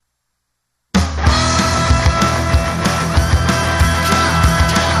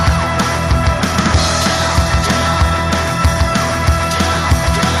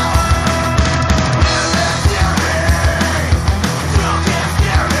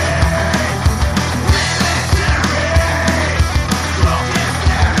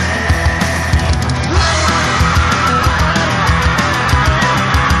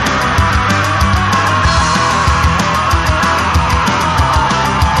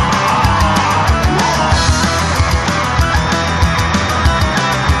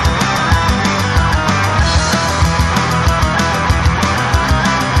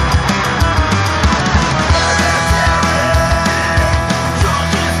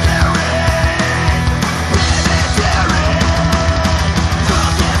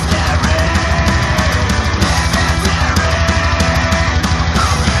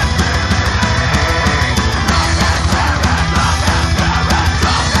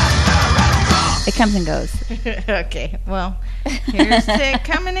It comes and goes. Okay, well, here's it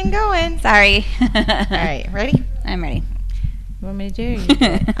coming and going. Sorry. All right, ready? I'm ready. You want me to do it? You do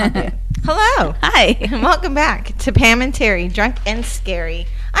it. I'll do it. Hello. Hi. And welcome back to Pam and Terry, Drunk and Scary.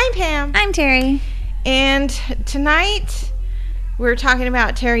 I'm Pam. I'm Terry. And tonight, we're talking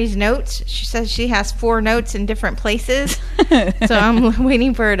about Terry's notes. She says she has 4 notes in different places. So I'm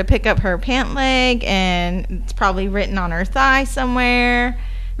waiting for her to pick up her pant leg, and it's probably written on her thigh somewhere.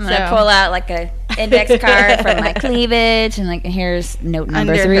 I'm going to pull out like a index card from my cleavage, and like here's note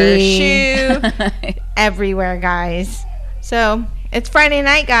number under 3. her shoe. Everywhere, guys. So it's Friday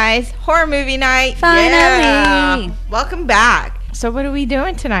night, guys. Horror movie night. Finally. Yeah. Welcome back. So what are we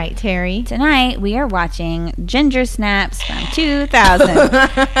doing tonight, Terry? Tonight we are watching Ginger Snaps from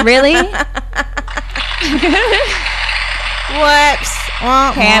 2000. Really? Whoops.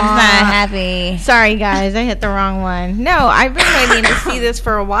 Wah, Pam's wah. not happy. Sorry, guys. I hit the wrong one. No, I've been waiting to see this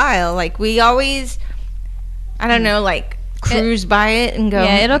for a while. Like, we always, I don't know, like, cruise by it and go.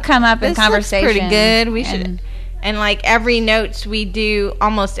 Yeah, it'll come up in This conversation. looks pretty good. We should. And like every notes we do,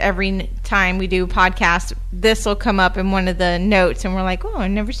 almost every time we do a podcast, this will come up in one of the notes, and we're like, "Oh,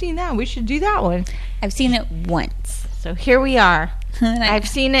 I've never seen that. We should do that one." I've seen it once. So here we are. I've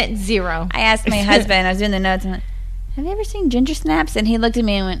seen it 0. I asked my husband, I was doing the notes, and I went, have you ever seen Ginger Snaps? And he looked at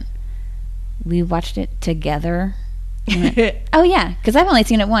me and went, we watched it together. I went, oh, yeah, because I've only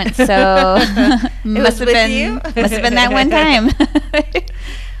seen it once, so must have been that one time.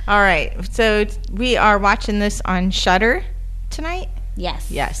 All right, so we are watching this on Shudder tonight?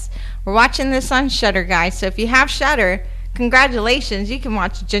 Yes. We're watching this on Shudder, guys. So if you have Shudder, congratulations. You can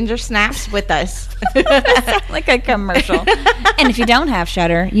watch Ginger Snaps with us. Like a commercial. And if you don't have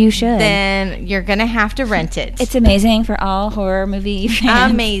Shudder, you should. Then you're going to have to rent it. It's amazing for all horror movie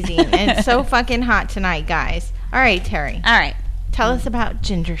fans. Amazing. And it's so fucking hot tonight, guys. All right, Terry. All right. Tell us about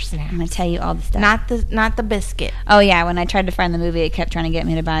Ginger Snaps. I'm going to tell you all the stuff. Not the biscuit. Oh, yeah. When I tried to find the movie, it kept trying to get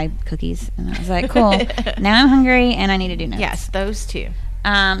me to buy cookies. And I was like, cool. Now I'm hungry, and I need to do notes. Yes, those two.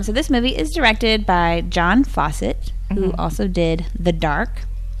 So this movie is directed by John Fawcett, who also did The Dark.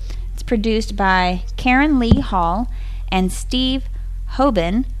 It's produced by Karen Lee Hall and Steve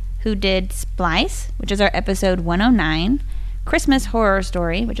Hoban, who did Splice, which is our episode 109, Christmas Horror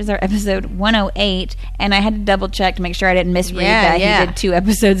Story, which is our episode 108, and I had to double check to make sure I didn't misread that he did 2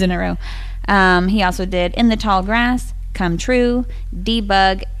 episodes in a row. He also did In the Tall Grass, Come True,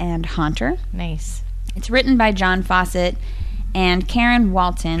 Debug, and Haunter. Nice. It's written by John Fawcett and Karen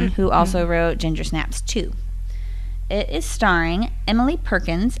Walton, who also wrote Ginger Snaps 2. It is starring Emily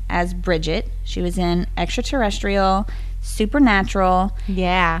Perkins as Bridget. She was in Extraterrestrial, Supernatural,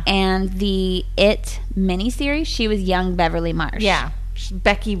 and the It miniseries. She was young Beverly Marsh. Yeah.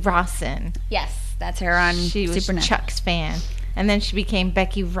 Becky Rawson. Yes, that's her on She was Supernatural. Chuck's fan. And then she became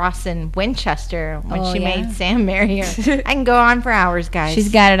Becky Rawson Winchester when she yeah. made Sam marry her. I can go on for hours, guys.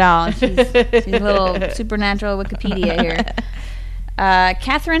 She's got it all. She's a little Supernatural Wikipedia here.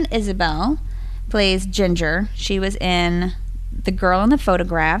 Catherine Isabel plays Ginger. She was in The Girl in the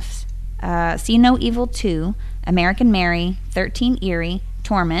Photographs, See No Evil 2, American Mary, 13 Eerie,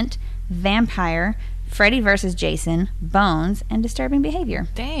 Torment, Vampire, Freddy vs. Jason, Bones, and Disturbing Behavior.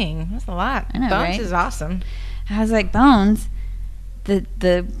 Dang, that's a lot. I know, Bones right? is awesome. I was like, Bones?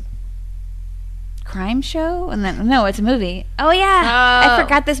 The crime show? And then, no, it's a movie. Oh, yeah. I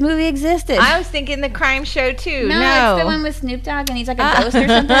forgot this movie existed. I was thinking the crime show, too. No, it's the one with Snoop Dogg, and he's like a ghost or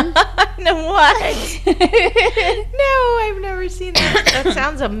something. No, what? No, I've never seen that. That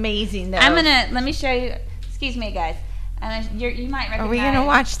sounds amazing, though. Let me show you. Excuse me, guys. You might recognize. Are we going to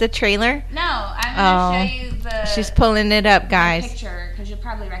watch the trailer? No, I'm going to show you the. She's pulling it up, guys. Picture, because you'll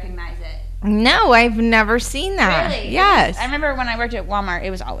probably recognize it. No, I've never seen that. Really? Yes. I remember when I worked at Walmart,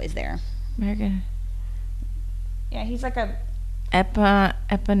 it was always there. American. Yeah, he's like a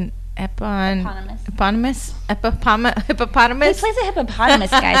Hippopotamus. He plays a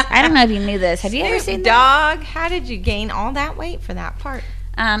hippopotamus, guys. I don't know if you knew this. Have you ever seen that? Dog, how did you gain all that weight for that part?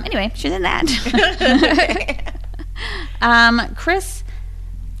 Anyway, she's in that. Chris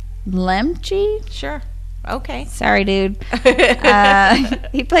Lemche? Sure. Okay. Sorry, dude.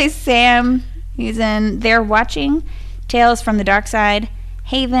 He plays Sam. He's in They're Watching, Tales from the Dark Side,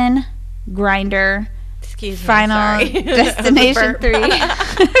 Haven, Grinder, Excuse me, Final sorry. Destination 3.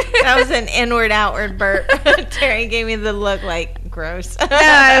 That was an inward-outward burp. Terry gave me the look like, gross. No,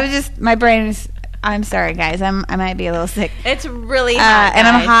 it was just, my brain is, I'm sorry, guys. I might be a little sick. It's really hot, and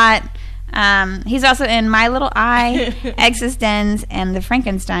I'm guys. hot. He's also in My Little Eye, Existence, and The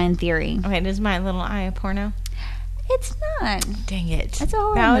Frankenstein Theory. Wait, is My Little Eye a porno? It's not. Dang it. That's a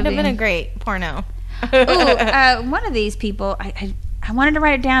horror That would have movie. been a great porno. Ooh, one of these people, I wanted to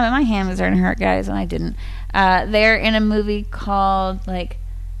write it down, but my hand was starting to hurt, guys, and I didn't. They're in a movie called, like,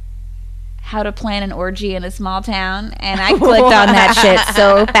 How to Plan an Orgy in a Small Town, and I clicked on that shit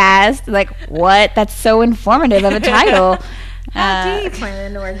so fast. Like, what? That's so informative of a title. How do you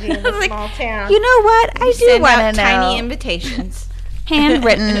plan an orgy in a small town? You know what? I do want to know. Tiny invitations.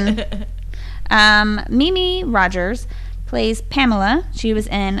 Handwritten. Mimi Rogers plays Pamela. She was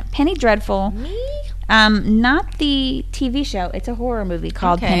in Penny Dreadful. Me? Not the TV show. It's a horror movie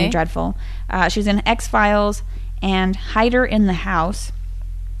called Penny Dreadful. She was in X-Files and Hider in the House.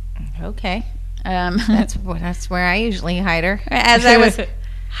 Okay. That's where I usually hide her. As I was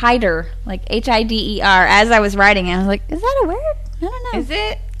Hider, like Hider. As I was writing it, I was like, "Is that a word? I don't know. Is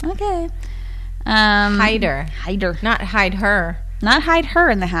it? Okay." Hider. Hider. Not hide her. Not hide her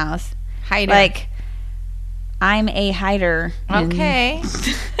in the house. Hider. Like, I'm a hider. Okay.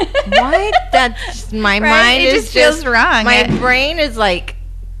 What? That's my Right? mind It is just feels wrong. My brain is like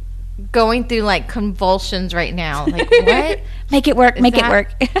going through like convulsions right now. Like, what? Make it work. Make it that-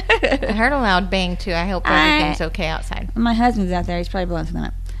 work. I heard a loud bang too. I hope everything's okay outside. My husband's out there. He's probably blowing something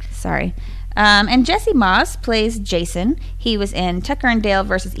up. Sorry. And Jesse Moss plays Jason. He was in Tucker and Dale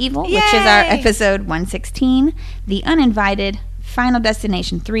versus Evil, which is our Yay! episode 116, The Uninvited, Final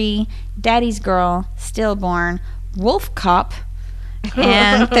Destination 3, Daddy's Girl, Stillborn, Wolf Cop,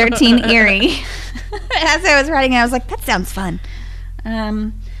 and 13 Erie. As I was writing it, I was like, that sounds fun.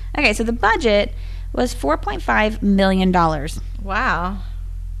 Okay, so the budget was $4.5 million. Wow.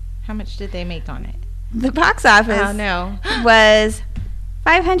 How much did they make on it? The box office Oh no. was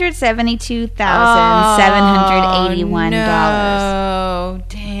 $572,781. No.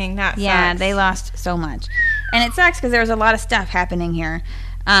 Dang, that sucks. Yeah, they lost so much. And it sucks because there was a lot of stuff happening here.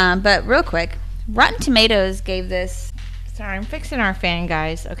 But real quick, Rotten Tomatoes gave this... Sorry, I'm fixing our fan,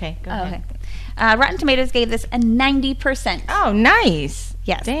 guys. Okay, go ahead. Okay. Rotten Tomatoes gave this a 90%. Oh, nice.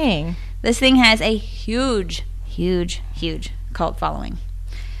 Yes. Dang. This thing has a huge, huge, huge cult following.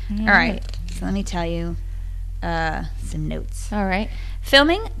 All right. So let me tell you some notes. All right.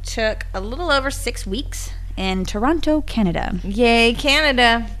 Filming took a little over 6 weeks in Toronto, Canada. Yay,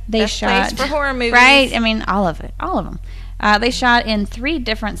 Canada. They Best shot place for horror movies. right. I mean, all of them. They shot in 3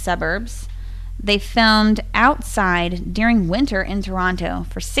 different suburbs. They filmed outside during winter in Toronto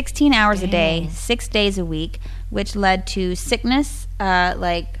for 16 hours a day, 6 days a week, which led to sickness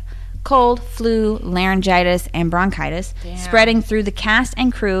like cold, flu, laryngitis, and bronchitis spreading through the cast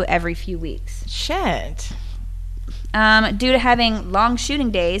and crew every few weeks. Shit. Due to having long shooting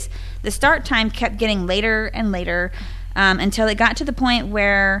days, the start time kept getting later and later until it got to the point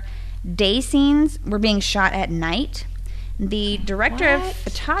where day scenes were being shot at night. The director of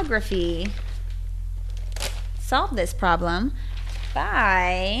photography solved this problem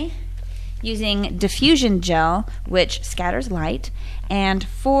by using diffusion gel, which scatters light, and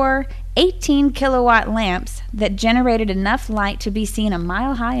 4 18-kilowatt lamps that generated enough light to be seen a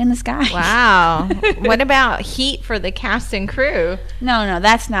mile high in the sky. Wow. What about heat for the cast and crew? No,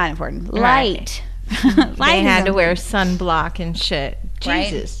 that's not important. Light. Light They is had to wear important. sunblock and shit. Right.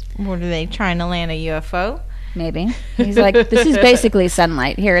 Jesus. What, are they trying to land a UFO? Maybe. He's like, this is basically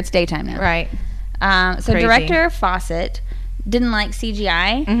sunlight. Here, it's daytime now. Right. So Crazy. director Fawcett didn't like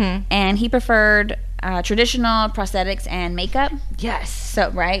CGI, and he preferred traditional prosthetics and makeup. Yes.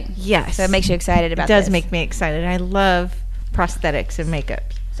 So, right? Yes. So it makes you excited about It does this. make me excited. I love prosthetics and makeup.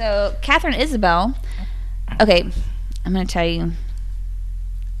 So Catherine Isabel, okay, I'm going to tell you,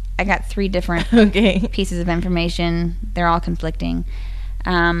 I got 3 different Okay. pieces of information. They're all conflicting.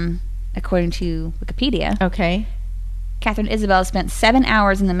 According to Wikipedia, Okay. Catherine Isabel spent 7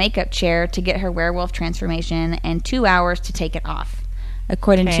 hours in the makeup chair to get her werewolf transformation and 2 hours to take it off.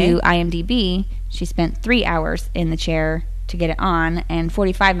 According to IMDb, she spent 3 hours in the chair to get it on and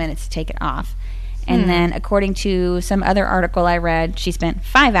 45 minutes to take it off. And then, according to some other article I read, she spent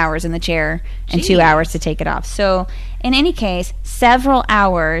 5 hours in the chair and 2 hours to take it off. So, in any case, several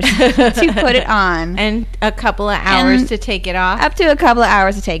hours to put it on. And a couple of hours And to take it off. Up to a couple of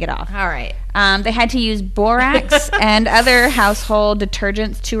hours to take it off. All right. They had to use borax and other household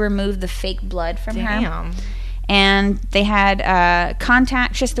detergents to remove the fake blood from her. Damn. And they had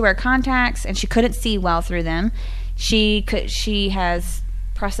contacts. She has to wear contacts, and she couldn't see well through them. She has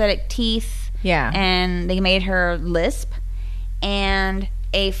prosthetic teeth. Yeah. And they made her lisp, and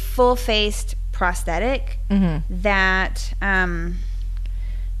a full-faced prosthetic that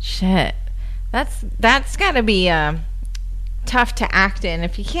Shit. That's got to be tough to act in.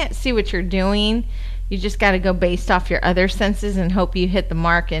 If you can't see what you're doing, you just got to go based off your other senses and hope you hit the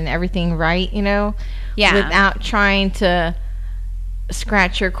mark and everything right, you know? Yeah. Without trying to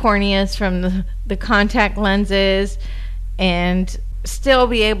scratch your corneas from the contact lenses and still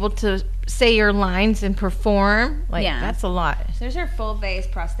be able to say your lines and perform. Like, Yeah. that's a lot. There's her full face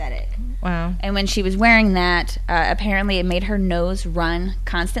prosthetic. Wow. And when she was wearing that, apparently it made her nose run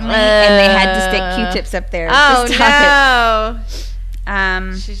constantly, and they had to stick Q-tips up there Oh, to stop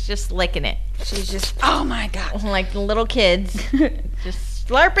no. it. She's just licking it. She's just, oh my God. Like the little kids. Just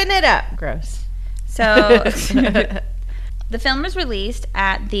slurping it up. Gross. So, the film was released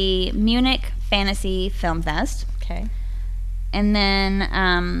at the Munich Fantasy Film Fest. Okay. And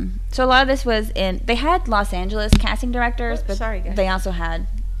then, so a lot of this was they had Los Angeles casting directors, but sorry, guys. they also had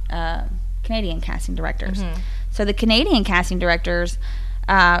Canadian casting directors. Mm-hmm. So the Canadian casting directors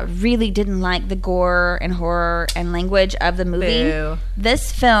really didn't like the gore and horror and language of the movie. Boo.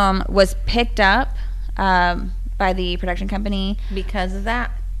 This film was picked up by the production company Because of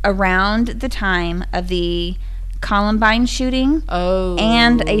that? around the time of the Columbine shooting Oh.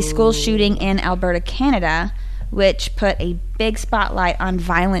 and a school shooting in Alberta, Canada, which put a big spotlight on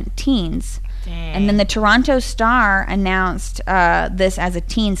violent teens. Dang. And then the Toronto Star announced this as a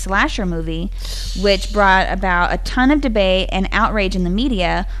teen slasher movie, which brought about a ton of debate and outrage in the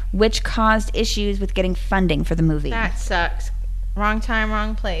media, which caused issues with getting funding for the movie. That sucks. Wrong time,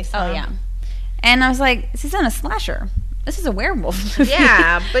 wrong place. Oh, yeah. And I was like, this isn't a slasher. This is a werewolf movie.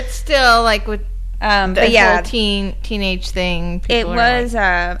 Yeah, but still, like, with the but yeah, whole teenage thing. it people are was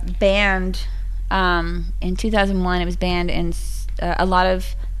banned in 2001. It was banned in a lot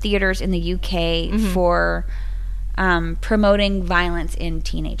of theaters in the UK for promoting violence in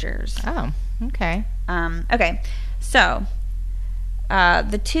teenagers. Oh, okay. Okay, so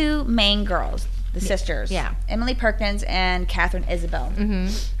the two main girls, the sisters, yeah. Emily Perkins and Catherine Isabel, Mm-hmm.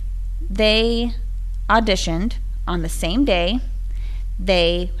 they auditioned on the same day.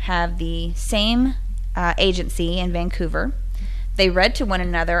 They have the same agency in Vancouver. They read to one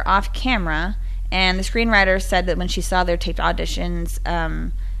another off camera, and the screenwriter said that when she saw their taped auditions,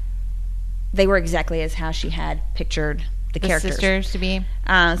 they were exactly as how she had pictured the characters. Sisters to be.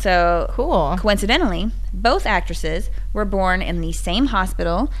 So Cool. coincidentally, both actresses were born in the same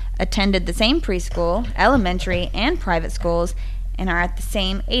hospital, attended the same preschool, elementary, and private schools, and are at the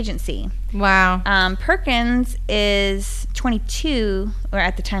same agency. Wow. Perkins is 22 or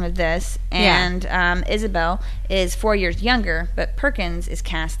at the time of this, and Isabel is 4 years younger, but Perkins is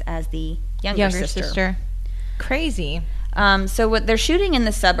cast as the younger sister. Crazy. So what they're shooting in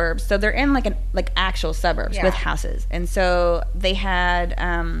the suburbs, so they're in like actual suburbs with houses, and so they had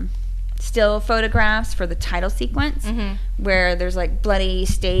still photographs for the title sequence where there's like bloody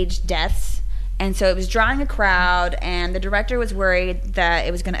staged deaths. And so it was drawing a crowd, and the director was worried that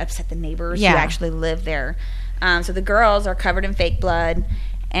it was going to upset the neighbors who actually live there. So the girls are covered in fake blood,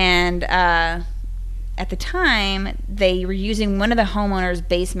 and at the time, they were using one of the homeowners'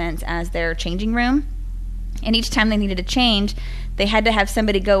 basements as their changing room. And each time they needed to change, they had to have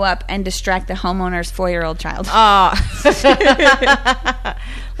somebody go up and distract the homeowner's 4-year-old child. Oh.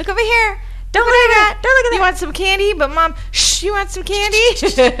 Look over here. Don't look at that. Don't look at that. You want some candy? But Mom, shh, you want some candy?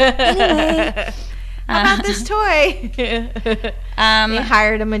 Anyway. How about this toy? They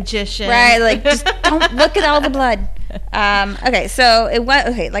hired a magician. Right, like, just don't look at all the blood. Okay, so it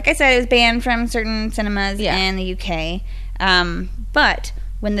was, like I said, it was banned from certain cinemas in the UK. But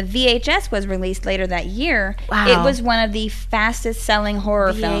when the VHS was released later that year, it was one of the fastest selling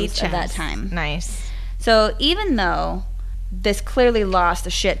horror films of that time. Nice. So even though this clearly lost a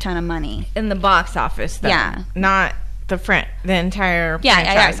shit ton of money In the box office, though. Yeah. Not the entire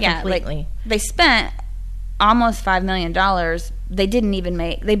franchise completely. Like, they spent almost $5 million.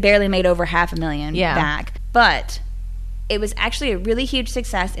 They barely made over $500,000 back. But it was actually a really huge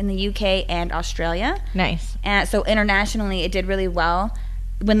success in the UK and Australia. Nice. And so internationally, it did really well.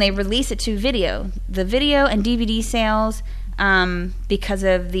 When they released it to video, the video and DVD sales, because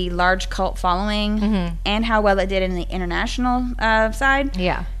of the large cult following and how well it did in the international side,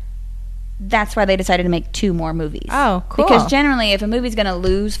 that's why they decided to make 2 more movies. Oh, cool. Because generally, if a movie's going to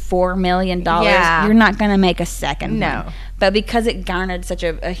lose $4 million, you're not going to make a second one. But because it garnered such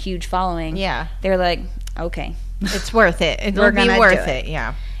a huge following, they're like, okay. It's worth it. It'll be worth it.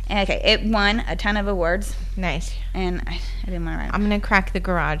 Yeah. Okay, it won a ton of awards. Nice. And I didn't want to write it. I'm going to crack the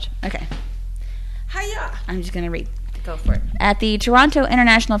garage. Okay. Hiya. I'm just going to read. Go for it. At the Toronto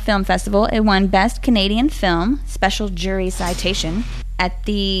International Film Festival, it won Best Canadian Film, Special Jury Citation. At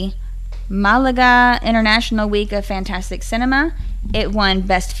the Malaga International Week of Fantastic Cinema, it won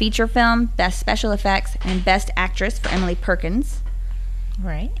Best Feature Film, Best Special Effects, and Best Actress for Emily Perkins.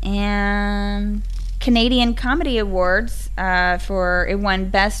 Right. And Canadian Comedy Awards it won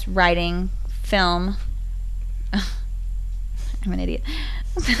Best Writing Film. I'm an idiot.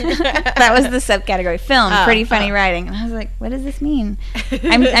 That was the subcategory. Film, pretty funny writing. And I was like, what does this mean?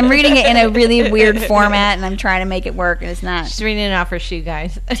 I'm reading it in a really weird format, and I'm trying to make it work, and it's not. She's reading it off her shoe,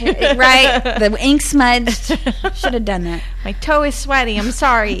 guys. Right? The ink smudged. Should have done that. My toe is sweaty. I'm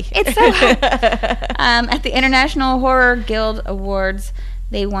sorry. It's so hot. At the International Horror Guild Awards,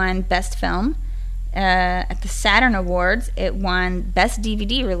 they won Best Film. At the Saturn Awards, it won Best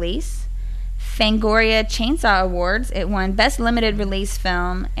DVD Release. Fangoria Chainsaw Awards, it won Best Limited Release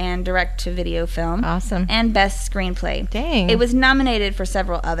Film and Direct-to-Video Film. Awesome. And Best Screenplay. Dang. It was nominated for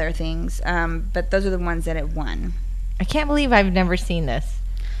several other things, but those are the ones that it won. I can't believe I've never seen this.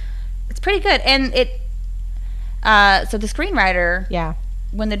 It's pretty good. And so the screenwriter, Yeah.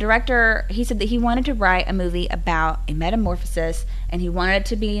 when the director, he said that he wanted to write a movie about a metamorphosis, and he wanted it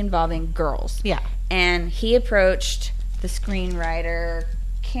to be involving girls. Yeah. And he approached the screenwriter,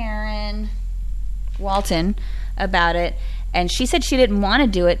 Karen Walton, about it, and she said she didn't want to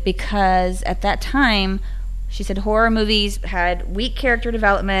do it because at that time, she said horror movies had weak character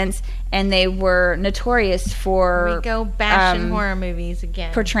developments, and they were notorious for We go bashing horror movies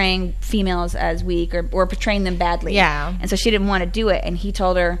again. portraying females as weak or portraying them badly. Yeah. And so she didn't want to do it, and he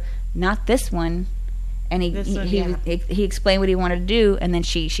told her, not this one. And he explained what he wanted to do, and then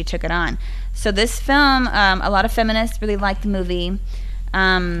she took it on. So this film, a lot of feminists really liked the movie. All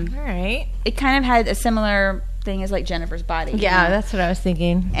right. It kind of had a similar thing as like Jennifer's Body. Yeah, that's what I was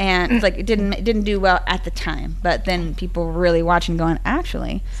thinking. And it's like it didn't do well at the time, but then people were really watching, going,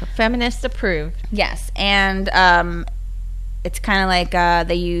 actually, So feminists approved. yes. And it's kind of like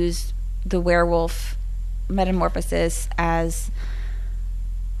they use the werewolf metamorphosis as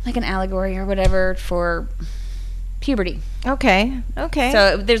like an allegory or whatever for puberty. Okay.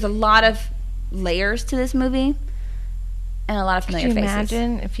 So there's a lot of layers to this movie. And a lot of familiar Could you faces.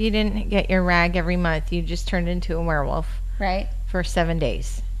 imagine if you didn't get your rag every month, you just turned into a werewolf Right? for 7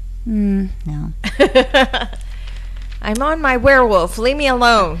 days? No. I'm on my werewolf. Leave me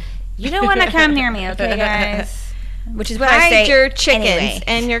alone. You don't want to come near me, okay, guys? Which is what I say. Hide your chickens anyway.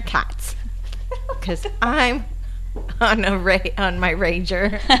 and your cats, because I'm on my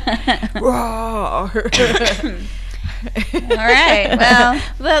rager. Roar. All right. Well,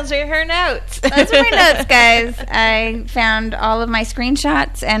 those are her notes. those are my notes, guys. I found all of my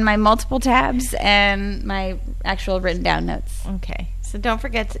screenshots and my multiple tabs and my actual written down notes. Okay. So don't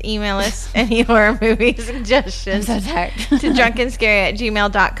forget to email us any horror movie suggestions I'm so tired. to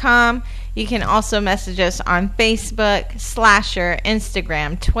drunkenscary@gmail.com. You can also message us on Facebook, Slasher,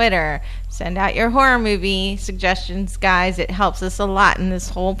 Instagram, Twitter. Send out your horror movie suggestions, guys. It helps us a lot in this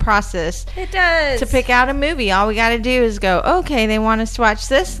whole process It does. to pick out a movie. All we got to do is go, okay, they want us to watch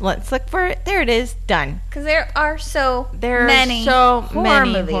this. Let's look for it. There it is. Done. Because there are so There many are so horror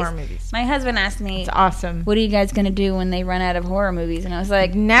many movies. horror movies. My husband asked me, It's awesome. what are you guys going to do when they run out of horror movies? And I was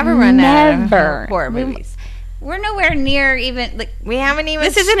like, Never run out of Never. horror movies. We're nowhere near even, like, We haven't even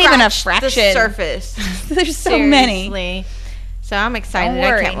This isn't even a scratched the fraction. surface. there's so many. Seriously. So I'm excited. Don't I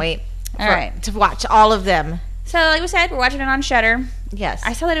worry. can't wait All right. to watch all of them. So, like we said, we're watching it on Shudder. Yes.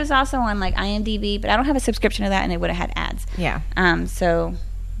 I saw that it was also on, like, IMDb, but I don't have a subscription to that, and it would have had ads. Yeah. So,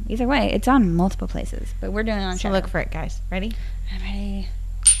 either way, it's on multiple places, but we're doing it on So Shudder. look for it, guys. Ready? I'm ready.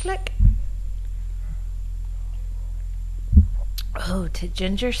 Click. Oh, to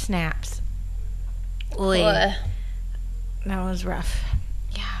Ginger Snaps. Oy. Ugh. That was rough.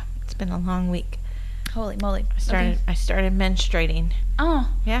 Yeah, it's been a long week. Holy moly. I started menstruating. Oh,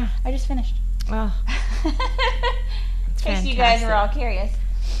 Yeah. I just finished. Well, In case you guys were all curious.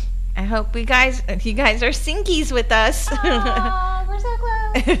 I hope you guys are sinkies with us. Oh, we're so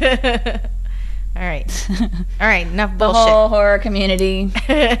close. All right. All right, enough The bullshit. whole horror community.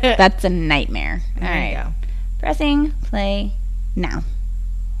 That's a nightmare. All There you right. go. Pressing play now.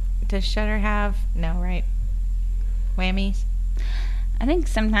 Does Shudder have no, right? Whammies? I think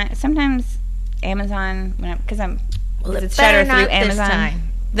sometimes Amazon, because Well, it it's better Shudder not through this Amazon. time.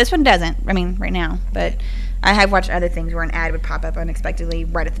 This one doesn't. I mean, right now, but I have watched other things where an ad would pop up unexpectedly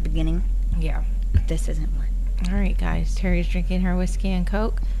right at the beginning. Yeah. But this isn't one. All right, guys. Terry's drinking her whiskey and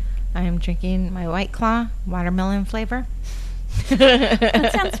Coke. I am drinking my White Claw, watermelon flavor.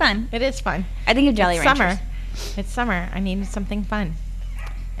 That sounds fun. It is fun. I think of Jolly It's Ranchers. summer. It's summer. I needed something fun.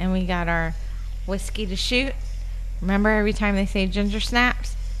 And we got our whiskey to shoot. Remember, every time they say ginger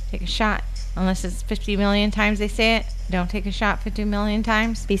snaps, take a shot. Unless it's 50 million times they say it, don't take a shot 50 million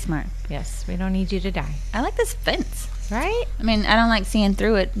times. Be smart. Yes, we don't need you to die. I like this fence. Right? I mean, I don't like seeing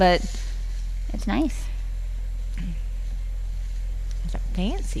through it, but it's nice. It's a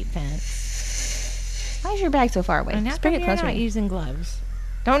fancy fence. Why is your bag so far away? And how Just come bring it you're closer. not to you. using gloves?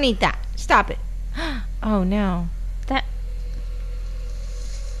 Don't eat that. Stop it. Oh, no. That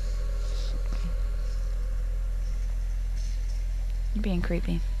Being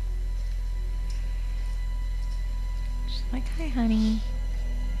creepy. She's like, hi, honey.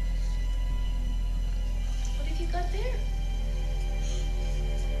 What have you got there?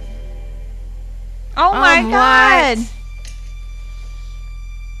 Oh my God!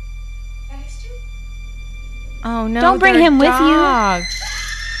 Baxter? Oh no! Don't bring their him with you. dog.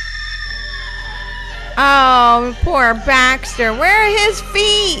 Oh, poor Baxter. Where are his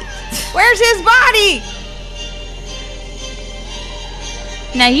feet? Where's his body?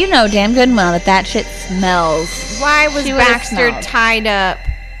 Now you know damn good and well that shit smells. Why was She would've Baxter smelled. tied up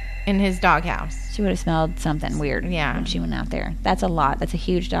in his doghouse? She would have smelled something weird Yeah. when she went out there. That's a lot. That's a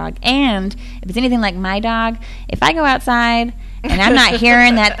huge dog. And if it's anything like my dog, if I go outside and I'm not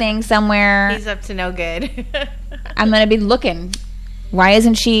hearing that thing somewhere, He's up to no good. I'm going to be looking. Why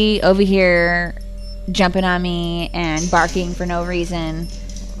isn't she over here jumping on me and barking for no reason?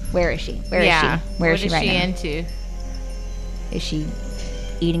 Where is she? Where is she? Where is she right now? into? Is she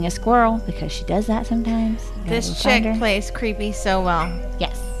eating a squirrel? Because she does that sometimes. Gotta go This find chick her. plays creepy so well.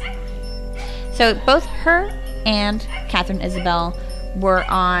 Yes. So both her and Catherine Isabel were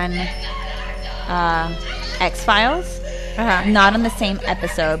on X-Files. Uh-huh. Not on the same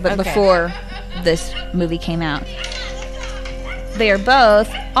episode, but Okay. before this movie came out. They are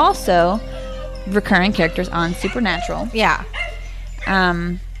both also recurring characters on Supernatural. Yeah.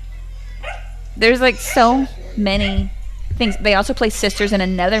 There's like so many things. They also play sisters in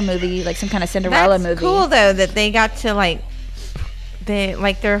another movie, like some kind of Cinderella That's movie. cool though that they got to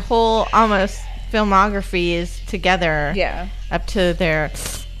their whole almost filmography is together. Yeah. Up to their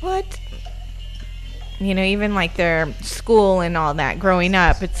even like their school and all that growing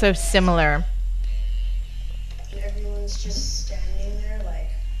up. It's so similar. And everyone's just standing there like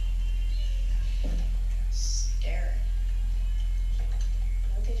staring.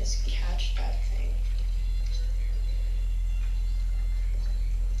 Why don't they just catch that thing?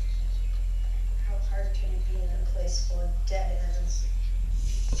 How hard can it be in a place full of dead ends?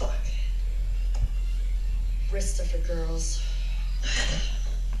 Fuck. Wrists for girls.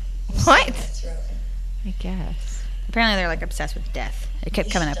 What? Throat. I guess. Apparently they're like obsessed with death. It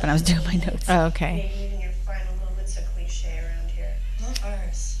kept coming up when I was doing my notes. Oh, okay. Maybe even your final moment's a cliche around here. Not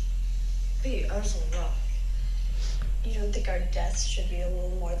ours. Be ours will rock. You don't think our deaths should be a little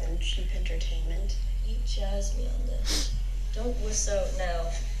more than cheap entertainment? You jazz me on this. Don't wuss out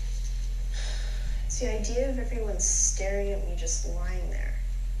now. It's the idea of everyone staring at me just lying there.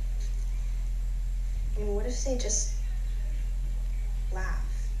 I mean, what if they just laugh?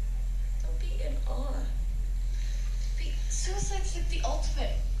 Don't be in awe. Suicide's like the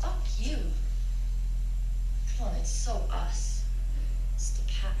ultimate. Fuck you. Come on, it's so us. It's the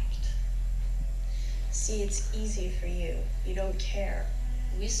pact. See, it's easy for you. You don't care.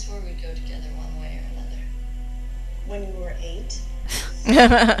 We swore we'd go together one way or another. When you were 8?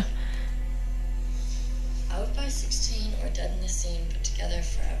 Out by 16 or dead in the scene, but together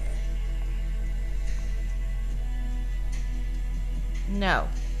forever. No.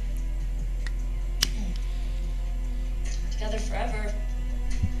 Together forever.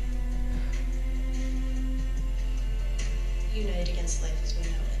 Unite against life as we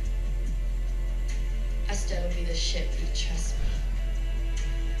know it. Us dead will be the ship, you trust me.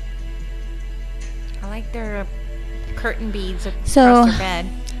 I like their curtain beads across So- their bed.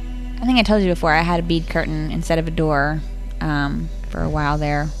 I think I told you before I had a bead curtain instead of a door for a while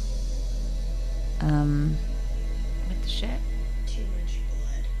there. What the shit? Too much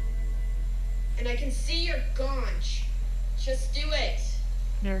blood. And I can see your gaunch. Just do it.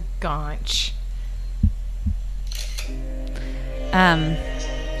 Their gaunch.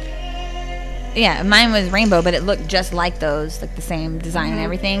 Yeah, mine was rainbow, but it looked just like those, like the same design and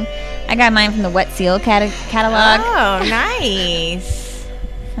everything. I got mine from the Wet Seal catalog. Oh, nice.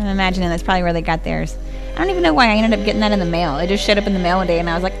 I'm imagining that's probably where they got theirs. I don't even know why I ended up getting that in the mail. It just showed up in the mail one day, and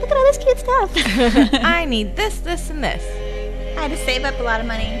I was like, look at all this cute stuff. I need this, this, and this. I had to save up a lot of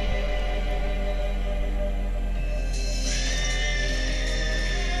money.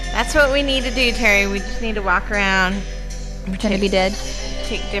 That's what we need to do, Terry. We just need to walk around, Pretend to be dead.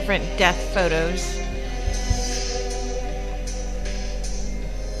 take different death photos.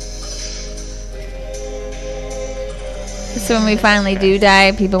 So when we finally do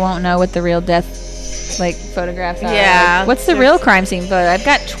die, people won't know what the real death, photographs are. Yeah, Like, what's the real crime scene photo? I've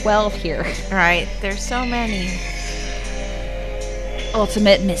got 12 here. Right. There's so many.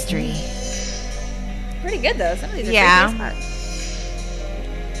 Ultimate mystery. Pretty good though. Some of these are Yeah. pretty good spots.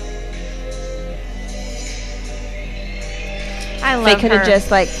 I love They could have her. just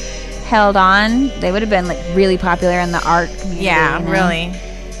held on. They would have been really popular in the art community. Yeah, you know? really.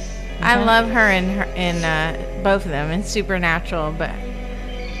 I love her in both of them in Supernatural, but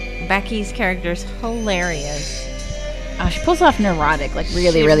Becky's character is hilarious. Oh, she pulls off neurotic like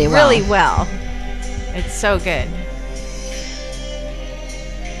really, She really well. Really well. It's so good.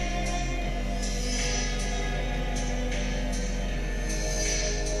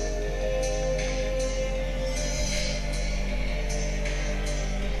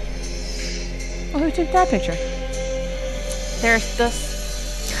 Oh, who took that picture? There's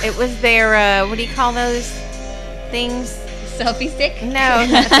this. It was their. What do you call those things? Selfie stick? No,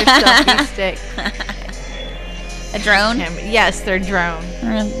 not their selfie stick. A drone? Yes, their drone.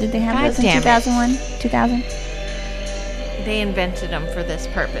 Did they have God those in damn it. 2001? 2000? They invented them for this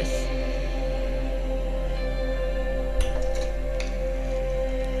purpose.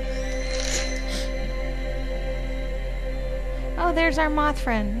 Oh, there's our moth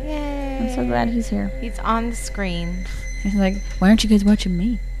friend. Yay. I'm so glad he's here. He's on the screen. He's like, why aren't you guys watching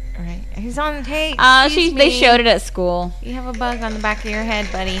me? All right. He's on. Hey, They me. showed it at school. You have a bug on the back of your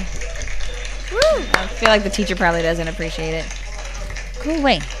head, buddy. Woo! I feel like the teacher probably doesn't appreciate it. Go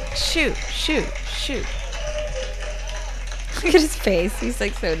away. Shoot. Look at his face. He's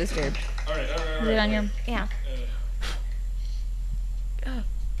like so disturbed. All right. Is it on your... Yeah.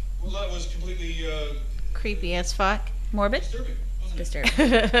 Well, that was completely Creepy as fuck. Morbid? disturbing, wasn't Disturbed.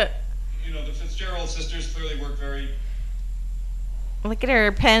 it? You know, the Fitzgerald sisters clearly worked very... Look at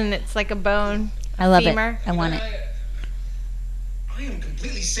her pen. It's like a bone. I love Femur. it. I want it. I am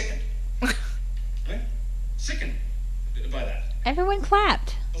completely sickened. Right? Sickened by that, Everyone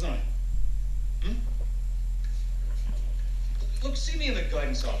clapped. wasn't I? Look, see me in the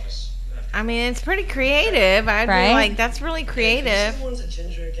guidance office. I mean, it's pretty creative. I'd Right? be like, that's really creative. Someone's a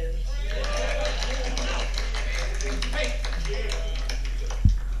ginger again. Hey!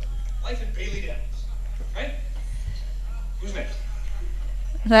 Life in Bailey Downs. Right? Who's next?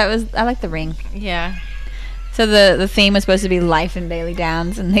 I like the ring. Yeah. So the theme was supposed to be life in Bailey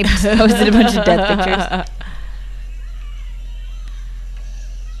Downs, and they posted a bunch of death pictures.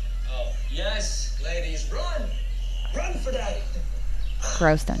 Oh, yes, ladies, run! Run for daddy!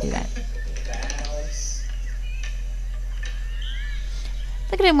 Gross, don't do that. Bounce.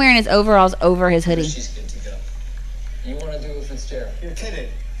 Look at him wearing his overalls over his hoodie. She's good to go. You want to do with Fitzgerald? You're kidding.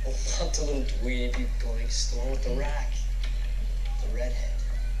 Well, not the little dweeb you going store with the rack. The redhead.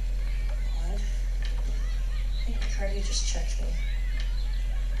 What? I think Cardi just checked me.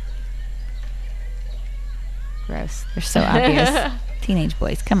 Gross. They're so obvious. Teenage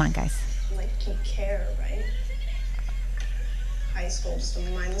boys. Come on, guys. Like you care, right? High school, just a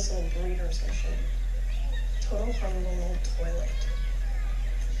mindless little breeder's mission. Total harmful little toilet.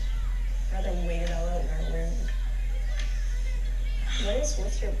 Rather wait it all out in our room. What is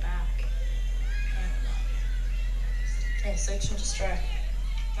with your back? I don't know. Hey, search and distract.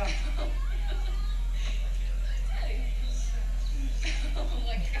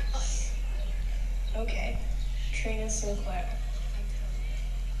 Okay. Trina Sinclair.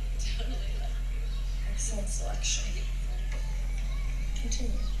 Excellent selection.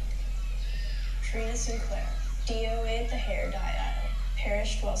 Continue. Trina Sinclair. DOA at the hair dye aisle.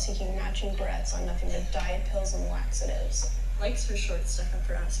 Perished while seeking matching breaths on nothing but diet pills and laxatives. Likes her short stuck up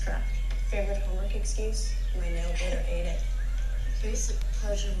her ass crack. Favorite homework excuse? My nail glitter ate it. Basic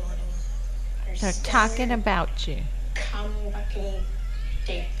pleasure model. Her They're standard talking about you. Come buckety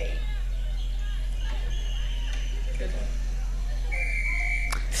date bait. Good one.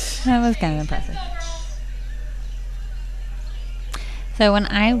 That was kind of impressive. So when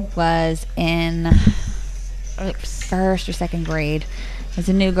I was in like first or second grade, I was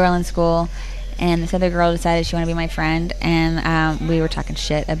a new girl in school, and this other girl decided she wanted to be my friend, and we were talking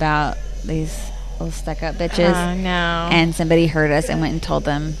shit about these little stuck-up bitches. Oh, no. And somebody heard us and went and told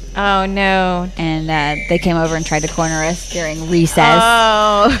them, Oh, no. and they came over and tried to corner us during recess.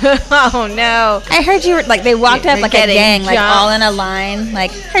 Oh. Oh, no. I heard you were like they walked up They're like a getting gang, like jumped. all in a line.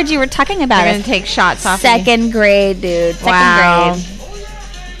 Like heard you were talking about They're us. going to take shots off of you. Second grade, dude. Second Wow. grade.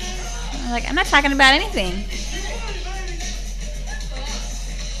 I'm like, I'm not talking about anything.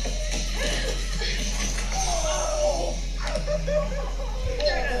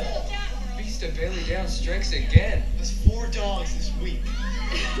 Beast of Bailey Down strikes again. There's 4 dogs this week.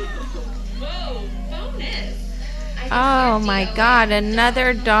 Whoa, bonus. Oh, my God.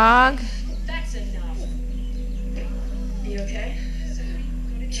 Another dog? That's enough. You okay?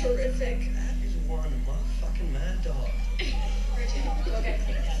 Terrific. He's one motherfucking mad dog. Okay.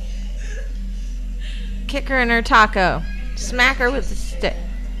 Kick her in her taco. Smack her with a stick.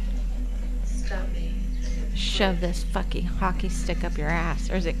 Stop me. Shove this fucking hockey stick up your ass.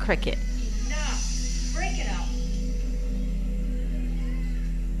 Or is it cricket? Enough. Break it up.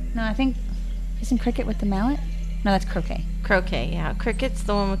 No, I think isn't cricket with the mallet? No, that's croquet. Croquet, yeah. Cricket's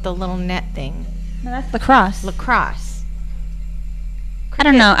the one with the little net thing. No, that's lacrosse. Lacrosse. I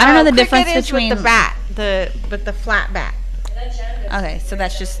don't know. I don't know the difference cricket is between with the bat, with the flat bat. Okay, so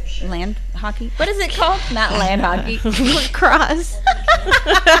that's just land hockey. What is it called? Not land hockey. Lacrosse.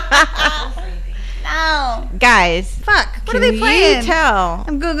 No. Guys, Fuck. What are can they playing? you tell?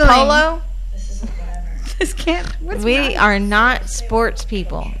 I'm Googling. Polo? This isn't whatever. This can't. What's We wrong? are not sports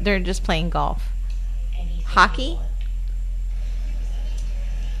people. They're just playing golf. Hockey?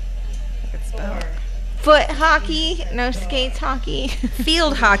 Foot hockey? No skates hockey?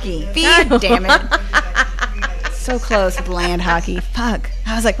 Field hockey. Field. God damn it. So close with land hockey. Fuck.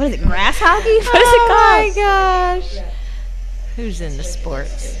 I was like, what is it? Grass hockey? What is it Oh my called? gosh. Who's into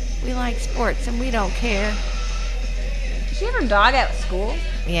sports? We like sports and we don't care. Did she have her dog at school?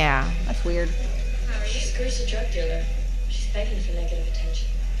 Yeah. That's weird. She screws a drug dealer. She's begging for negative attention.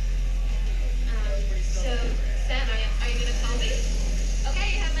 So, Sam, are you gonna call me?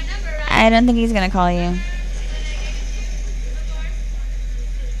 Okay, you have my number, right? I don't think he's gonna call you.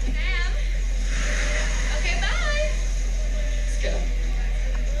 Sam? Okay, bye. Let's go.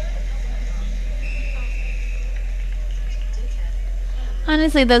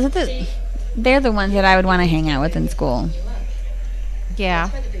 Honestly, they're the ones that I would want to hang out with in school. Yeah.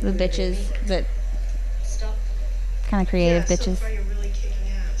 The bitches that Stop. kind of creative bitches. You're really kicking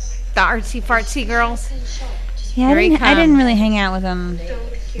ass. The artsy fartsy girls. Yeah, Here he I didn't comes. really hang out with them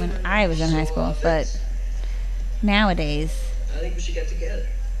when I was in high school, but nowadays, I think we should get together.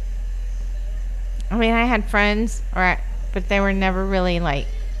 I mean, I had friends, but they were never really like,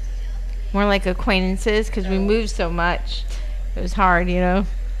 more like acquaintances because we moved so much. It was hard, you know.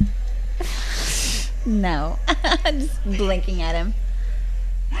 no. Just blinking at him.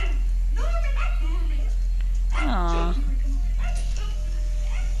 Aww.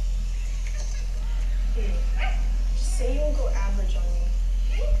 Say you won't go average on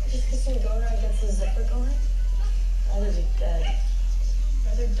me. Just because some donor gets the zipper going, I'd be dead. I'd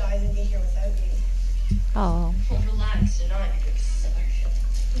rather die than be here without you. Oh. Well, relax, you're not. You suck.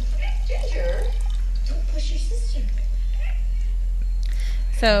 Ginger, don't push your sister.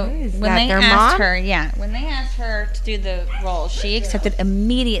 So Is when that they their asked mom? when they asked her to do the role, she accepted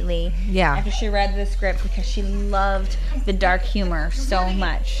immediately Yeah. after she read the script because she loved the dark humor so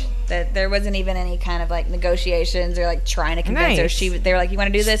much that there wasn't even any kind of like negotiations or like trying to convince her. Nice. They were like, "You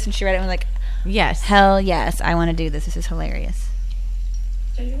want to do this?" And she read it and was like, Yes. "Hell yes, I want to do this. This is hilarious."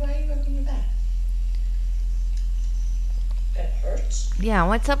 Ginger, why are you rubbing your back? It hurts. Yeah,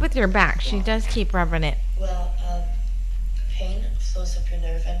 what's up with your back? She does keep rubbing it. Well, pain flows up your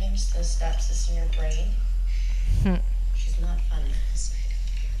nerve endings, the synapses in your brain. Hmm. She's not funny.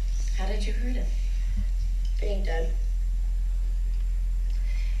 How did you hurt it? Being dead.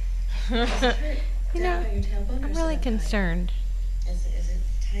 You know, Down by your tailbone, or I'm is really it up concerned. high? Is it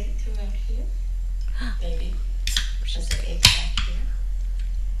tight throughout here? Maybe. Does it ache back here?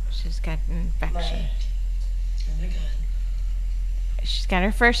 She's got an infection. Right. Oh my god. She's got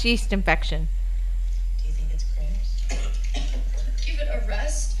her first yeast infection. Do you think it's cramps? Give it a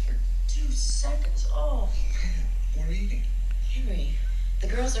rest for 2 seconds. Oh. What are you eating? Henry, the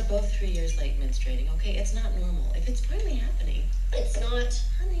girls are both 3 years late menstruating, okay? It's not normal. If it's finally happening, it's not.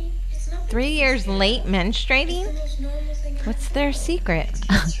 Honey, it's not. 3 years late It's the menstruating? most normal thing. What's their secret?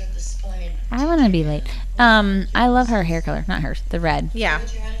 Cancer of the spine. I want to be late. I love her hair color, not hers, the red. Yeah.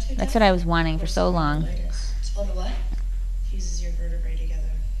 What's your attitude That's now? what I was wanting for so long. It's called a what? Fuses your vertebrae together.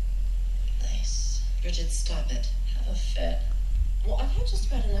 Nice. Bridget, stop it. Have a fit. Well, I've had just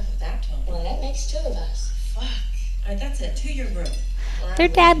about enough of that tone. Well, that makes 2 of us. Fuck. All right, that's it. To your room. Their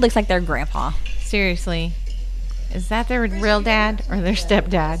dad looks like their grandpa. Seriously. Is that their real dad or their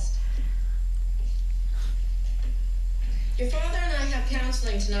stepdad? Your father and I have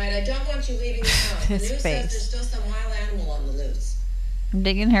counseling tonight. I don't want you leaving the house. His the news face. says there's still some wild animal on the loose. I'm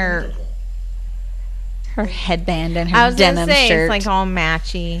digging her headband and I her was going to denim say, shirt. it's like all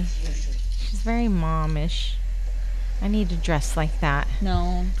matchy. She's very momish. I need to dress like that.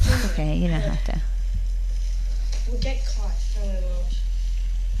 No, it's okay. You don't have to. We'll get caught. No, we won't.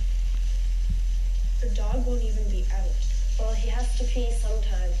 The dog won't even be out. Well, he has to pee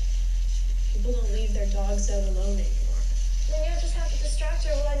sometime. People don't leave their dogs out alone anymore. Then you'll just have to distract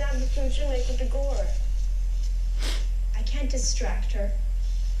her while I nab the food she'll make with the gore. I can't distract her.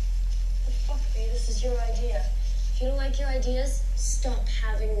 The fuck, B, this is your idea. If you don't like your ideas, stop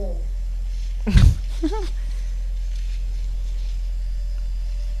having them.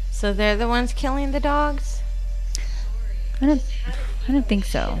 So they're the ones killing the dogs? I don't think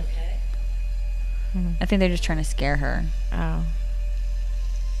so. I think they're just trying to scare her. Oh.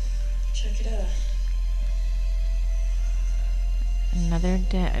 Check it out. Another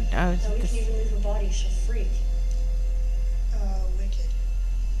dead. Oh, Now is we it can this? even move her body. She'll freak. Wicked.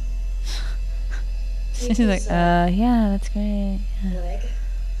 She's like, yeah, that's great. Leg.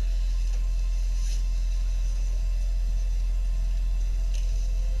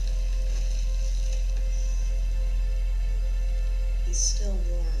 He's still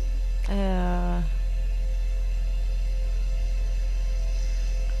warm.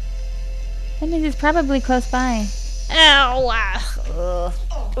 That means it's probably close by. Oh,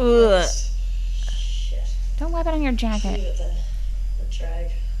 Ugh. Shit. Don't wipe it on your jacket. Leave it then. The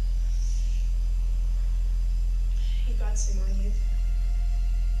drag. You got some on you.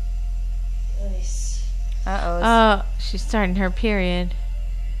 Nice. Uh-oh. Oh, she's starting her period.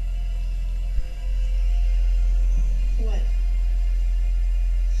 What?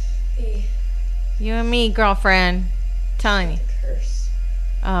 The You and me, girlfriend. Telling you. curse.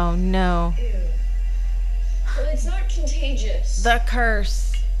 Oh, no. Ew. Well, it's not contagious. The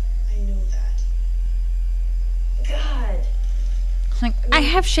curse. I know that. God. Like, I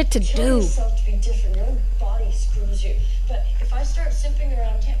have shit to Tell do. yourself to be different. Your own body screws you. But if I start zipping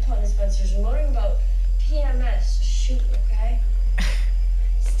around tampon dispensers and moaning about PMS, just shoot me, okay?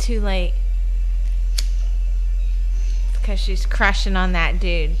 It's too late. It's because she's crushing on that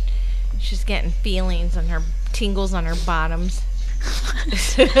dude. She's getting feelings on her, tingles on her bottoms.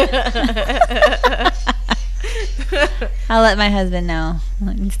 I'll let my husband know.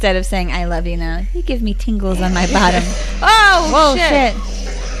 Instead of saying I love you now, you give me tingles on my bottom. Oh, Whoa, shit.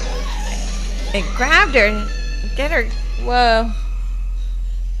 shit. It grabbed her. Get her. Whoa.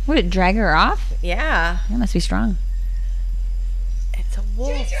 Would it drag her off? Yeah. That must be strong. It's a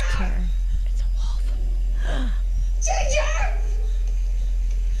wolf, Tara. It's a wolf.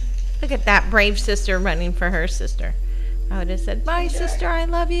 Look at that brave sister running for her sister. I would have said, bye, sister, I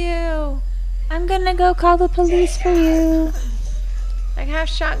love you. I'm gonna go call the police for you. Like, have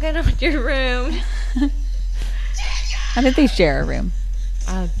shotgun on your room. I think they share a room.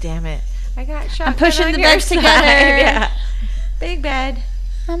 Oh, damn it. I got shotgun pushing on the your beds side. together. Yeah. Big bed.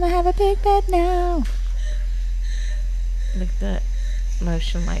 I'm gonna have a big bed now. Look at the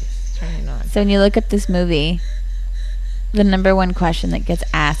motion lights turning on. So when you look at this movie, the number one question that gets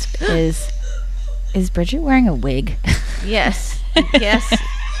asked is Bridget wearing a wig? Yes. Yes.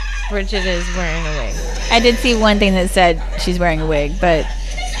 Bridget is wearing a wig. I did see one thing that said she's wearing a wig, but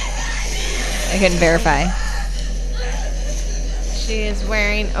I couldn't verify. She is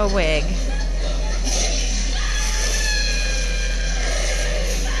wearing a wig.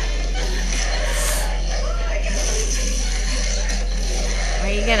 Are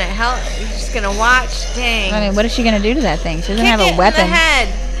you gonna help? You're just gonna watch? Dang. I mean, what is she gonna do to that thing? She doesn't Kick have it a weapon. in the head.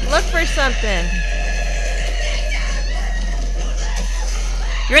 Look for something.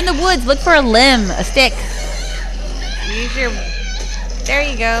 You're in the woods. Look for a limb, a stick. Use your. There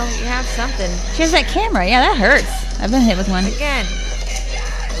you go. You have something. She has that camera. Yeah, that hurts. I've been hit with one. Again.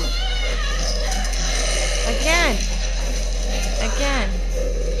 Again. Again.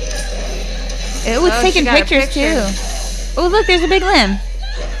 It was Oh, taking she got a pictures picture. too. Oh, look, there's a big limb.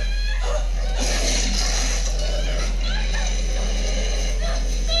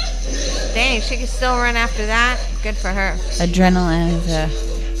 Dang, she can still run after that. Good for her. Adrenaline is a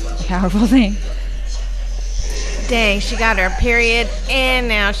powerful thing. Dang, she got her period and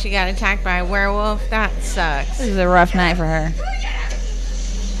now she got attacked by a werewolf. That sucks. This is a rough night for her.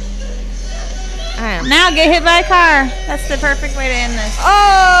 I am. Now get hit by a car. That's the perfect way to end this.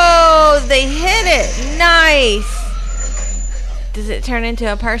 Oh, they hit it. Nice. Does it turn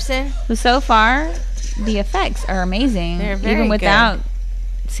into a person? So far, the effects are amazing. They're very even without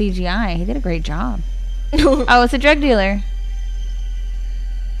CGI. He did a great job. good. Oh, it's a drug dealer.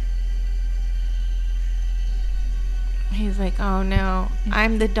 He's like, oh no,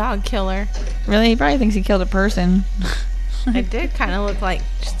 I'm the dog killer. Really? He probably thinks he killed a person. It did kind of look like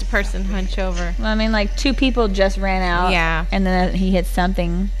just a person hunch over. Well, I mean, like, two people just ran out. Yeah. And then he hit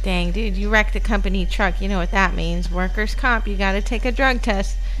something. Dang, dude, you wrecked a company truck. You know what that means. Workers' comp, you got to take a drug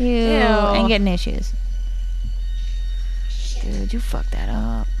test. Ew. Ew. And getting issues. Dude, you fucked that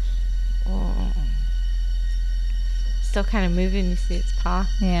up. Oh. Still kind of moving. You see its paw.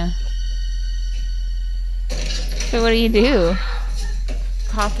 Yeah. So what do you do?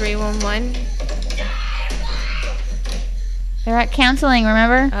 Call 311. They're at counseling,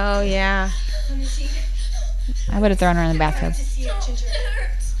 remember? Oh, yeah. Let me see. I would have thrown her in the bathtub. To see it, Ginger. It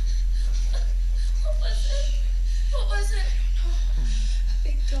hurts. What was it? What was it?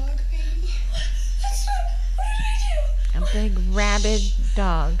 Big dog, baby. That's not. What did I do? A big rabid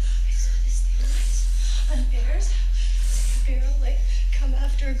dog. I saw this thing on bears. The bear will, like, come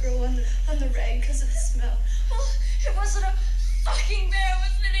after after a girl on the rag because of the smell. Well, it wasn't a fucking bear. It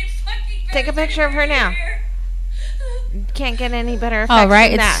wasn't any fucking bear. Take a picture of her now. Can't get any better effects Oh, right.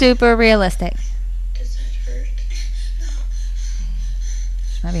 than It's that. super realistic. Does that hurt?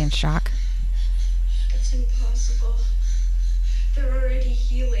 She might be in shock. It's impossible. They're already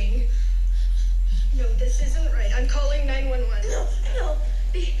healing. No, this isn't right. I'm calling 911. No.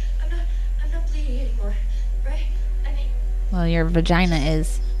 B, I'm not bleeding anymore. Right? I mean, Well, your vagina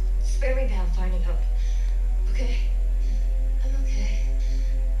is. spare me, pal, finding hope. Okay? I'm okay.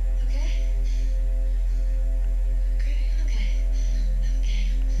 Okay? Okay.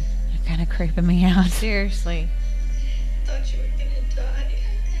 You're kind of creeping me out. Seriously. Thought you were gonna die.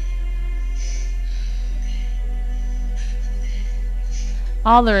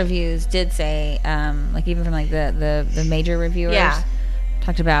 All the reviews did say, like even from like the major reviewers, Yeah.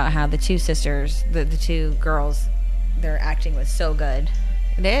 talked about how the two sisters, the two girls, their acting was so good.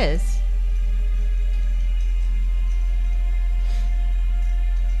 It is.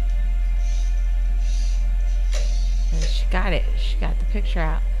 And she got it. She got the picture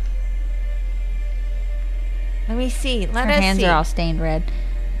out. Let me see. Let Her us hands see. are all stained red.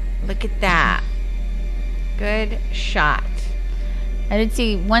 Look at that. Good shot. I did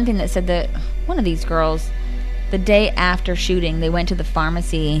see one thing that said that one of these girls, the day after shooting, they went to the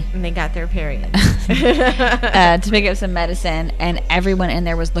pharmacy And they got their period. to pick up some medicine, and everyone in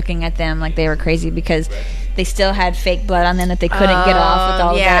there was looking at them like they were crazy because they still had fake blood on them that they couldn't get off with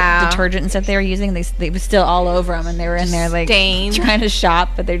all yeah. that detergent and stuff they were using. They was still all over them, and they were in there like Stained. trying to shop,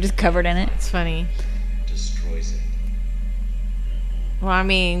 but they're just covered in it. It's funny. Destroys it. Well, I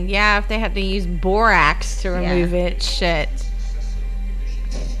mean, yeah, if they had to use borax to remove it, shit.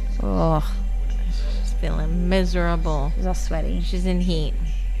 Oh, She's feeling miserable. she's all sweaty. She's in heat.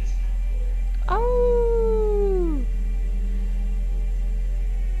 Oh.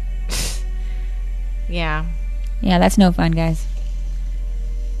 Yeah. Yeah, that's no fun, guys.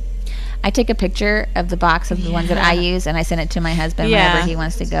 I take a picture of the box of the ones that I use, and I send it to my husband Yeah. whenever he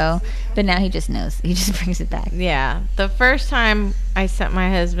wants to go. But now he just knows. He just brings it back. Yeah. The first time I sent my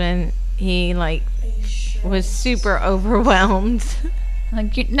husband, he like was super overwhelmed.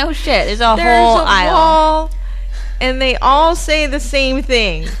 Like, no shit. There's a There's whole a aisle. wall, and they all say the same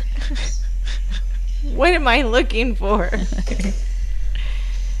thing. What am I looking for? As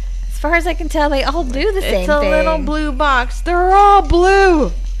far as I can tell, they all do the same It's a thing. little blue box. They're all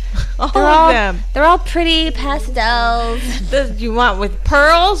blue. All They're of all, them. they're all pretty pastels. Do you want with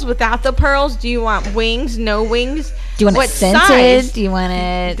pearls? Without the pearls? Do you want wings? No wings? Do you want What it scented? size? Do you want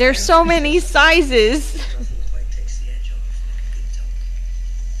it? There's so many sizes. Doesn't look like takes the edge off. Good talk.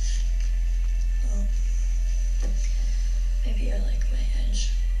 Maybe I like my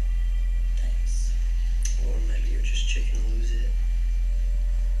edge. Thanks. Or maybe you're just chicken to lose it.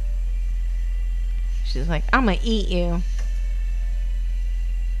 She's like, I'm gonna eat you.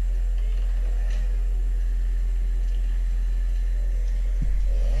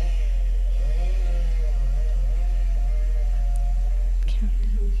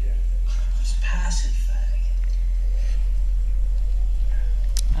 This passive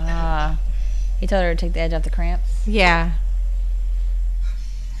fag. He told her to take the edge off the cramps. Yeah,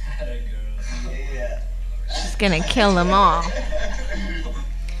 Atta girl. Yeah. she's gonna kill them all.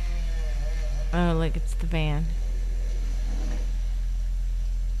 Oh, look, it's the van.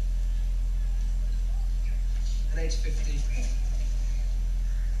 At age 50.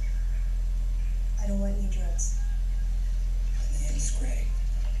 I don't want any drugs. My name is Greg.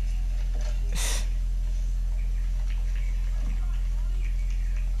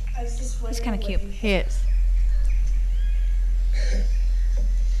 I was just wondering. He's kind of what cute. you- He is.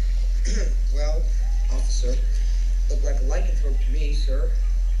 Well, officer, looked like a lycanthrope to me, sir.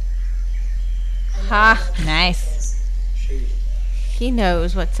 Ha! Nice. She. He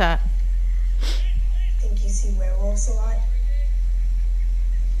knows what's up. Think you see werewolves a lot?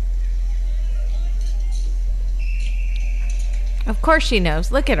 Of course she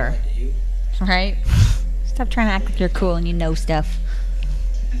knows. Look at her. Do you? Right? Stop trying to act like you're cool and you know stuff.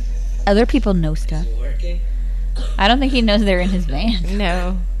 Other people know stuff. Is it working? I don't think he knows they're in his van.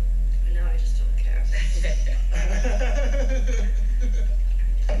 No. No, I just don't care.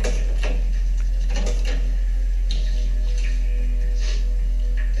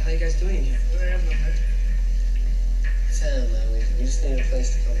 What the hell you guys doing here? Sam, man, we just need a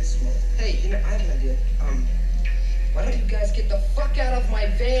place to come and smoke. Hey, I have an idea. Why don't you guys get the fuck out of my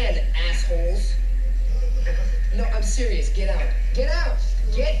van, assholes? No, I'm serious. Get out. Get out.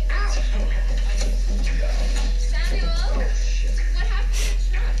 Get out. Samuel, what happened to the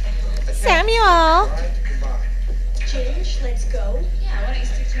truck? Samuel. All right, goodbye. Change, let's go. Yeah, why don't you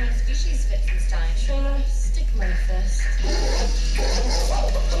stay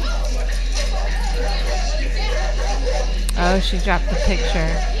Oh, she dropped the picture.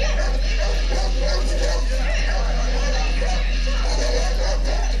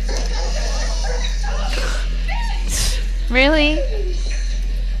 Really?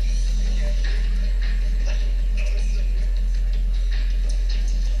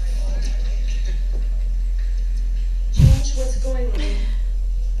 Change what's going on.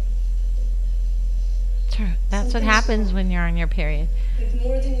 True. That's what happens when you're on your period. Like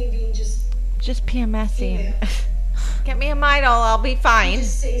more than you being just PMSing. Get me a Midol, I'll be fine.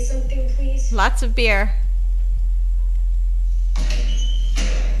 Just say something, please. Lots of beer.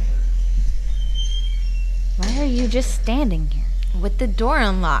 Why are you just standing here? With the door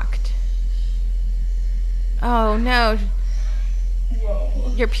unlocked. Oh no.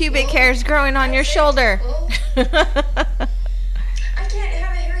 Whoa. Your pubic hair is growing on your shoulder. Whoa. I can't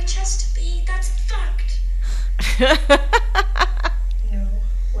have a hairy chest to be. That's fucked. No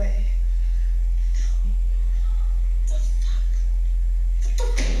way. The fuck?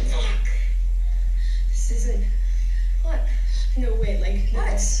 What the fuck? This isn't. What? No way, like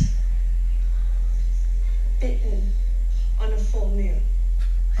what? Bitten on a full moon.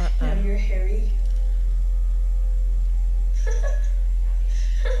 Now you're hairy.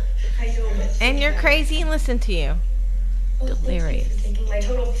 I know, but And you're crazy and listen to you. Delirious. Thank you for taking my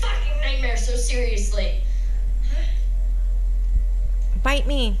total fucking nightmare so seriously. Bite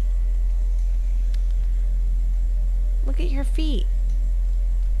me. Look at your feet.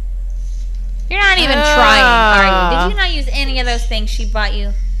 You're not even trying, are you? Did you not use any of those things she bought you?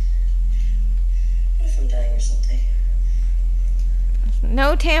 What if I'm dying or something?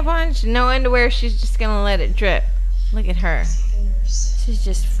 No tampons, no underwear. She's just gonna let it drip. Look at her. The nurse. She's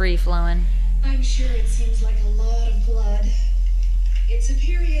just free flowing. I'm sure it seems like a lot of blood. It's a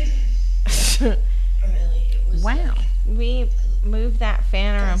period. Or really, it was Wow. We move that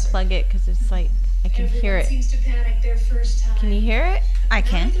fan or unplug it because it's like I can hear Everyone it. seems to panic their first time. Can you hear it? I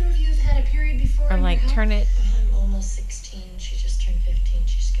can. Neither of you have had a period before. Or in like your turn health? it. I'm almost 16. She just turned 15.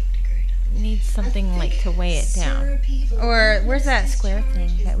 She skipped a grade. Needs something like to weigh it down. Or where's that square thing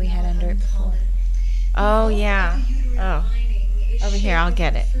that we had under it before? Oh yeah. Oh. Over here, I'll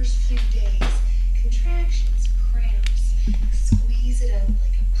get it. First few days, contractions, cramps, squeeze it out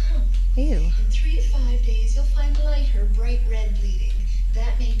like a pump. Ew. In 3 to 5 days, you'll find lighter, bright red bleeding.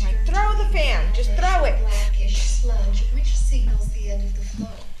 That may turn throw to the fan. Just throw it. blackish sludge, which signals the end of the flow.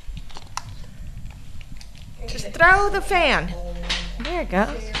 Just throw the fan. There it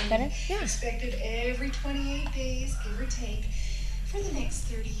goes. Better? Yeah. Expected every 28 days, give or take, for the next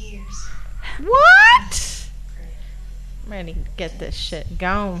 30 years. What? I'm ready to get this shit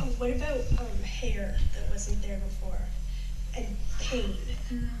going. Oh, what about hair that wasn't there before? And pain.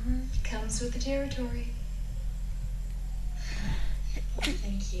 Comes with the territory.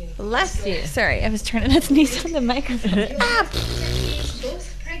 Thank you. Bless you. Sorry, I was trying to sneeze on the microphone.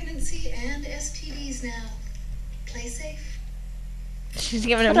 Both pregnancy and STDs now. Play safe. She's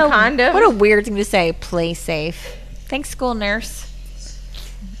giving him What a, condoms. what a weird thing to say. Play safe. Thanks, school nurse.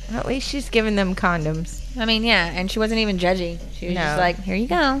 At least she's giving them condoms. I mean, yeah, and she wasn't even judgy. She was No. just like, here you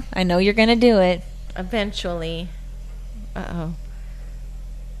go. I know you're going to do it. Eventually. Uh-oh.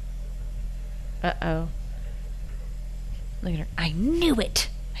 Uh-oh. Look at her. I knew it.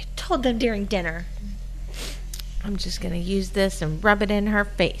 I told them during dinner. I'm just going to use this and rub it in her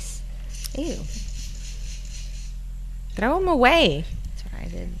face. Ew. Throw them away. That's what I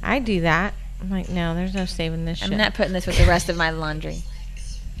did. I do that. I'm like, no, there's no saving this shit. I'm not putting this with the rest of my laundry.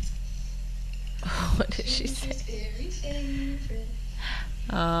 What did she say? Very favorite.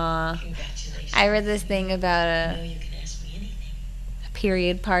 Congratulations. I read this thing about I know a you can ask me anything.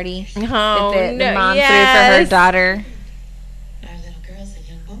 period party Oh, that the no. mom threw for her Yes. daughter. Our little girl's a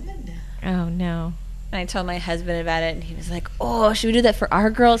young woman now. Oh, no. And I told my husband about it, and he was like, "Oh, should we do that for our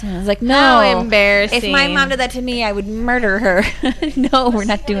girls?" And I was like, "No, How embarrassing. If my mom did that to me, I would murder her." No, we're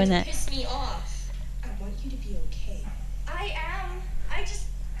not doing that. Piss me off. I want you to be okay. I am. I just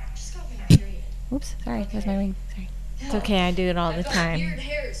got my period. Oops, sorry, that was my ring. Sorry. It's okay, I do it all the I've got time. weird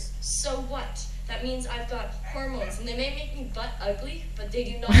hairs. So what? That means I've got hormones, and they may make me butt ugly, but they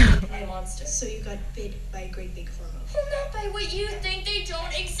do not make me a monster. So you got bit by a great big hormone. Well, not by what you think. They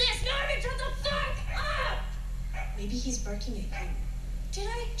don't exist. Norman, shut the fuck up! Maybe he's barking at you. Did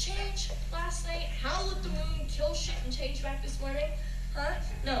I change last night? How would the moon kill shit and change back this morning? Huh?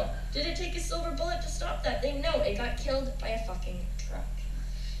 No. Did it take a silver bullet to stop that thing? No, it got killed by a fucking truck.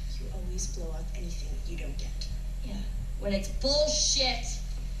 You always blow up anything you don't get. Yeah. When it's bullshit.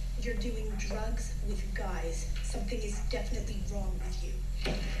 You're doing drugs with guys. Something is definitely wrong with you.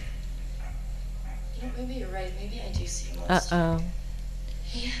 You know, maybe you're right. Maybe I do see a monster. Uh-oh.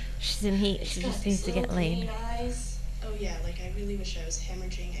 Yeah. She's in heat. It's She got just these needs to get little laid. green eyes. Oh yeah, like I really wish I was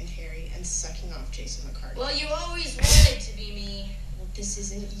hemorrhaging and hairy and sucking off Jason McCartney. Well, you always wanted to be me. Well, this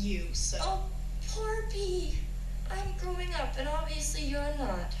isn't you, so... Oh, poor Bee. I'm growing up, and obviously you're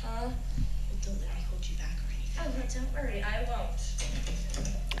not, huh? Well, don't let me hold you back or anything. Oh, no, don't worry, I won't.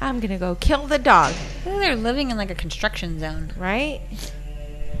 I'm gonna go kill the dog. They're living in like a construction zone. Right?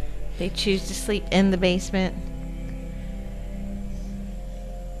 They choose to sleep in the basement.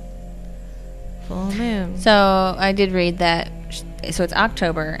 Full moon. So I did read that. So it's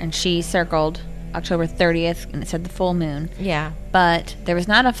October, and she circled October 30th, and it said the full moon. Yeah. But there was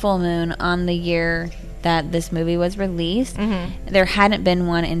not a full moon on the year that this movie was released. There hadn't been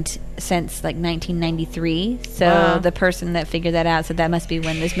one since like 1993. So the person that figured that out said that must be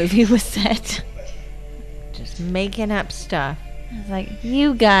when this movie was set. Just making up stuff. I was like,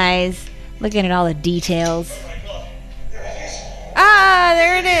 you guys, looking at all the details. Ah,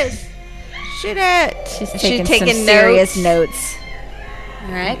 there it is. Shoot it. She's taking some serious notes.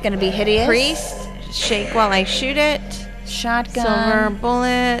 All right, gonna be hideous. Priest, shake while I shoot it. Shotgun. Silver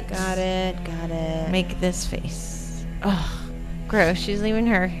bullet. Got it. Make this face. Ugh. Gross. She's leaving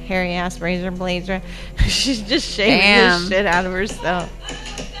her hairy ass razor blades. She's just shaving the shit out of herself.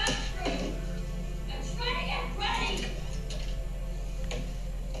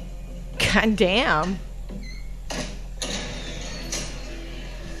 God damn.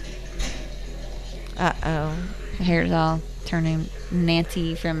 Uh-oh. Her hair's all turning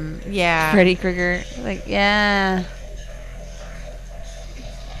Nancy from Yeah. Freddy Krueger. Like, yeah.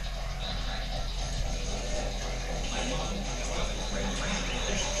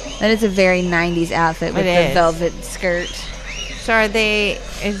 That is a very 90s outfit with the velvet skirt. So are they,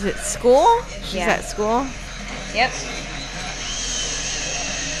 is it school? She's at school? Yep.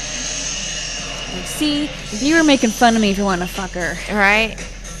 See, you were making fun of me for wanting to fuck her. Right?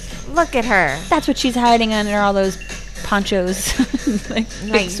 Look at her. That's what she's hiding under all those ponchos. Like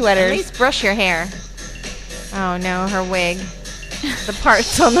big sweaters. At least brush your hair. Oh no, her wig. The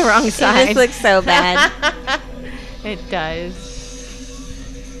part's on the wrong side. It just looks so bad. It does.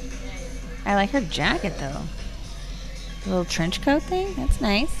 I like her jacket though. The little trench coat thing. That's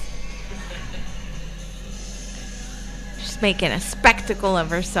nice. She's making a spectacle of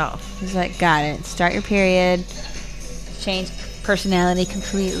herself. She's like, got it. Start your period. Change personality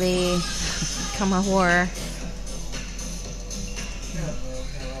completely. Become a whore.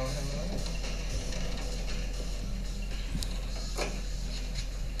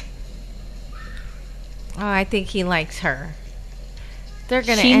 Oh, I think he likes her. They're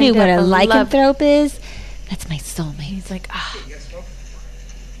gonna. She knew what a lycanthrope is. That's my soulmate. He's like, ah.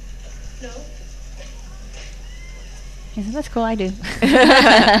 No? He said, that's cool. I do. Oh,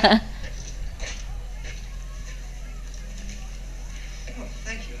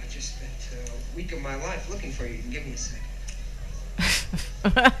 thank you. I just spent a week of my life looking for you. You can give me a sec.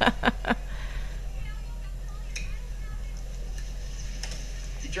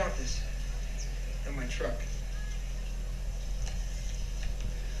 You dropped this in my truck.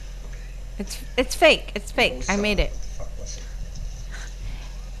 It's fake. It's fake. I made it. Fuck, listen.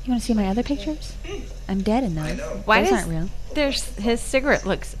 You want to see my other pictures? I'm dead in those. I know. Why Those does aren't real. his cigarette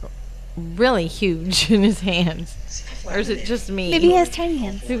looks really huge in his hands? Or is it just me? Maybe he has tiny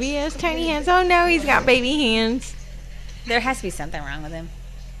hands. Maybe he has tiny hands. Oh no, he's got baby hands. There has to be something wrong with him.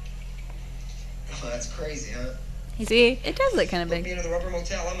 Oh, that's crazy, huh? See? It does look kind of Put big. me into the rubber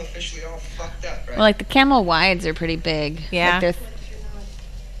motel. I'm officially all fucked up, right? Well, like the Camel Wides are pretty big. Yeah. Like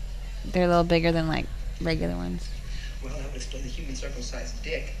they're a little bigger than like regular ones. Well, that would explain the human circumcised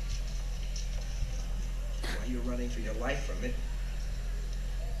dick. Why you're running for your life from it.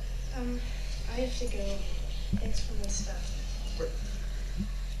 I have to go. Thanks for my stuff.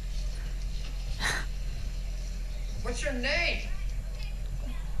 What's your name?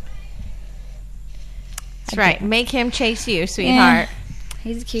 That's right. Make him chase you, sweetheart.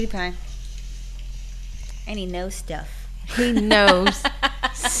 He's a cutie pie. And he knows stuff. He knows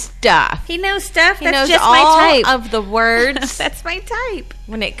stuff. He knows stuff. He That's knows just all my type. of the words. That's my type.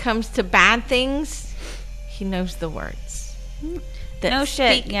 When it comes to bad things, he knows the words that No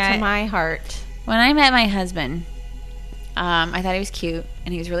shit, speak yeah. to my heart. When I met my husband, I thought he was cute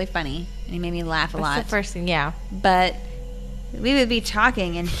and he was really funny and he made me laugh a That's lot. the first thing, yeah. But we would be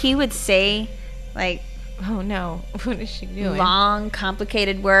talking and he would say like Oh no, what is she doing? long,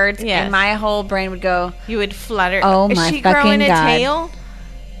 complicated words, Yes. and my whole brain would go, You would flutter. Oh, is my she fucking growing a God. tail?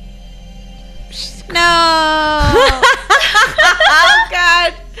 "No." Oh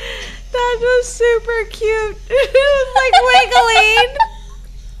God, that was super cute. It was like wiggling.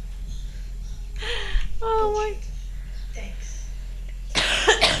 Oh my. Thanks.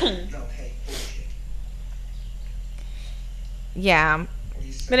 No, hey, bullshit. Yeah.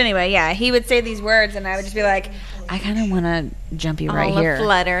 But anyway, yeah, he would say these words, and I would just be like, I kind of want to jump you right All here.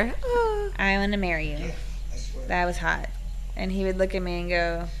 aflutter. I want to marry you. That was hot. And he would look at me and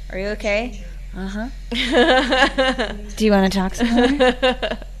go, are you okay? Uh-huh. Do you want to talk some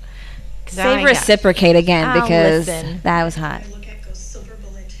more? Say reciprocate again, because that was hot. Look at goes silver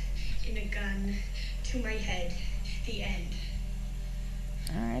bullet in a gun to my head. The end.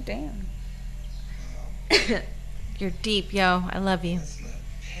 All right, damn. You're deep, yo. I love you. Let's not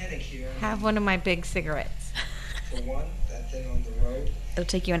panic here. Have one of my big cigarettes. For one, that thing on the road. It'll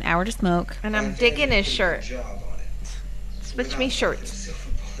take you an hour to smoke. And I'm digging his shirt. Job on it. Switch me shirts.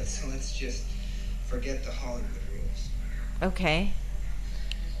 Silver bullets, so let's just forget the Hollywood rules. Okay.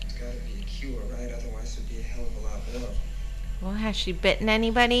 There's got to be a cure, right? Otherwise, there'd be a hell of a lot more of them. Well, has she bitten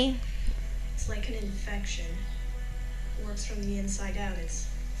anybody? It's like an infection. Works from the inside out. It's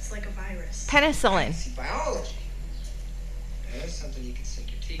like a virus. Penicillin. See, biology. Now, that's something you can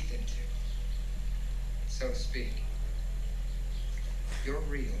sink your teeth into, so to speak. You're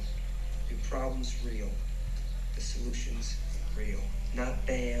real. Your problem's real. The solution's real. Not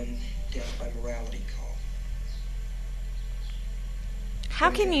bam, down by morality call.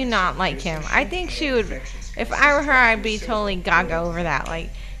 How can you not like him? I think she would. If I were her, I'd be totally gaga over that. Like,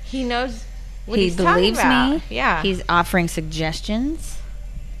 he knows what He he's talking believes about. me. Yeah. He's offering suggestions.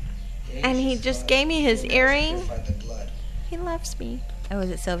 And he just gave me his earring. Purified the blood. He loves me. Oh, is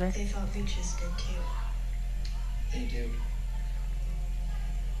it silver? They thought leeches did too. They do.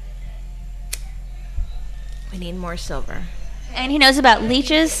 We need more silver. And he knows about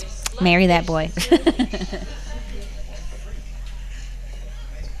leeches. Marry that boy.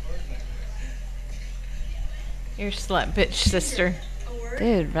 You're slut bitch sister.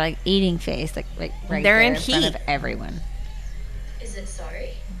 Dude, like eating face, like right They're there in in front heat. of everyone. Is it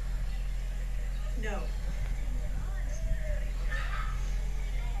sorry? No.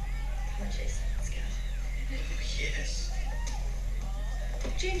 Come on, Jason. Let's go. Yes.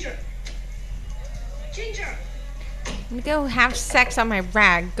 Ginger. Ginger. Let me go have sex on my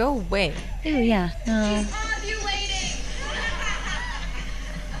rag. Go away. Ooh, yeah. No.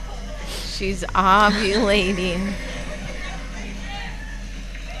 She's ovulating.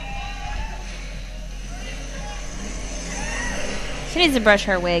 She needs to brush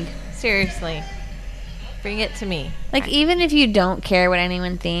her wig. Seriously. Bring it to me. Like, even if you don't care what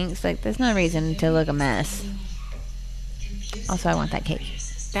anyone thinks, like, there's no reason to look a mess. Also, I want that cake.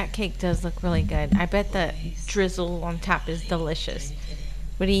 That cake does look really good. I bet the drizzle on top is delicious.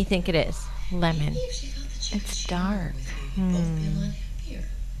 What do you think it is? Lemon. It's dark.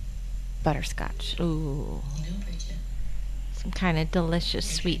 Butterscotch. Ooh. Some kind of delicious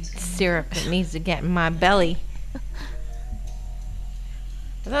sweet syrup that needs to get in my belly.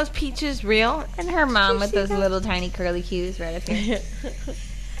 Are those peaches real? And her mom with those little tiny curly cues right up here.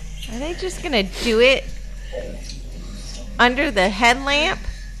 Are they just going to do it under the headlamp?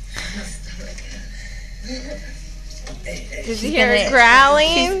 Did you hear her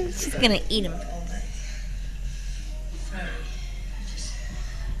growling? She's gonna eat him.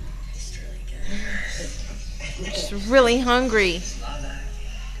 She's really hungry.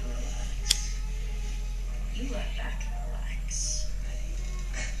 You lie back and relax.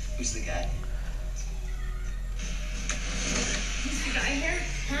 Who's the guy? Who's the guy here?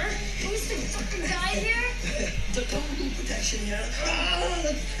 Huh? Who's the fucking guy here? Don't protection here.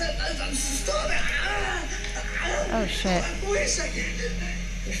 Stop it! Oh shit. Wait a second.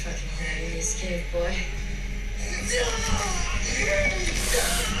 You're fucking out of this cave, boy.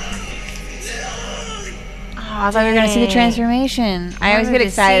 Oh, I thought we were gonna see the transformation. I always get wanted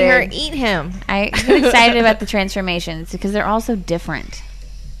to see her excited. eat him. I get excited about the transformations because they're all so different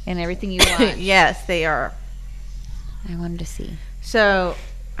in everything you watch. Yes, they are. I wanted to see. So,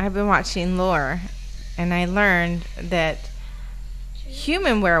 I've been watching Lore, and I learned that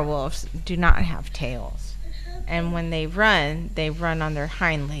human werewolves do not have tails. And when they run on their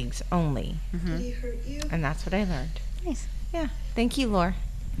hind legs only. Did he hurt you? And that's what I learned. Nice. Yeah. Thank you, Lore.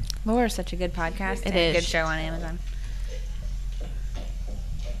 Lore is such a good podcast. It and a is. good show on Amazon.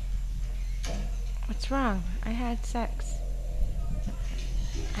 What's wrong? I had sex.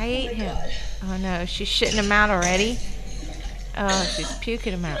 I ate him. Oh no, she's shitting him out already? Oh, she's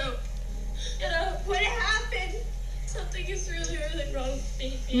puking him out. You know, what happened? Something is really, really wrong with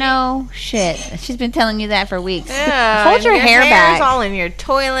me. No shit. She's been telling you that for weeks. Yeah, Hold your hair hair's back. all in your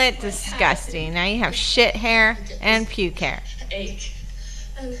toilet. Disgusting. Now you have shit hair and puke hair. Ache.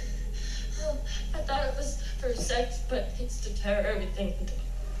 And I thought it was for sex, but it's to tear everything into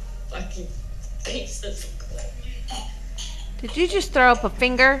fucking pieces. Did you just throw up a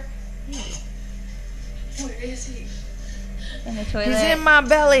finger? Where is he? In the toilet. He's in my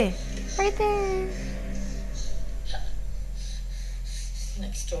belly. Right there.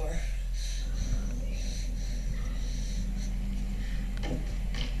 Next door.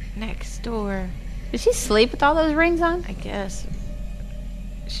 Next door. Did she sleep with all those rings on? I guess.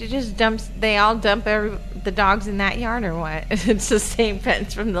 She just dumps. They all dump the dogs in that yard, or what? It's the same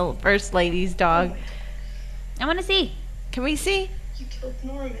fence from the first lady's dog. I want to see. Can we see? You killed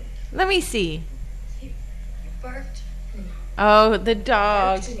Norman. Let me see. You barked. Oh, the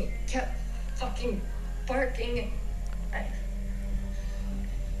dog. Barked and he kept fucking barking. I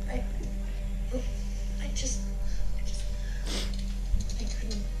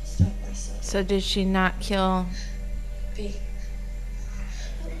couldn't stop myself. So did she not kill? B,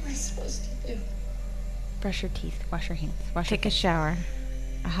 what am I supposed to do? Brush your teeth. Wash your hands. Wash Take your a shower.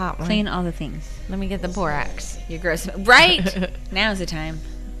 A hot one. Clean all the things. Let me get the borax. You're gross. Right? Now's the time.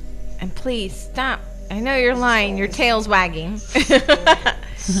 And please stop. I know you're lying. Your tail's wagging.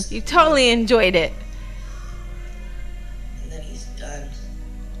 You totally enjoyed it. And then he's done.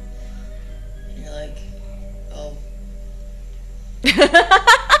 And you're like, oh.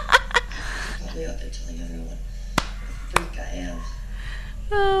 Probably out there telling everyone what a freak I am.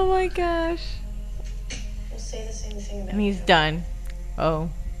 Oh my gosh. We'll say the same thing about And he's done. Oh.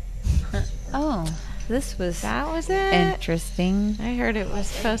 Oh, this was That was it? interesting. I heard it was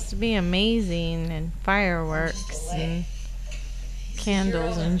supposed to be amazing and fireworks and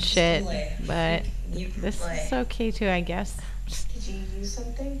candles and shit, but this is okay too, I guess. Did you use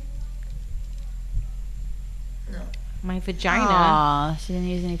something? No. My vagina. Aw, she didn't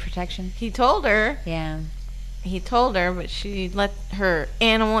use any protection. He told her. Yeah. He told her, but she let her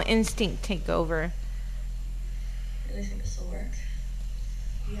animal instinct take over. Really think this will work?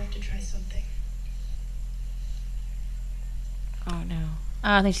 You have to try something. Oh no.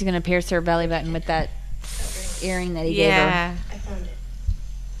 I think she's going to pierce her belly button with that earring that he gave her. Yeah. I found it.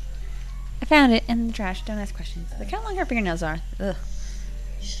 I found it in the trash. Don't ask questions. Look how long her fingernails are. Ugh.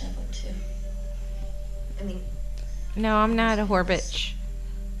 You should have one too. I mean, No, I'm not a whore bitch.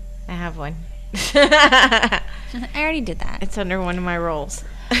 I have one. I already did that. It's under one of my rolls.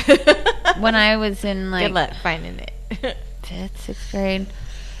 When I was in like Good luck finding it. 5th, 6th grade,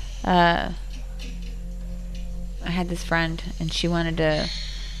 I had this friend and she wanted to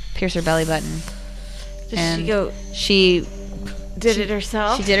pierce her belly button. Did And she go? She Did it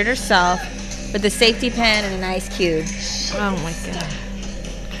herself? She did it herself with a safety pin and an ice cube. Oh my god.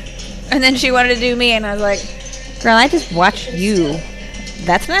 And then she wanted to do me, and I was like, "Girl, I just watched you.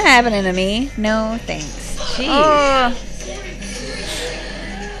 That's not happening to me. No, thanks." Jeez.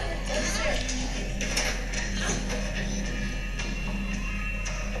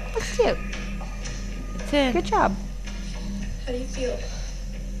 Looks cute. That's it. Good job. how do you feel?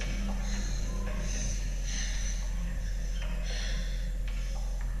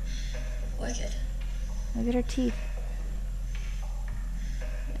 Wicked. Look at her teeth.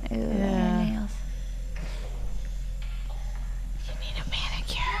 Ew, Yeah. her nails. You need a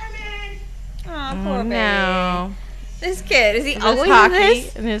manicure. Oh, Oh no. This kid, is he His always in hockey,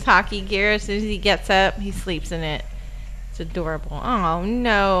 this? in his hockey gear, as soon as he gets up, he sleeps in it. It's adorable. Oh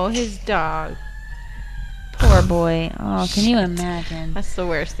no, his dog. Poor boy. Oh, can you imagine? That's the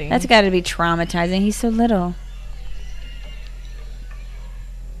worst thing. That's got to be traumatizing. He's so little.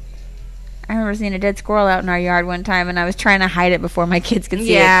 I remember seeing a dead squirrel out in our yard one time, and I was trying to hide it before my kids could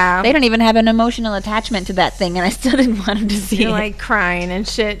see Yeah. it. They don't even have an emotional attachment to that thing, and I still didn't want them to see You're it. like crying and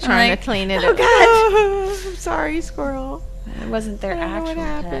shit, trying like, to clean it "Oh, up. God." Oh, I'm sorry, squirrel. It wasn't their I don't know actual what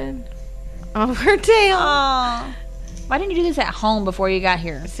pet. happened. Oh, her tail. Aw. Why didn't you do this at home before you got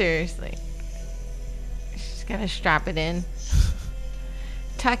here? Seriously. She's gotta strap it in.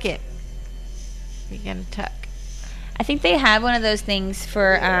 Tuck it. You gotta tuck. I think they have one of those things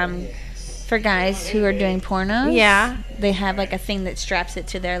for guys who are doing pornos. Yeah. They have like a thing that straps it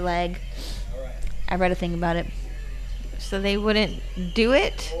to their leg. I read a thing about it. So they wouldn't do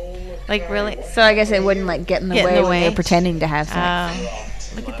it? Like, really? So I guess it wouldn't like get in the way when they're pretending to have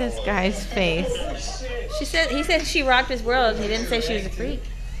sex. Look at this guy's face. He said she rocked his world. He didn't say she was a freak.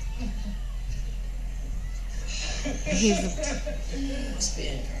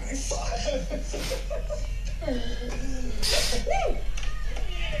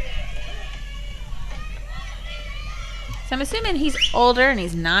 So I'm assuming he's older and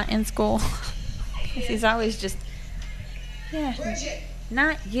he's not in school. He's always just, yeah,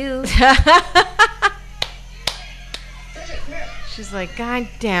 not you. She's like, God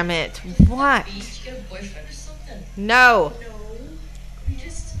damn it. What? Did you get a boyfriend or something? No.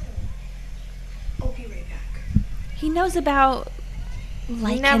 I'll be right back. He knows about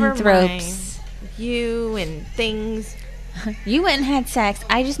Never lycanthropes. mind. You and things. You went and had sex.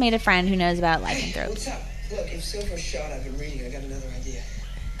 I just made a friend who knows about Hey, lycanthropes. what's up? Look, if Silver's shot, I've been reading. I got another idea.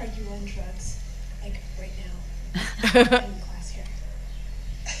 Are you on drugs? Like right now? In class here.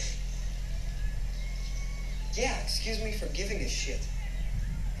 Yeah, excuse me for giving a shit.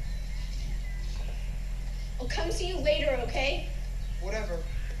 I'll come see you later, okay? Whatever.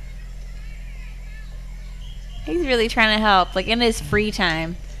 He's really trying to help, like in his free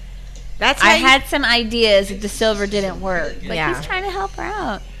time. That's I how you- had some ideas if the silver didn't work. Like Yeah. he's trying to help her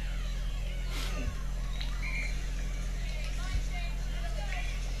out.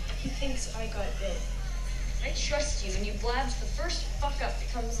 He thinks I got bit. I trust you, and you blabs the first fuck up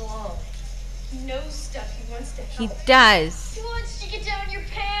that comes along. He knows stuff. He wants to He help. does. He wants to get down your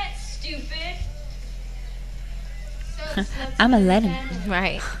pants, stupid. So, I'ma let him.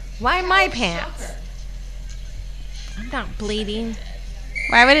 Right. Why my pants? I'm not bleeding.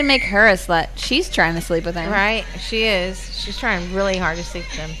 Why would it make her a slut? She's trying to sleep with him. Right? She is. She's trying really hard to sleep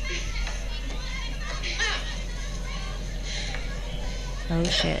with him. Oh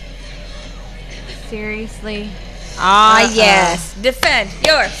shit. Seriously? Ah, yes. Defend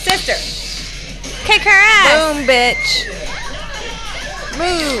your sister. Kick her ass. Boom, bitch.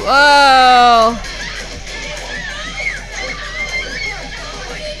 Move. Oh.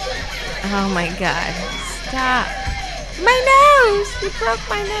 Oh my god. Stop. My nose. You broke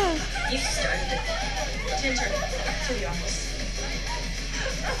my nose. You started it. Ginger, to the office.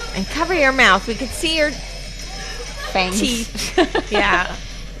 And cover your mouth. We could see your Fangs. teeth. Yeah. I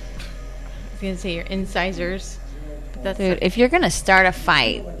was going to say your incisors. But that's Dude, if you're going to start a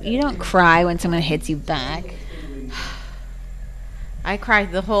fight, you don't cry when someone hits you back. I cry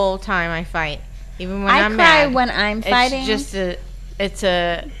the whole time I fight. Even when I I'm cry mad. when I'm fighting.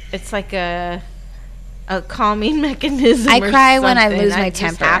 It's like a calming mechanism. I or cry when I something. lose That my just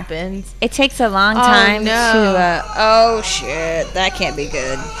temper. happens. It takes a long Oh, time no. to, oh shit, that can't be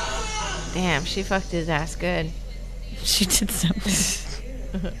good. Damn, she fucked his ass good. She did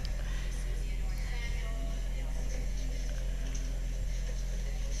something.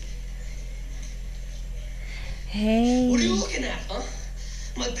 Hey. What are you looking at, huh?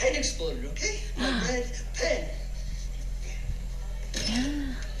 My pen exploded, okay? My red pen.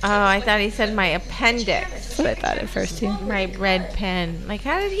 Oh, I thought he said my appendix. That's what I thought at first too. My red pen. Like,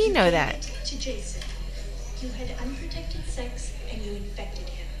 how did he know that? To Jason. You had unprotected sex and you infected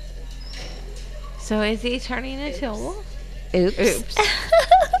him. So is he turning into a wolf? Oops. Oops.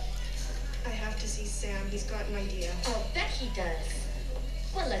 I have to see Sam. He's got an idea. I'll bet he does.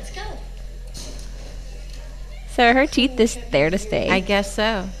 Well, let's go. So her teeth is there to stay. I guess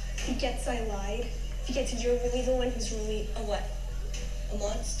so. He gets I lied. He gets you're really the one who's really a what? A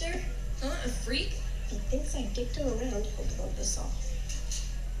monster? Huh? A freak? He thinks I dicked him around. He'll blow this off.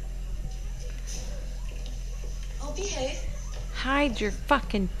 I'll behave. Hide your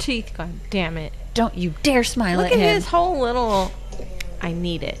fucking teeth, god damn it. Don't you dare smile Look at at him. his whole little... I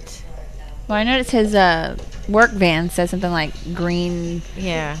need it. Well, I noticed his work van says something like green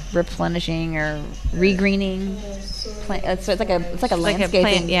Yeah. replenishing or regreening. So it's like a Like a landscaping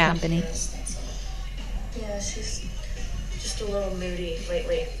plant, yeah. company. Yeah, she's just a little moody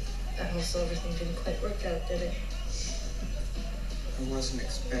lately. That whole silver thing didn't quite work out, did it? I wasn't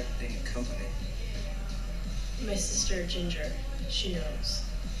expecting company. My sister Ginger, she knows.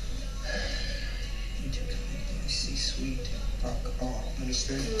 You two can make me see sweet. Fuck all.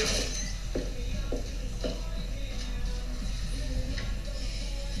 Understand?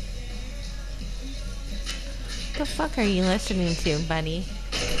 What the fuck are you listening to, buddy?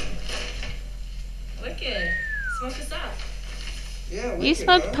 Wicked. Smoke us up. Yeah, You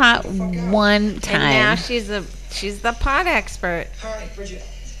smoked pot one And now time. she's the pot expert. All right, Bridget.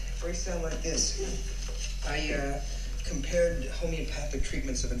 Breaks down like this. I compared homeopathic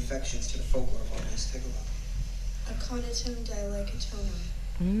treatments of infections to the folklore ones. Take a look. Aconitum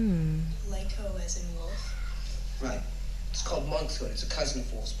dilycotonum. Lyco as in wolf. Right. It's called monkshood. It's a cousin of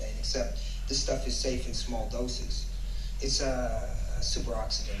wolfsbane, except this stuff is safe in small doses. It's a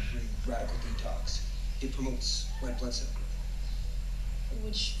superoxidant, really radical detox. It promotes red blood cell growth.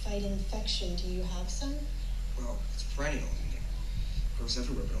 Which fight infection? Do you have some? Well, it's perennial. It grows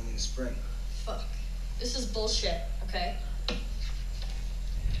everywhere, but only in the spring. Fuck. This is bullshit, okay?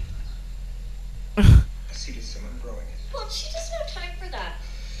 I see this someone growing it. Well, she doesn't have time for that.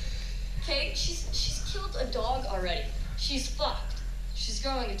 Okay? She's killed a dog already. She's fucked. She's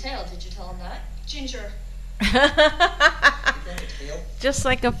growing a tail. Did you tell him that? Ginger. You growing a tail? Just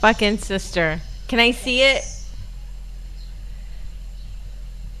like a fucking sister. Can I see it?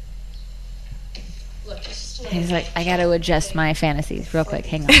 Look, it's just a He's like, I got to adjust my fantasies real quick.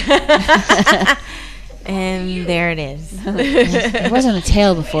 Hang on. And there it is. There wasn't a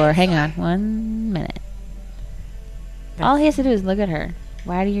tail before. Hang on 1 minute. All he has to do is look at her.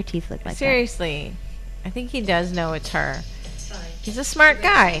 Why do your teeth look like Seriously. I think he does know it's her. Fine. He's a smart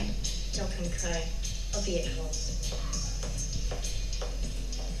guy. Don't come cry. I'll be at home.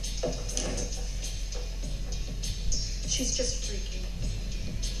 She's just freaking.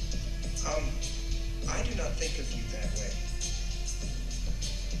 I do not think of you that way.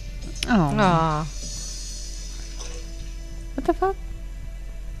 that? Oh. Aw. What the fuck?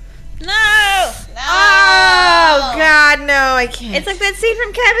 No! Oh, God, no, I can't. It's like that scene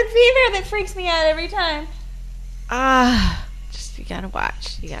from Cabin Fever that freaks me out every time. Just, you gotta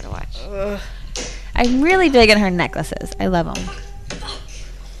watch. You gotta watch. I'm really digging her necklaces. I love them.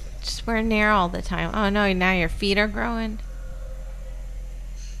 Just wear Nair all the time. Oh, no, now your feet are growing.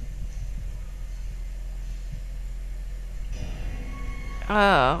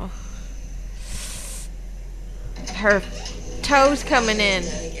 Oh. Her toes coming in.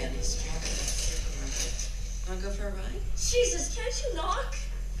 Wanna go for a ride? Jesus, can't you knock?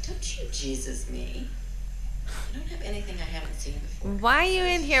 Don't you Jesus me. I don't have anything I haven't seen before. Why are you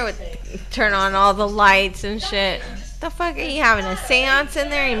in here with turn on all the lights and shit? The fuck are you having a seance in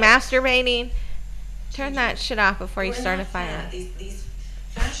there? Are you masturbating? Turn that shit off before you We're start a not fire. fat. These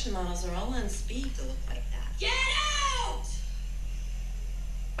fashion models are all on speed to look like that. Get out!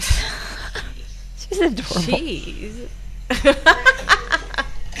 She's adorable. Jeez.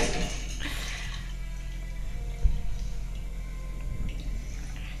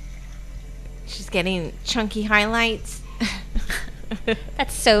 She's getting chunky highlights.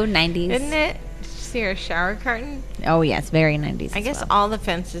 That's so 90s. Isn't it? Did you see her shower curtain? Oh, yes. Very 90s. I as guess well. all the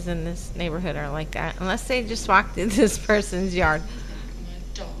fences in this neighborhood are like that. Unless they just walked in this person's yard. My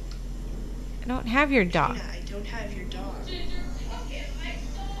dog. I don't have your dog. Tina, I don't have your dog.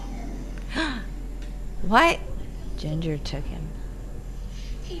 What? Ginger took him.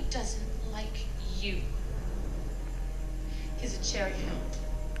 He doesn't like you. He's a cherry hound.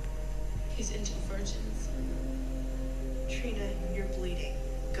 He's into virgins. Trina, you're bleeding.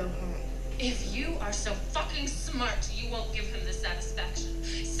 Go home. If you are so fucking smart, you won't give him the satisfaction.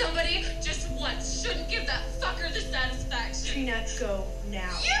 Somebody just once shouldn't give that fucker the satisfaction. Trina, go now.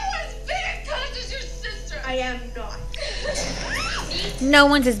 You as big a cunt as your sister. I am not. No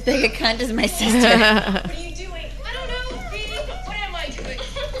one's as big a cunt as my sister. What are you doing? I don't know, Petey. What am I doing?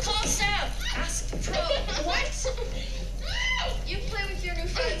 Call Sam. Ask Pro. What? You play with your new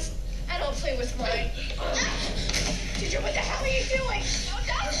friends, and I'll play with mine. Ginger, what the hell are you doing?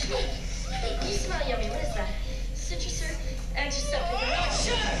 You smell yummy. What is that? Citrus or antiseptic? I'm not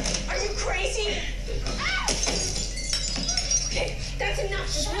sure. Are you crazy? Okay, that's enough.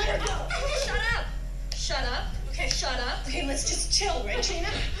 Just let her go. Shut up. Shut up. Okay, shut up. Okay, let's just chill, right, Trina?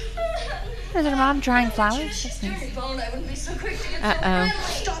 Is her mom drying flowers? She's dirty bone. I wouldn't be so quick to get Uh-oh. so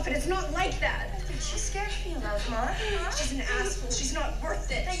friendly. Stop it. It's not like that. She scares me of, huh? She's an asshole. She's not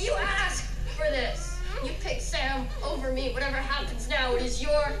worth it. Now you asked for this. You picked Sam over me. Whatever happens now, it is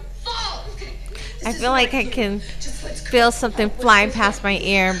your fault. I feel like I can feel something flying past my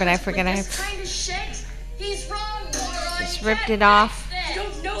ear, but I forget I This kind of shit. He's wrong, moron. just ripped it off. You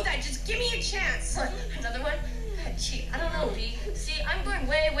don't know that. Just give me a chance. What, another one? Gee, I don't know, B. See, I'm going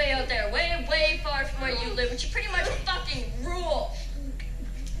way, way out there, way, way far from where you live, which you pretty much fucking rule.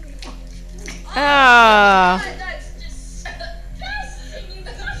 Oh. God, that's disgusting. You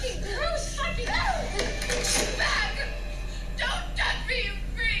fucking gross fucking bag. Don't touch me, you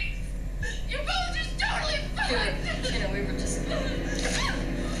freaks. You're both just totally fucked. You know, we were just.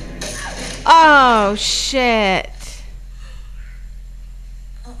 Oh, shit.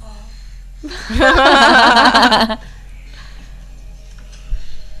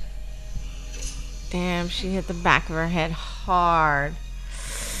 Damn, she hit the back of her head hard.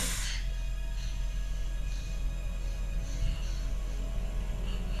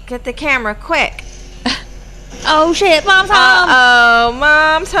 Get the camera, quick. Oh, shit. Mom's home. Uh-oh,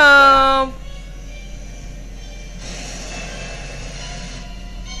 Mom's home.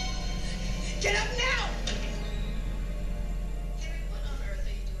 Get up now.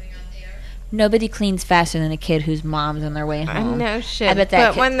 Nobody cleans faster than a kid whose mom's on their way I home. know shit. I bet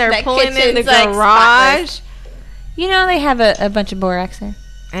that but when they're that pulling in the kitchen's, like, garage, spotless. You know they have a bunch of borax there.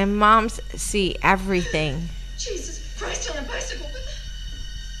 and moms see everything. Jesus Christ on a bicycle.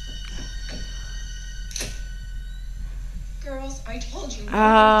 Girls, I told you.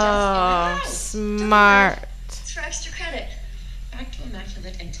 Oh, smart. It's for extra credit. Back to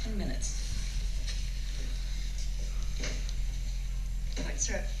immaculate in 10 minutes. What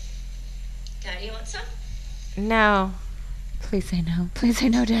syrup? Daddy, you want some? No. Please say no. Please say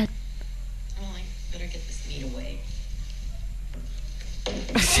no, Dad. Oh, I better get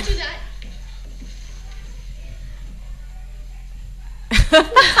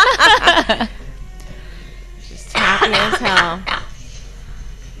She's happy as hell.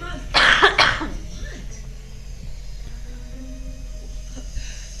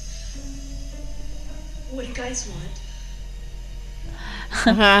 What do you guys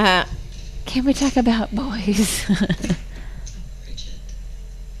want? Can we talk about boys? Bridget,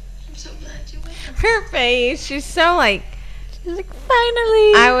 I'm so glad you went. Her face, she's so like, She's like,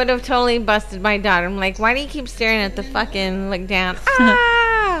 finally. I would have totally busted my daughter. I'm like, why do you keep staring at the fucking look down?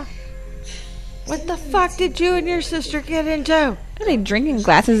 Ah! What the fuck did you and your sister get into? Are they drinking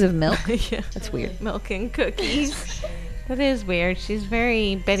glasses of milk? Yeah. That's weird. Milk and cookies. That is weird. She's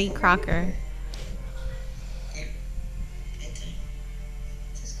very Betty Crocker.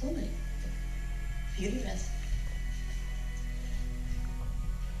 It's cool. You do rest.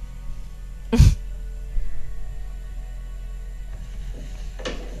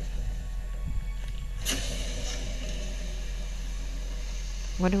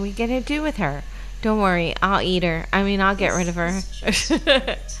 What are we gonna do with her? Don't worry, I'll eat her. I mean, I'll get rid of her. Yeah.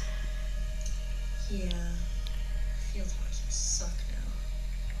 Feels like you suck now.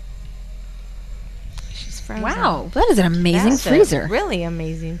 She's frozen. Wow, that is an amazing That's a freezer. really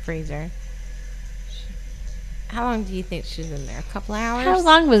amazing freezer. How long do you think she's in there? A couple hours? How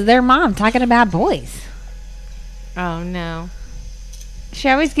long was their mom talking about boys? Oh, no. She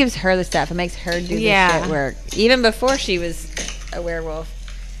always gives her the stuff. It makes her do the shit work. Even before she was a werewolf.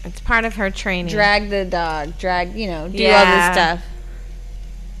 It's part of her training. Drag the dog. Do all this stuff.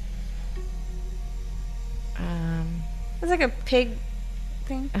 It's like a pig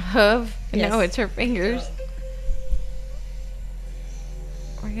thing. A hoof? Yes. No, it's her fingers.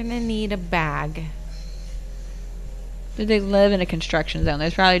 We're gonna need a bag. Did they live in a construction zone?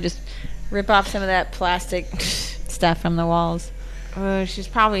 There's probably just rip off some of that plastic stuff from the walls. Oh, she's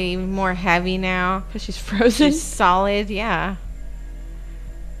probably more heavy now. Because she's frozen? She's solid, yeah.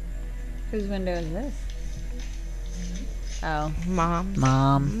 Whose window is this? Oh. Mom.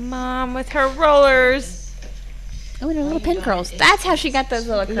 Mom with her rollers. Oh, and her little pin curls. That's how she got those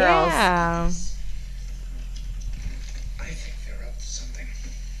little curls. Yeah. I think they're up to something.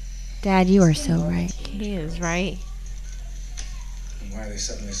 Dad, you are so right. He is right. And why are they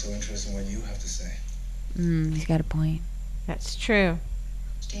suddenly so interested in what you have to say? He's got a point. That's true.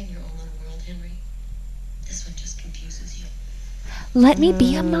 Stay in your own little world, Henry. This one just confuses you. Let me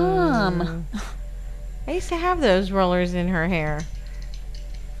be a mom. I used to have those rollers in her hair.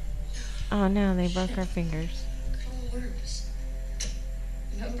 Oh no, they broke her fingers. Look at all the worms.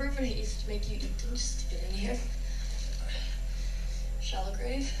 Remember when I used to make you eat them just to get in here? Shallow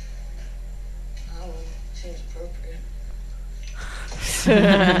grave? Oh, well, seems appropriate.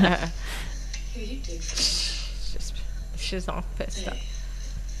 Here, you dig for me. She's all pissed off.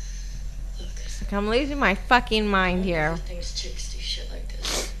 Look. She's like, I'm losing my fucking mind here. Things chicks do shit like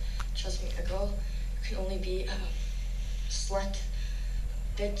this. Trust me, a girl can only be a slut,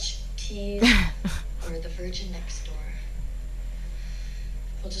 bitch, tease, or the virgin next door.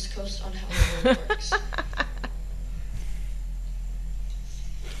 We'll just coast on how the world works.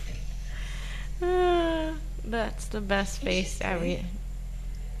 That's the best face ever. If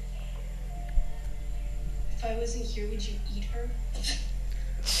I wasn't here, would you eat her?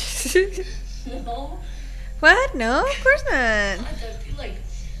 No. What? No, of course not. That'd be like,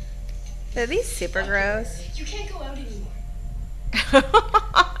 That'd be super gross. you can't go out anymore.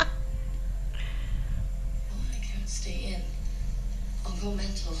 Oh, I can't stay in. I'll go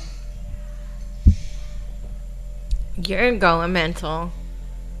mental. You're going mental.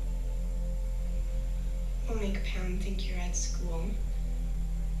 I'll make Pam think you're at school.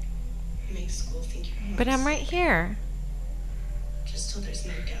 Make school think you're home. But I'm right here. Just so there's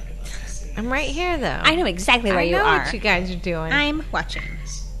no doubt about this. I'm right here, though. I know exactly where you I know are. what you guys are doing. I'm watching.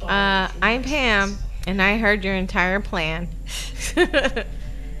 I'm Pam, and I heard your entire plan.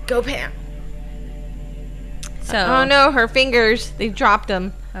 Go, Pam. So. Oh no, her fingers. They dropped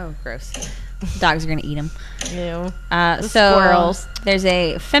them. Oh, gross. Dogs are going to eat them. Ew. So squirrels. There's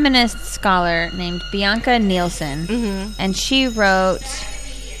a feminist scholar named Bianca Nielsen, and she wrote,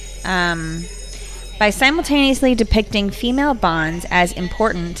 by simultaneously depicting female bonds as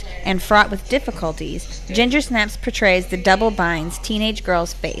important and fraught with difficulties, Ginger Snaps portrays the double binds teenage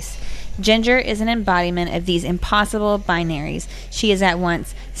girls face. Ginger is an embodiment of these impossible binaries. She is at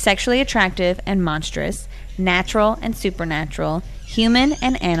once sexually attractive and monstrous, natural and supernatural, human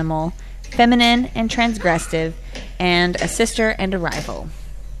and animal, feminine and transgressive, and a sister and a rival.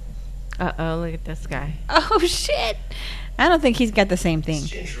 Uh-oh, look at this guy. Oh, shit. I don't think he's got the same thing.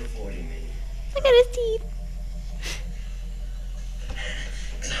 Ginger avoiding me. Look at his teeth.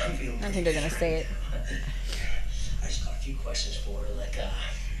 I'm feeling I don't think they're going to say it. I just got a few few questions for her, like,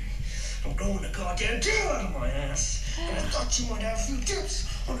 I'm growing a goddamn tail out of my ass, and I thought you might have a few tips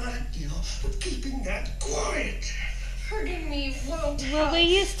on how to deal with keeping that quiet. Hurting me won't Will help. we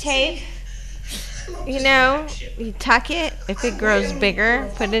use tape? You know, you tuck it. If it grows bigger,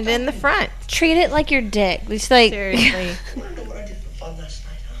 put it in the front. Treat it like your dick. Just like Seriously. Wonder what I did for fun last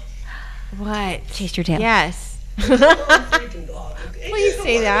night, huh? What? chase your tail. Yes. I'm freaking dog, okay? Please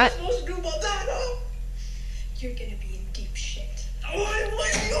say What am I that. supposed to do about that, huh? You're gonna be in deep shit. Why am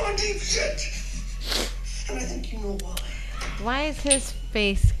I on deep shit? And I think you know why. Why is his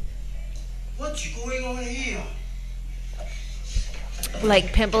face What's going on here?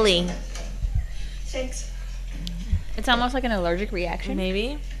 like pimply? Thanks. It's almost like an allergic reaction.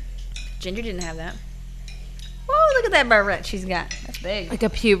 Maybe. Ginger didn't have that. Oh, look at that barrette she's got. That's big. Like a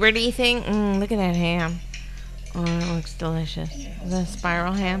puberty thing? Look at that ham. Oh, it looks delicious. The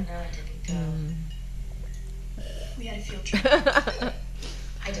spiral ham. We had a field trip.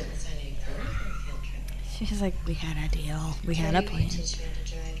 I didn't sign any permit for a field trip. She's like, we had a deal. We had a Maybe you plan. can teach me how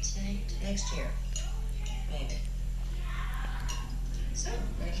to drive tonight, next year. Maybe. So,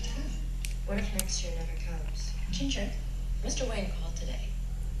 where did it go? What if next year never comes? Ginger, Mr. Wayne called today.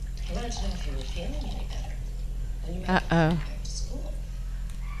 He wanted to know if you were feeling any better. When you might Uh-oh. go back to school.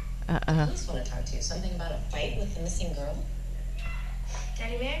 Uh-oh. Police want to talk to you. Something about a fight with the missing girl?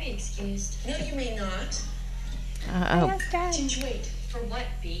 Daddy, may I be excused? No, you may not. Uh-oh. Ginger, wait. For what,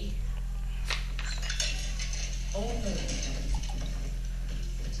 B? Oh, no.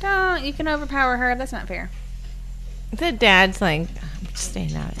 Don't. You can overpower her. That's not fair. The dad's like, I'm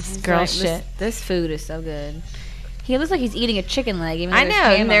staying out of this girl Right, shit. This food is so good. He looks like he's eating a chicken leg. Even though I there's know,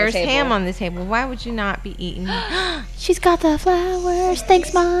 ham and on the there's table. ham on the table. Why would you not be eating? She's got the flowers.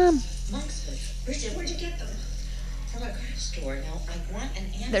 Thanks, Mom. Monkshood. Bridget, where'd you get them? From a craft store. Now, I want an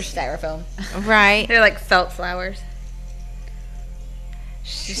answer. They're styrofoam. Right. They're like felt flowers.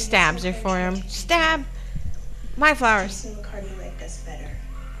 She stabs her for him. Stab. My flowers. Jason McCartney liked us better.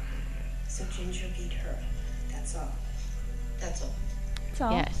 So Ginger beat her. That's all. That's all. That's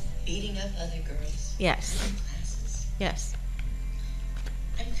all. Yes. Beating up other girls. Yes. In classes. Yes.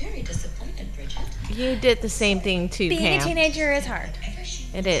 I'm very disappointed, Bridget. You did the same thing too, Being Pam. a teenager is hard. Whatever she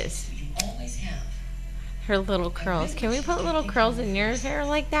It wants, is. You always have. Her little curls. Can we put little curls in your hair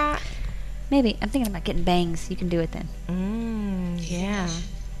like that? Maybe. I'm thinking about getting bangs. You can do it then. Yeah.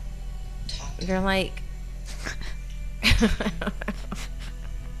 Talk to You're like.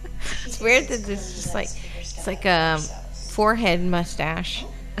 It's weird that this is just like it's like a forehead mustache.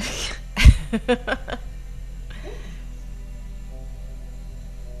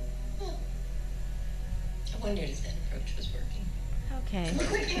 I wondered if that approach was working. Okay.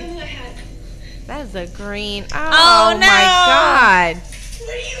 Look what Pamela had. That is a green. Oh, Oh, no. my God. What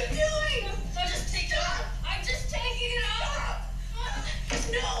are you doing? I'm just taking it off. I'm just taking it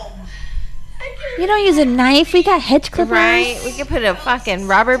off. No. You don't use a knife. We got hedge clippers. Right? We could put a fucking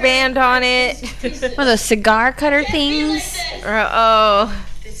rubber band on it. One of those cigar cutter things. Oh.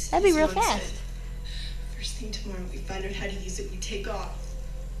 That'd be real fast. First thing tomorrow, we find out how to use it. We take off.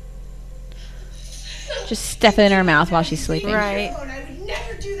 Just stuff it in her mouth while she's sleeping. Right. I would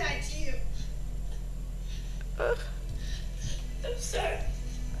never do that to you. I'm sorry.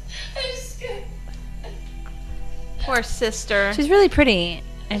 I'm scared. Poor sister. She's really pretty,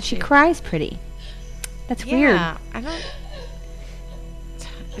 and she cries pretty. That's weird. Yeah, I don't.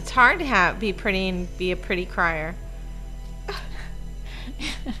 It's hard to be pretty and be a pretty crier.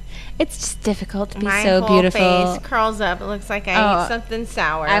 It's just difficult to be My so whole beautiful. face curls up. It looks like I Oh, ate something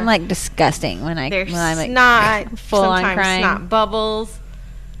sour. I'm like disgusting when There's I'm like snot, full on sometimes crying. snot bubbles.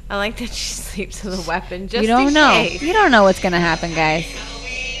 I like that she sleeps with a weapon just You don't in know. case. You don't know what's gonna happen, guys.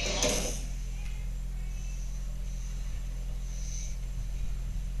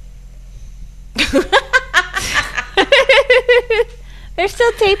 There's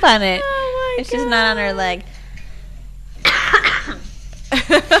still tape on it. Oh my It's just not on her leg.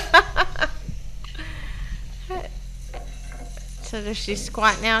 So does she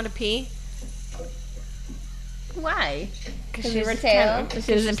squat now to pee? Why? Because she's of her tail. kind of-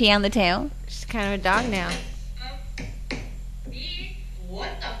 She doesn't pee on the tail. She's kind of a dog now. B, what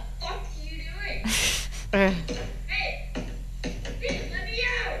the fuck are you doing? Ugh. Hey, B, let me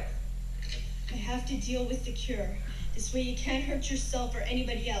out. I have to deal with the cure. This way you can't hurt yourself or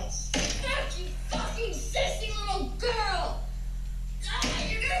anybody else. Fuck you, fucking sissy little girl. Ah,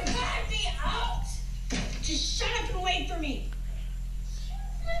 you're gonna buy me out? Just shut up and wait for me.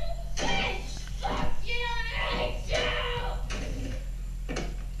 Bitch, fuck you and I too.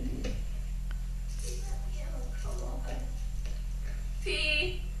 Come on.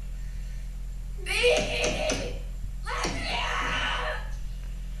 B. B. Let me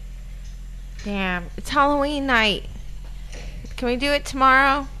Damn, it's Halloween night. Can we do it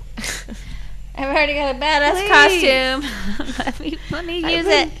tomorrow? I've already got a badass costume. let me use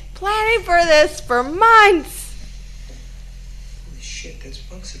it. Planning for this for months. Holy shit, that's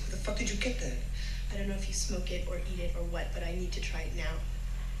Bunksy. Where the fuck did you get that? I don't know if you smoke it or eat it or what, but I need to try it now.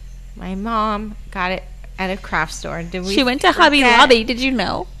 My mom got it at a craft store. She went to Hobby Lobby. Did you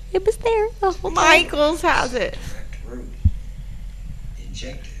know? It was there the whole time. Michael's has it. Cracked root.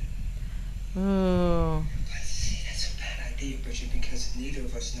 Injected. Ooh. But see, that's a bad idea, Bridget, because neither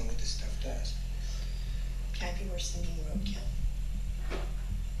of us know what this stuff does. Can't be worse than being roadkill.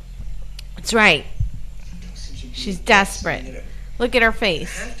 That's right. Dosage would be She's a desperate. minute. Look at her It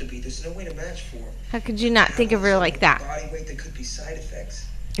face. have to be. There's no way to match for him. How could you not think of her like that? Body weight, there could be side effects.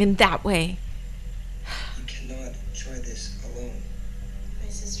 In that way. You cannot try this alone. My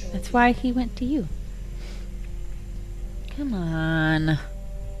sister will That's be- why he went to you. Come on.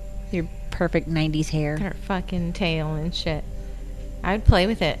 Your perfect 90s hair. Her fucking tail and shit. I would play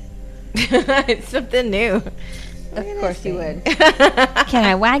with it. It's something new. Of course you would. Can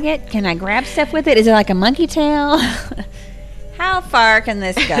I wag it? Can I grab stuff with it? Is it like a monkey tail? How far can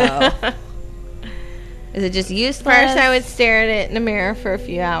this go? Is it just useless? First, I would stare at it in the mirror for a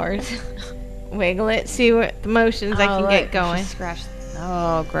few hours. Wiggle it, see what the motions I can get going.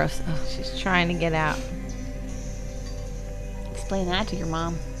 Oh, gross. Oh, She's trying to get out. explain that to your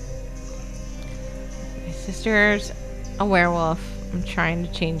mom. My sister's a werewolf. I'm trying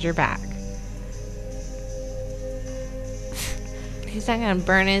to change her back. He's not gonna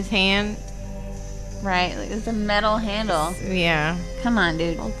burn his hand. Right, like it's a metal handle. Yeah. Come on,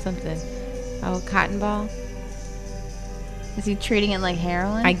 dude. Hold something. Oh, a cotton ball? Is he treating it like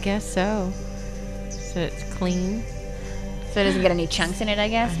heroin? I guess so. So it's clean. So it doesn't get any chunks in it, I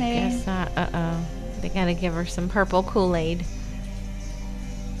guess, maybe? I guess not. Uh-oh. They gotta give her some purple Kool-Aid.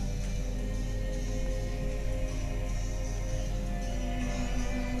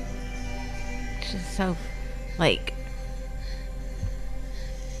 She's so, like,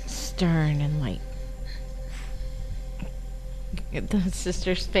 stern and, like, the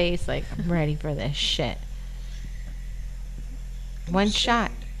sister's face, like, I'm ready for this shit. One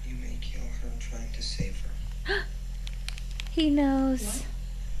shot. You may kill her trying to save her. He knows.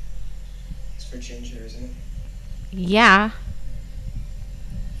 It's for Ginger, isn't it? Yeah,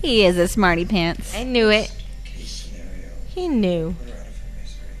 He is a smarty pants. I knew it. Case scenario. He knew. Put her out of her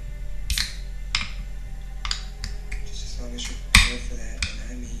misery. Just as long as you're prepared for that,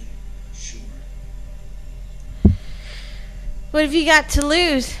 and I mean sure. What have you got to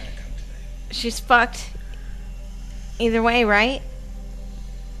lose? Gotta come tonight. She's fucked. Either way, right?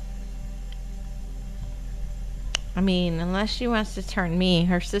 I mean, unless she wants to turn me,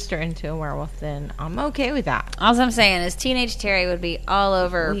 her sister, into a werewolf, then I'm okay with that. All I'm saying is Teenage Terry would be all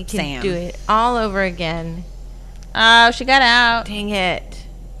over We can Sam. do it all over again. Oh, she got out. Dang it.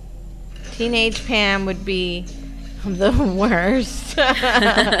 Teenage Pam would be the worst.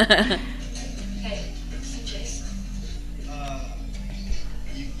 Hey, listen, Jason.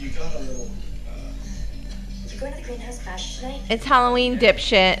 You got a little, You going to the greenhouse bash tonight? It's Halloween,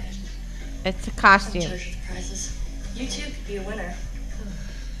 dipshit. It's a I'm costume. charged with prizes. You two could be a winner.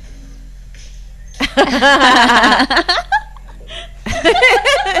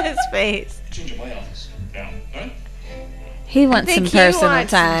 His face. Ginger, my office. Now, alright? He I wants think some personal he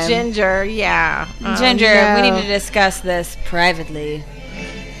wants time. Ginger, yeah. Oh, Ginger, no. we need to discuss this privately.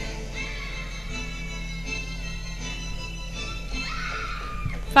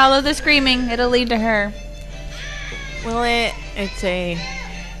 Follow the screaming. It'll lead to her. Will it? It's a...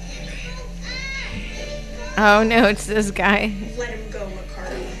 Oh, no, it's this guy. Let him go,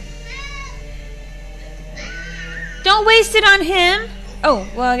 McCarty. Don't waste it on him. Oh,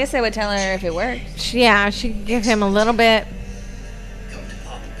 well, I guess I would tell her if it worked. Yeah, she could give him a little bit. Come to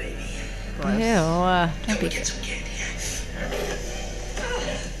Papa, baby. Ew. Come and get some candy.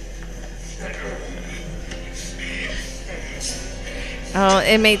 Oh,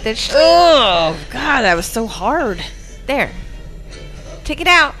 it made the... Oh, God, that was so hard. There. Take it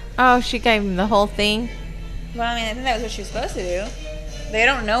out. Oh, she gave him the whole thing. Well, I mean, I think that was what she was supposed to do. They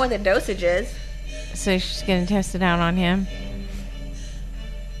don't know what the dosage is. So she's going to test it out on him.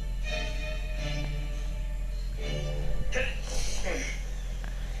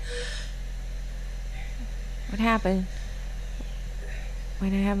 What happened? Why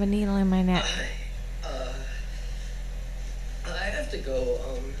do I have a needle in my neck? I have to go,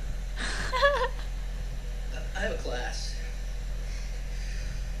 I have a class.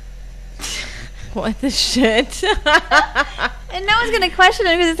 What the shit? And no one's going to question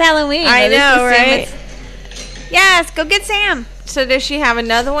it because it's Halloween. I They'll just know, assume right? it's- Yes, go get Sam. So does she have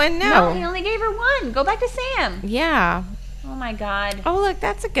another one? No, No. he only gave fun. Go back to Sam. Yeah. Oh my God. Oh, look,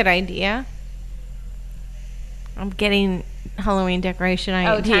 that's a good idea. I'm getting Halloween decoration Tying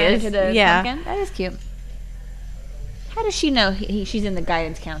it ideas. to the Yeah. pumpkin. That is cute. How does she know she's in the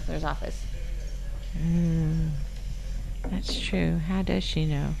guidance counselor's office? That's true. How does she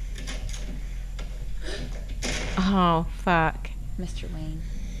know? Oh, fuck. Mr. Wayne.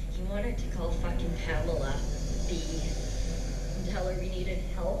 You wanted to call fucking Pamela B and tell her we needed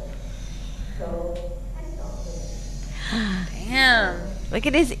help. So Damn. Look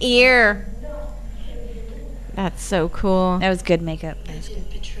at his ear. That's so cool. That was good makeup. I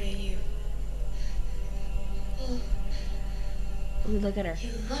didn't betray you. Ooh, look at her. You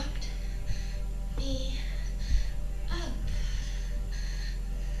locked me up.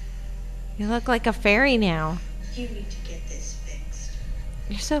 You look like a fairy now. You need to get this fixed.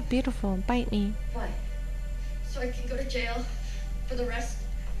 You're so beautiful. Bite me. Why? So I can go to jail for the rest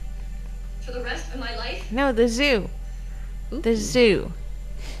of my life? No, the zoo. The zoo.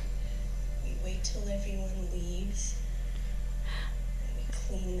 We wait till everyone leaves. And we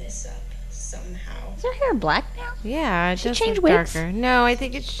clean this up somehow. Is her hair black now? Yeah, it She does changed look wigs? darker. No, I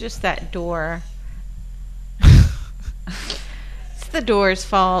think it's just that door. It's the door's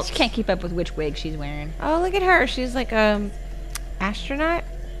fault. She can't keep up with which wig she's wearing. Oh, look at her. She's like a astronaut.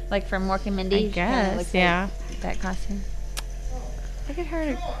 Like from Mork and Mindy? I She kinda guess, looks yeah. like that costume. Look at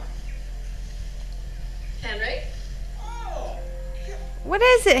her. Henry? What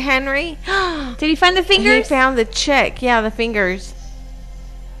is it, Henry? Did he find the He fingers? found the chick. Yeah, the fingers.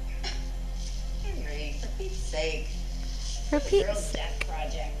 Henry, for Pete's sake. Repeat. Girls' death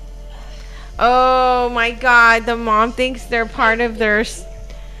project. Oh my God! The mom thinks they're part of their.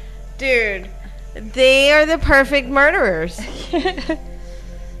 Dude, they are the perfect murderers.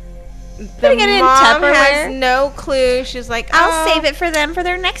 The Putting it in mom Tupperware. has no clue. She's like, I'll "Oh, save it for them for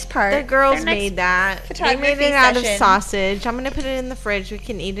their next part. The girls Their next made that. They photography made it out of session. sausage. I'm gonna put it in the fridge. We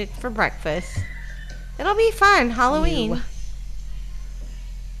can eat it for breakfast. It'll be fun. Halloween.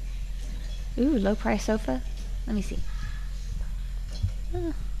 Ooh, low price sofa. Let me see.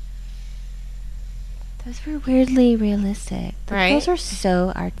 Oh. Those were weirdly realistic. The Right? girls are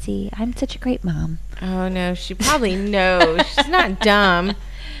so artsy. I'm such a great mom. Oh no, she probably knows. She's not dumb.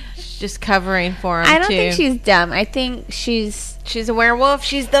 She's just covering for him. I don't think she's dumb. I think she's a werewolf.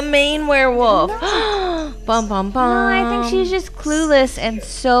 She's the main werewolf. Bum bum bum. no. I think she's just clueless and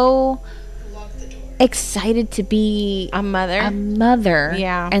so excited to be a mother. a mother.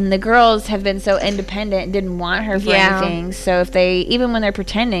 Yeah. And the girls have been so independent and didn't want her for Yeah. anything. So if they, even when they're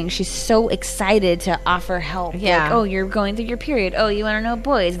pretending, she's so excited to offer help. Yeah. Like, oh, you're going through your period. Oh, you want to know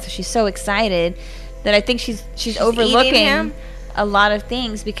boys. And so she's so excited that I think she's eating overlooking him? a lot of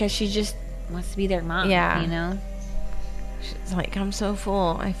things because she just wants to be their mom. Yeah. You know? She's like, I'm so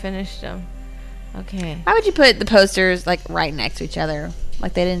full. I finished them. Okay. Why would you put the posters like right next to each other?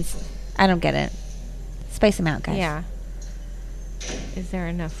 Like they didn't. I don't get it. Space them out, guys. Yeah. Is there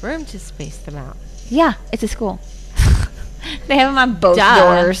enough room to space them out? Yeah, it's a school. They have them on both Duh.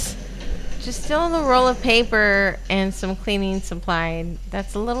 doors. Just still the roll of paper and some cleaning supply.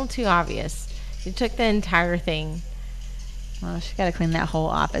 That's a little too obvious. You took the entire thing. Well, she got to clean that whole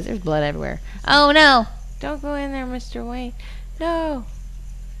office. There's blood everywhere. Oh no! Don't go in there, Mr. Wayne. No.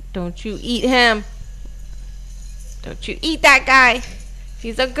 Don't you eat him. Don't you eat that guy.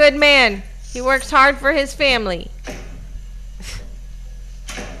 He's a good man. He works hard for his family.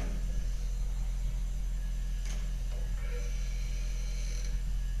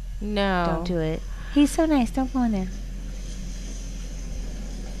 No. Don't do it. He's so nice. Don't go in there.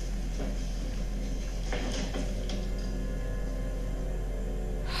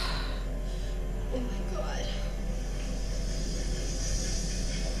 Oh my God.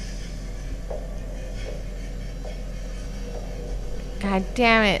 God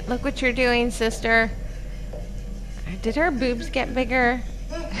damn it. Look what you're doing, sister. Did her boobs get bigger?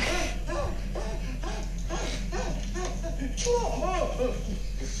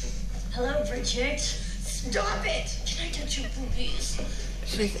 Hello, Bridget. Stop it! Can I touch your boobies?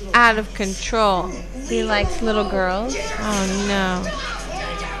 She's out of control. He likes little girls. Oh no.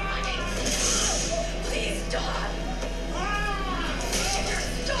 Please stop!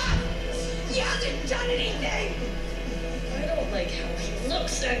 Stop! He hasn't done anything! I don't like how he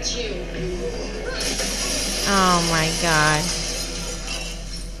looks at you. Oh my god.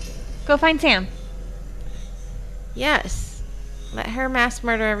 Go find Sam. Yes. Let her mass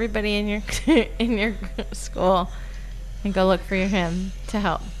murder everybody in your in your school and go look for him to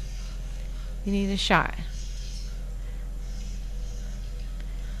help. You need a shot.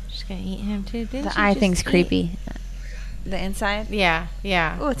 She's gonna eat him too, didn't The she eye just thing's eat- creepy. The inside? Yeah,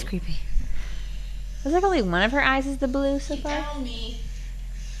 yeah. Oh, it's creepy. Looks like only one of her eyes is the blue so far. Tell me,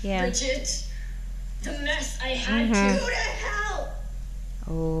 Yeah. Bridget, the mess I had to. Who the hell?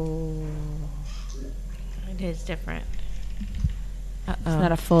 Oh. It is different. It's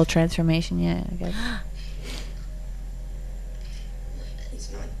not a full transformation yet, I guess.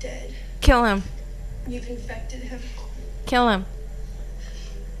 He's not dead. Kill him. You've infected him. Kill him.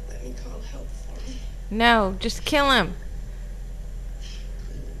 Let me call help for him. No, just kill him.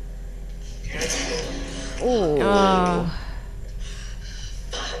 Oh.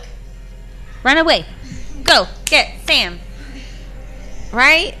 Run away. Go. Get Sam.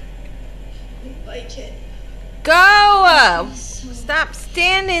 Right? Like it. Go! Stop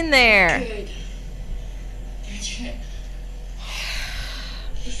standing there. Good. Bridget.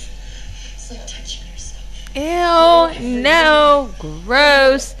 It's like touching yourself. Ew, no,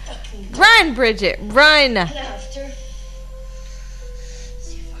 gross. Run, Bridget, run. After.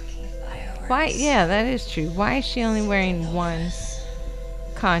 Why? Yeah, that is true. Why is she only wearing one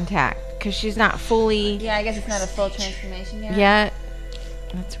contact? Because she's not fully Yeah, I guess it's not a full transformation yet. yet.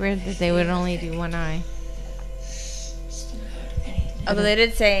 That's weird that they would only do one eye. Although they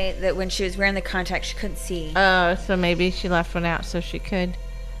did say that when she was wearing the contact, she couldn't see. Oh, so maybe she left one out so she could.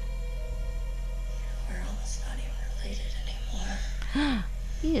 We're almost not even related anymore.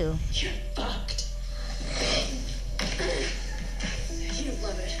 Ew. You're fucked. You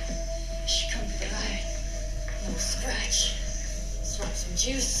love it. She come by. No scratch. Swap some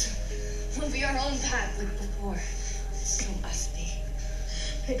juice. We'll be our own path like before. So must be.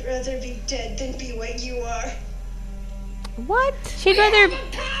 I'd rather be dead than be what you are. What? She'd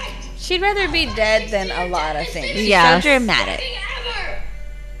rather be dead than a lot of things. She's Yes. so dramatic. Ever!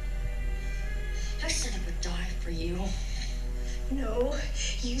 I said I would die for you. No,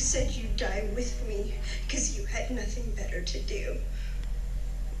 you said you'd die with me because you had nothing better to do.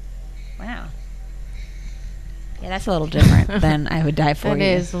 Wow. Yeah, that's a little different than I would die for That you.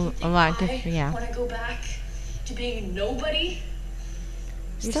 is a lot different. Yeah. Want to go back to being a nobody?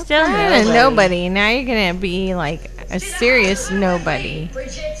 You're Still still kind of nobody. nobody. Now you're gonna be like a serious nobody.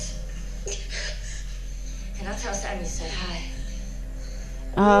 Bridget. And that's how Sammy said hi.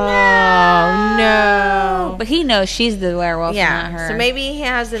 Oh no. But he knows she's the werewolf, not Yeah. her. So maybe he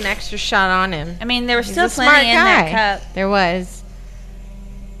has an extra shot on him. I mean, there was He's still a smart plenty in guy. that cup. There was.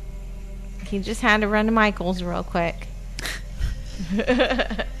 He just had to run to Michael's real quick.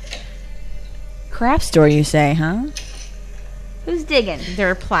 Craft store, you say, huh? Who's digging?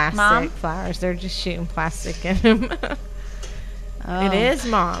 They're plastic Mom? flowers. They're just shooting plastic in them. Oh. It is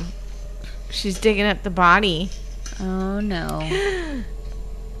Mom. She's digging up the body. Oh, no.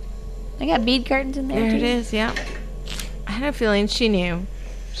 I got bead curtains in there, There too. it is, yeah. I had a feeling she knew.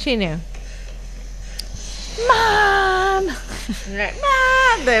 She knew. Mom!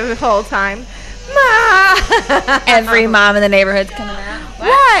 Ma, the whole time. Ma! Every mom in the neighborhood's coming out.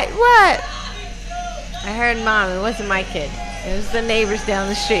 What? I heard Mom. It wasn't my kid. It was the neighbors down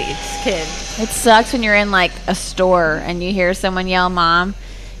the street's kid. It sucks when you're in, like, a store and you hear someone yell, Mom.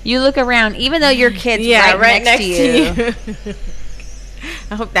 You look around, even though your kid's right next to you.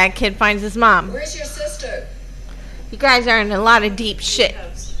 I hope that kid finds his mom. Where's your sister? You guys are in a lot of deep shit.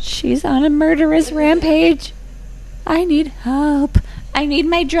 She's on a murderous rampage. I need help. I need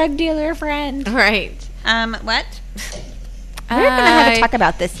my drug dealer friend. Right. What? We're going to have to talk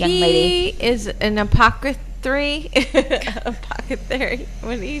about this young lady. He is an apothecary. Apothecary.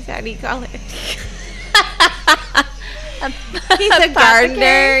 How do you call it? He's a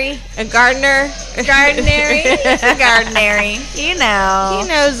gardener. A gardener. Gardenary. He's a gardenary. You know. He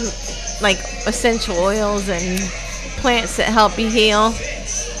knows, like, essential oils and plants that help you heal.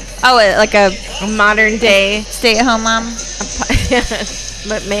 Oh, like a modern day stay-at-home mom?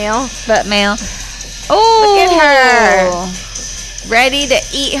 but male. But male. Oh. Look at her. Ready to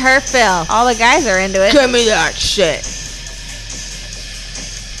eat her fill. All the guys are into it. Give me that shit.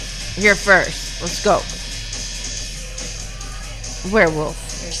 You're first. Let's go. Werewolf.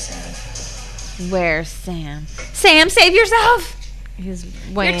 Where's Sam? Sam, save yourself. He's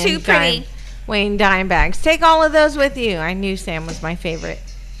You're too pretty. Weighing dime bags. Take all of those with you. I knew Sam was my favorite.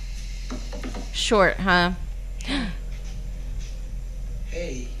 Short, huh?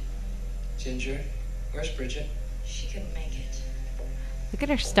 Hey, Ginger. Where's Bridget? She couldn't make it. Look at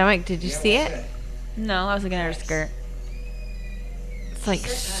her stomach. Did you see what's it? that? No, I was looking at her skirt. It's like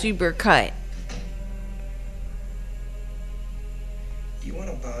super cut. You want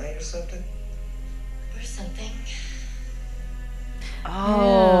to buy or something? Or something.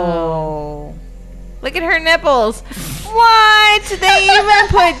 Oh. Look at her nipples. What? They even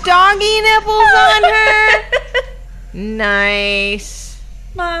put doggy nipples on her? Nice.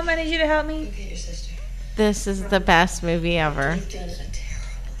 Mom, I need you to help me. Look at your sister. This is the best movie ever. You've done a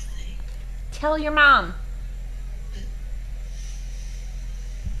terrible thing. Tell your mom.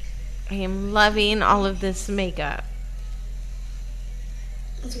 I am loving all of this makeup.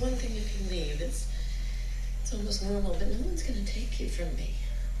 It's one thing if you leave. It's almost normal, but no one's gonna take you from me.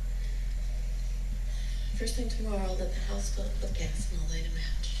 First thing tomorrow, I'll let the house fill up with gas and I'll light a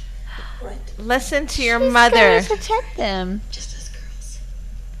match. Right? Listen to your She's mother. gonna protect them. Just us girls.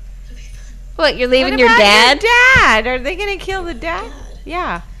 It'll be fun. What, you're leaving What your about dad? Your dad? Are they gonna kill the dad? Dad.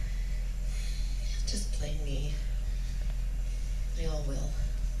 Yeah. Just play me. They all will.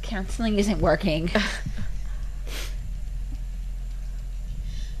 Counseling isn't working.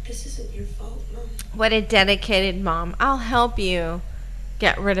 This isn't your fault, Mom. What a dedicated mom. I'll help you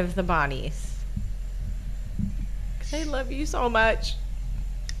get rid of the bodies. 'Cause I love you so much.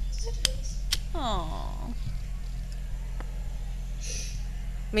 Aww.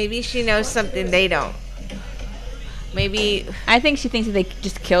 Maybe she knows something they don't. Maybe. I think she thinks that they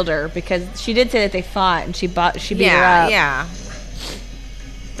just killed her because she did say that they fought and she beat her Yeah, up. yeah.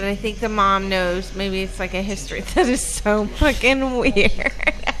 But I think the mom knows. Maybe it's like a history that is so fucking weird.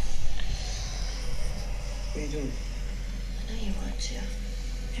 What are you doing? I know you want to.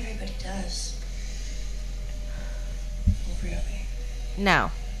 Everybody does. Oh, really?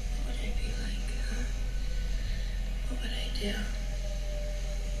 No. What would I be like, huh? What would I do? What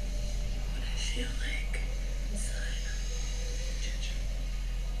would I feel like inside? Ginger.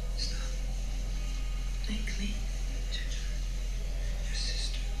 Stop. Like me? Ginger. Your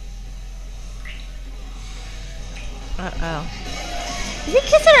sister. Uh-oh. Is he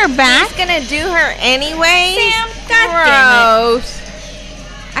kissing her back? He's gonna do her anyway. Sam, God Gross.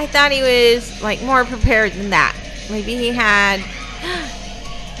 I thought he was like more prepared than that. Maybe he had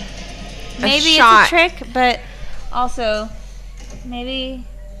Maybe shot. it's a trick, but also maybe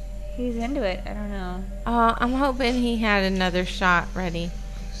he's into it. I don't know. I'm hoping he had another shot ready.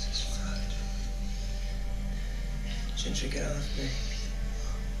 This is fucked. Ginger, get off me.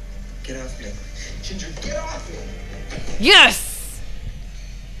 Get off me. Ginger, get off me. Yes.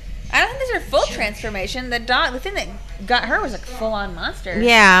 I don't think this is her full transformation. The thing that got her was a full-on monster.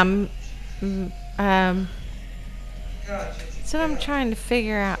 Yeah. God, That's what I'm trying to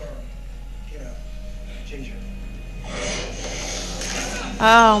figure out. get up. Ginger.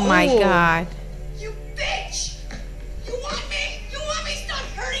 Oh my Ooh. God. You bitch! You want me? You want me? Stop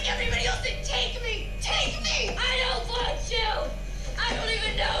hurting everybody else and take me! Take me! I don't want you. I don't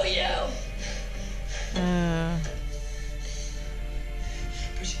even know you.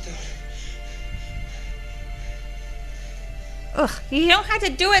 Push it down. Ugh, you don't have to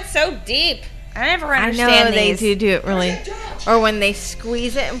do it so deep. I never I understand know they these. do it really. Or when they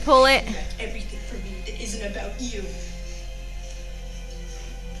squeeze it and pull it. Everything for me that isn't about you.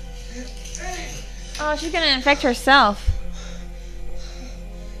 Oh, she's gonna infect herself.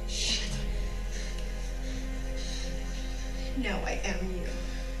 Now I am you.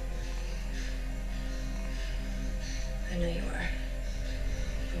 I know you are.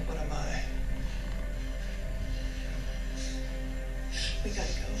 But what am I? We gotta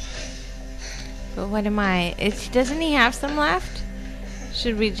go. But what am I? Doesn't he have some left?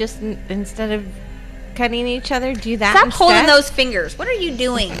 Should we just, instead of cutting each other, do that Stop instead? holding those fingers. What are you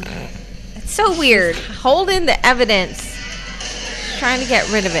doing? It's so weird. Holding the evidence. Trying to get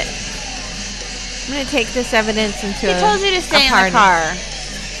rid of it. I'm going to take this evidence into She told you to stay in the party. car.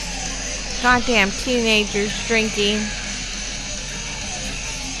 Goddamn teenagers drinking.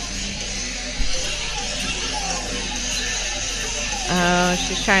 Oh,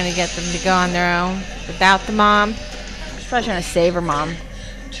 she's trying to get them to go on their own without the mom. She's probably trying to save her mom.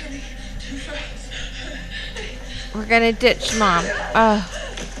 We're gonna ditch mom.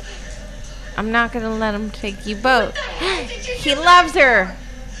 I'm not gonna let him take you both. He loves her.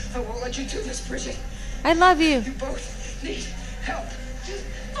 I won't let you do this, Bridget. I love you. You both need help. You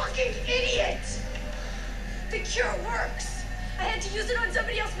fucking idiot! The cure works. I had to use it on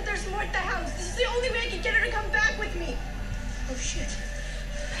somebody else, but there's more at the house. This is the only way I can get her to come back with me. Oh, shit.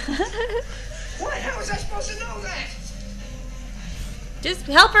 What? How was I supposed to know that? Just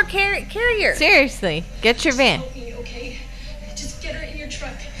help her carry her. Seriously, get your van. Help me, okay? Just get her in your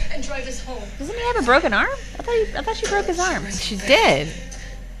truck and drive us home. Doesn't he have a broken arm? I thought she broke his arm. She did.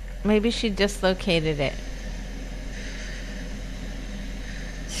 Maybe she dislocated it.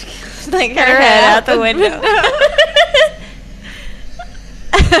 Like Her head out the window.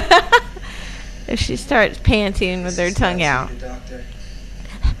 If she starts panting with her tongue out. The doctor.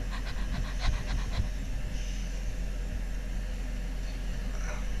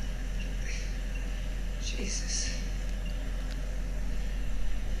 Jesus.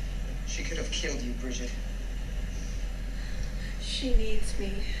 She could have killed you, Bridget? She needs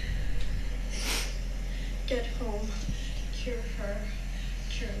me. Get home. Cure her.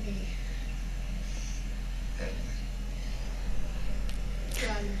 Cure me.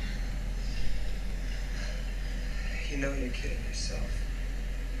 Run. You know you're kidding yourself.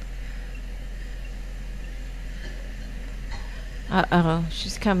 Uh-oh,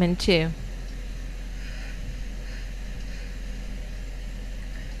 she's coming too.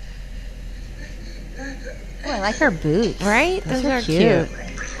 Oh, I like her boots. Right? Those Those are are cute.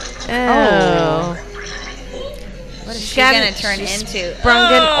 Oh. What is She's she got- gonna turn she's into?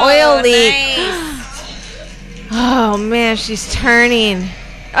 sprung an oil leak. Nice. Oh man, she's turning.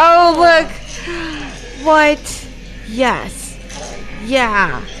 Oh look. What? Yes.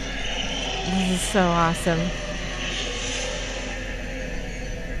 Yeah. This is so awesome.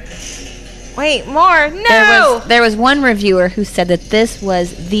 Wait, more. No. There was one reviewer who said that this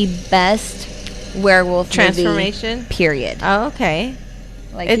was the best werewolf Transformation? movie, period. Oh, okay.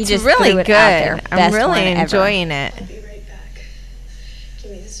 Like, he It's just really threw it good. out there. I'm Best one really ever. enjoying it. I'll be right back.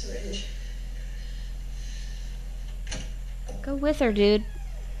 Give me the syringe. Go with her, dude.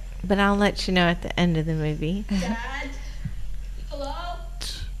 But I'll let you know at the end of the movie. Dad? Hello?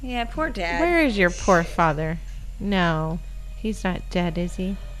 Yeah, poor dad. Where is your poor father? No. He's not dead, is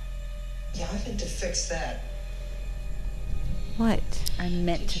he? Yeah, I meant to fix that. What? I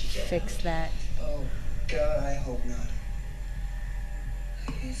meant to fix that. Oh, God, I hope not.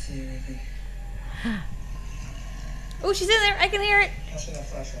 I can't see anything. Oh, she's in there. I can hear it. Pass me that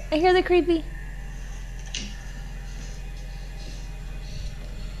flashlight. I hear the creepy.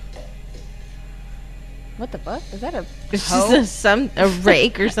 What the fuck? Is that a It's hoe? just a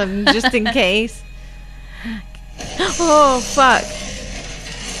rake or something, just in case. Oh, fuck.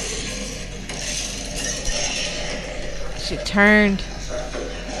 She turned.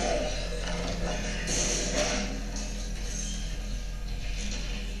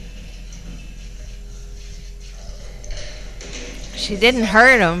 She didn't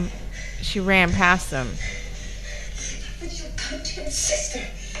hurt him. She ran past him. But your goddamn sister.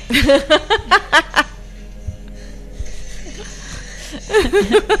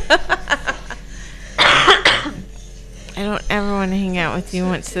 I don't ever want to hang out with you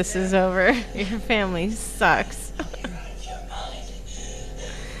once this is over. Your family sucks.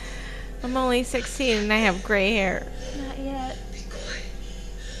 I'm only 16 and I have gray hair. Not yet.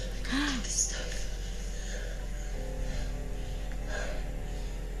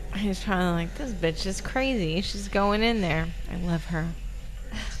 He's probably like, this bitch is crazy. She's going in there. I love her.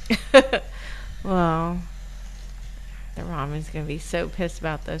 Well, the mom is going to be so pissed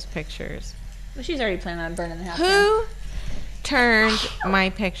about those pictures. Well, she's already planning on burning the house down. Who turned my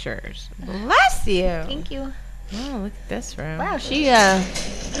pictures? Bless you. Thank you. Oh, look at this room. Wow, she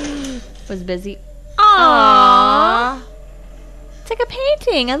was busy. Aww. It's like a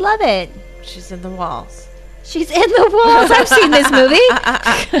painting. I love it. She's in the walls. She's in the walls. I've seen this movie.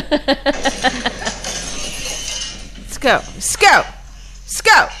 Let's go. Let's go. Let's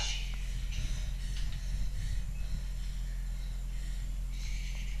go.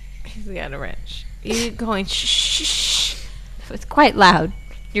 He's got a wrench. You going shh, shh, shh. It's quite loud.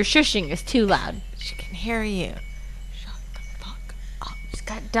 Your shushing is too loud. She can hear you. Shut the fuck up. She's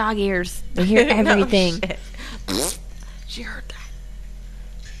got dog ears. They hear everything. No shit. She heard that.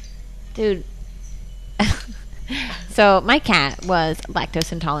 Dude. So my cat was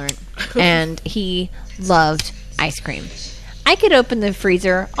lactose intolerant and he loved ice cream. I could open the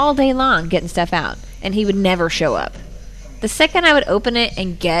freezer all day long getting stuff out and he would never show up. The second I would open it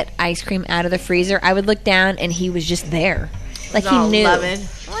and get ice cream out of the freezer, I would look down and he was just there. Like he all knew. loving.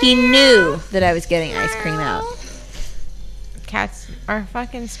 He knew that I was getting ice cream out. Cats are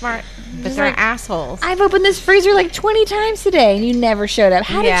fucking smart, but Just they're like, assholes. I've opened this freezer like 20 times today and you never showed up.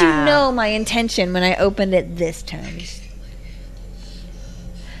 How did Yeah. you know my intention when I opened it this time?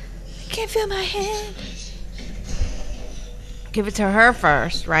 I can't feel my hand. Give it to her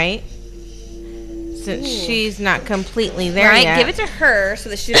first, right? Since she's not completely there Right, yet. give it to her so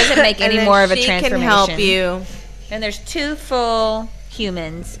that she doesn't make And any then more of a she transformation. can help you And there's 2 full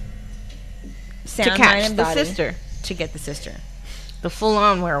humans, sound, to mind, catch and the body, sister, to get the sister. the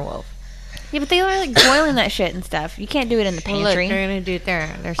full-on werewolf. Yeah, but they are like boiling that shit and stuff. You can't do it in the Well, look, pantry. they're gonna do it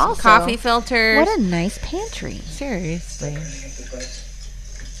there. There's some Also, coffee filters. What a nice pantry. Seriously,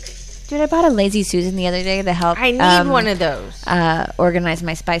 Dude, I bought a Lazy Susan the other day to help. I need one of those. Organize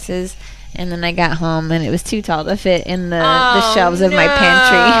my spices, and then I got home and it was too tall to fit in the shelves of my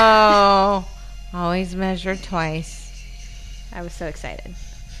pantry. Oh, always measure twice. I was so excited.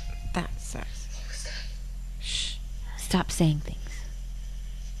 That sucks. Shh. Stop saying things.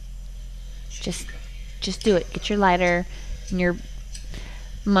 Just do it. Get your lighter and your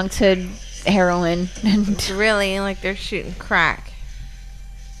Monk's Hood heroin. And Really, like they're shooting crack.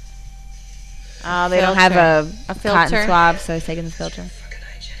 oh, they don't have a filter? cotton swab, so he's taking the filter. Fucking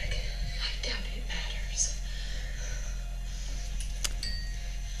hygienic. I doubt it matters.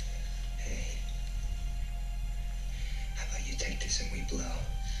 Hey. How about you take this and we blow?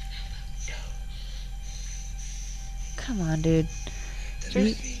 No. Come on, dude. Then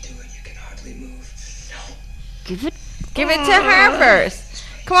let me do it. You can hardly move. No. Give it. Give it to her first.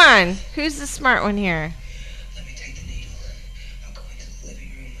 Come on. Who's the smart one here? Let me take the needle. I'll go into the living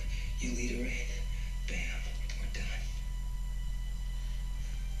room. You lead her in. Bam. We're done.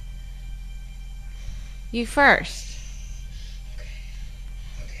 You first.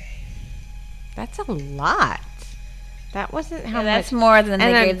 Okay. That's a lot. That wasn't how Yeah, that's much. more than And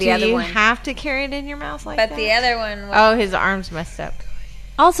they then gave the do other you one. have to carry it in your mouth like that? But the other one. Oh, his arm's messed up.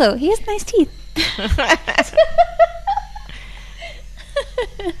 Also, he has nice teeth.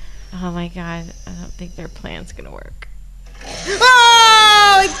 Oh my god, I don't think their plan's gonna work.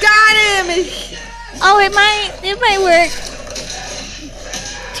 Oh, it got him! Oh, it might work.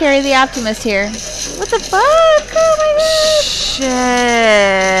 Terry the Optimist here. What the fuck? Oh my god. Shit.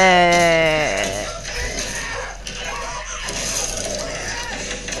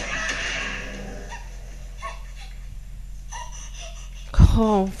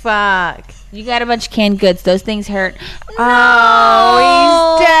 Oh fuck. You got a bunch of canned goods. Those things hurt.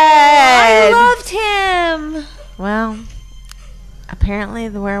 Oh, he's dead. I loved him. Well, apparently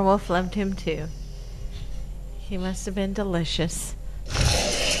the werewolf loved him too. He must have been delicious.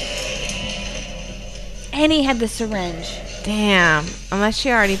 And he had the syringe. Damn. Unless she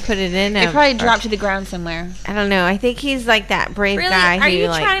already put it in It him. probably dropped to the ground somewhere. I don't know. I think he's like that brave Really? guy Are who you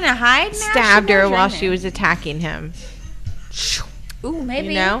like trying to hide now? stabbed She her knows while you're in she there. was attacking him. Ooh, maybe.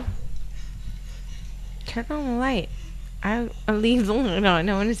 You know? Turn on the light. I'll leave the light on.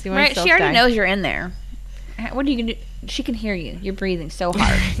 I want to see Right, myself she already die. knows you're in there. What are you gonna do? She can hear you. You're breathing so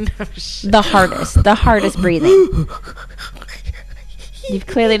hard. No shit. The hardest breathing. You've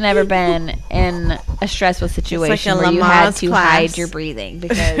clearly never been in a stressful situation a where you had Lamaze to class. hide your breathing,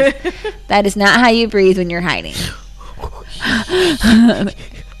 because that is not how you breathe when you're hiding.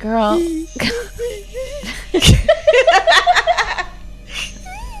 Girl.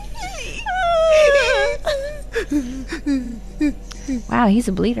 Wow, he's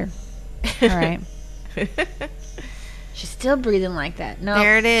a bleeder. All right. She's still breathing like that. No,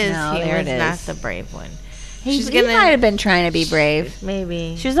 There it is. No, He there was it is. not the brave one. He She's gonna- might have been trying to be brave.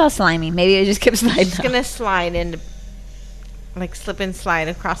 Maybe. She was all slimy. Maybe it just kept sliding. She's going to slide into, like, slip and slide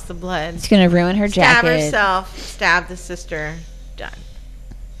across the blood. It's gonna ruin her Stab jacket. herself. Stab the sister. Done.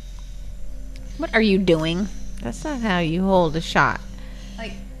 What are you doing? That's not how you hold a shot.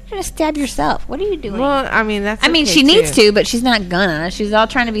 You're gonna stab yourself. What are you doing? Well, I mean, that's I mean, okay, she needs too. to, but she's not gonna. She's all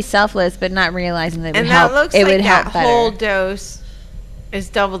trying to be selfless, but not realizing that it would And help. that looks it like would that help better. whole dose is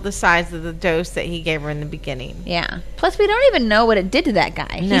double the size of the dose that he gave her in the beginning. Yeah. Plus, we don't even know what it did to that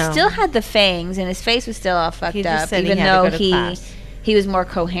guy. He No. still had the fangs, and his face was still all fucked He just up, said he even had to though go to class. he was more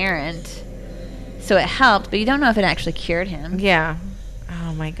coherent. So it helped, but you don't know if it actually cured him. Yeah.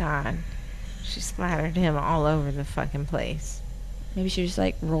 Oh my god. She splattered him all over the fucking place. Maybe she just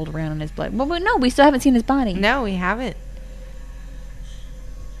like rolled around in his blood. Well, but no, we still haven't seen his body. No, we haven't.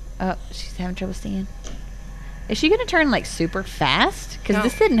 Oh, she's having trouble seeing. Is she gonna turn like super fast? Because No.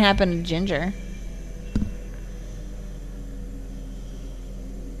 this didn't happen to Ginger.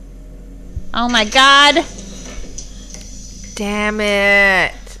 Oh my god! Damn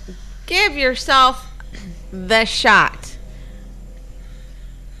it. Give yourself the shot.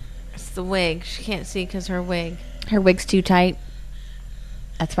 It's the wig. She can't see because her wig. Her wig's too tight.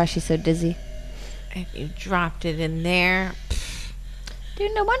 That's why she's so dizzy. If you dropped it in there.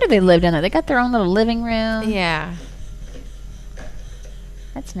 Dude, no wonder they lived in there. They got their own little living room. Yeah.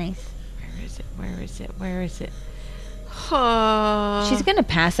 That's nice. Where is it? Where is it? Where is it? Oh. She's gonna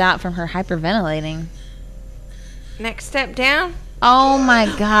pass out from her hyperventilating. Next step down. Oh my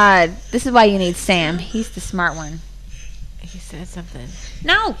god. This is why you need Sam. He's the smart one. He said something.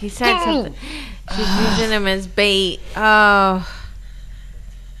 No! He said Go. something. She's using him as bait. Oh.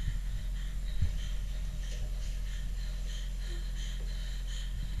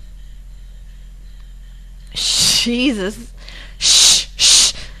 Jesus. Shh,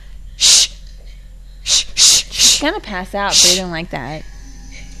 shh, shh, shh, shh, She's gonna pass out breathing like that.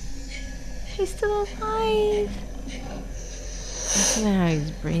 She's still alive. Listen to how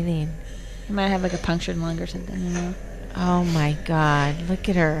he's breathing. He might have like a punctured lung or something, you know. Oh my God. Look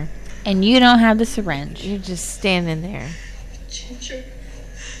at her. And you don't have the syringe. You're just standing there. Ginger.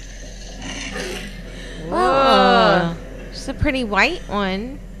 Whoa. She's a pretty white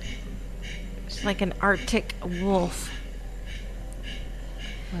one. She's like an Arctic wolf.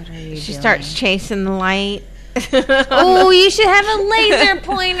 What are you She doing? starts chasing the light. Oh, you should have a laser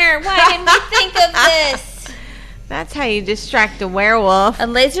pointer. Why didn't we think of this? That's how you distract a werewolf. A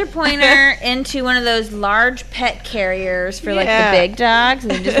laser pointer into one of those large pet carriers for like Yeah. the big dogs,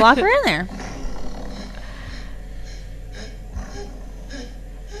 and then just walk her in there.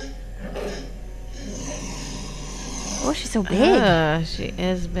 Oh, she's so big. She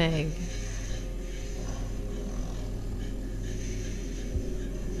is big.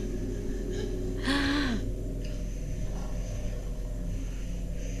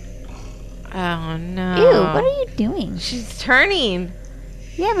 Oh no. Ew, what are you doing? She's turning.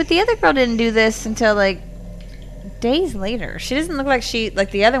 Yeah, but the other girl didn't do this until like days later. She doesn't look like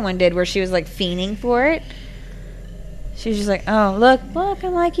the other one did, where she was like fiending for it. She's just like, oh, look,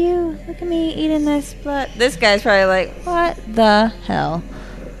 I'm like you. Look at me eating this blood. This guy's probably like, what the hell?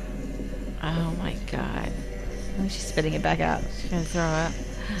 Oh my god. Oh, she's spitting it back out. She's gonna throw up.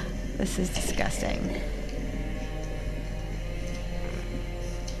 This is disgusting.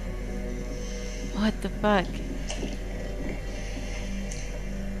 What the fuck?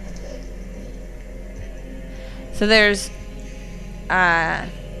 So there's Catherine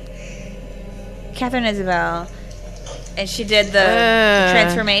Isabel, and she did the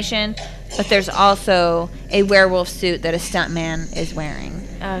transformation, but there's also a werewolf suit that a stuntman is wearing.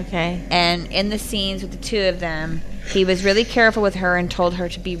 Okay. And in the scenes with the two of them, he was really careful with her and told her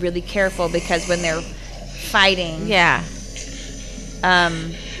to be really careful because when they're fighting, Yeah.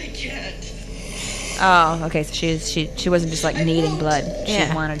 Oh, okay. So she wasn't just like needing blood. She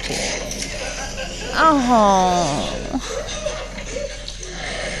Yeah. wanted to. Oh.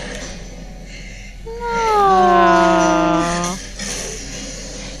 No.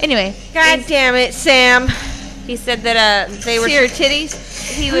 Anyway, God damn it, Sam. he said that they were. See her titties?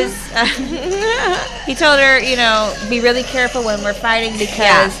 He was. He told her, be really careful when we're fighting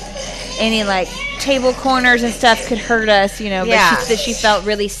because any like table corners and stuff could hurt us. Yeah. But she felt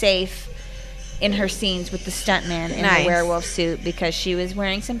really safe in her scenes with the stuntman in Nice. the werewolf suit because she was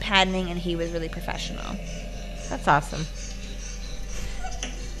wearing some padding and he was really professional. That's awesome.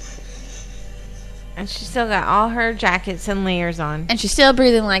 And she still got all her jackets and layers on. And she's still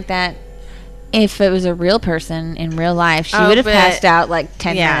breathing like that. If it was a real person in real life, she Oh, would have but- passed out like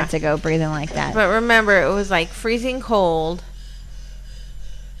 10 yeah. minutes ago breathing like that. But remember, it was like freezing cold.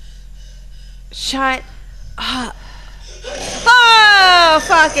 Shut up. Oh,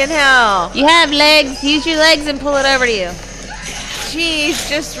 fucking hell. You have legs. Use your legs and pull it over to you. Jeez,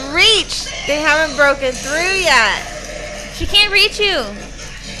 just reach. They haven't broken through yet. She can't reach you.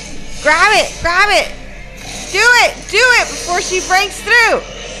 Grab it. Grab it. Do it before she breaks through.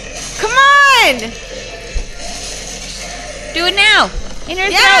 Come on. Do it now. In her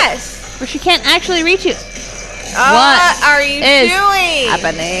Yes. throat. Where she can't actually reach you. What are you is doing?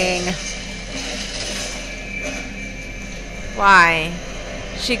 happening? Why?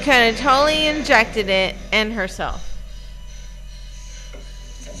 She could have totally injected it and herself.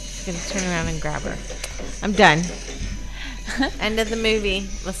 She's going to turn around and grab her. I'm done. End of the movie.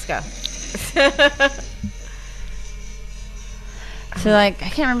 Let's go. So, like, I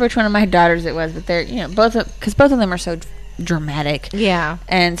can't remember which one of my daughters it was, but they're, because both of them are so dramatic. Yeah.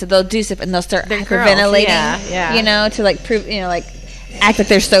 And so they'll do stuff and they'll start They're girls, hyperventilating. yeah. To like prove, act like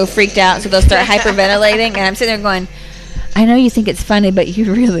they're so freaked out. So they'll start hyperventilating. And I'm sitting there going, I know you think it's funny, but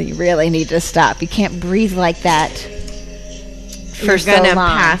you really, really need to stop. You can't breathe like that for You're so gonna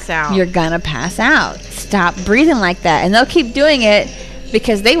long. pass out. You're gonna pass out. Stop breathing like that. And they'll keep doing it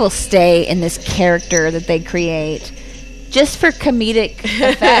because they will stay in this character that they create just for comedic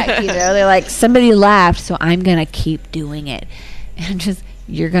effect. They're like, somebody laughed, so I'm gonna keep doing it. And just,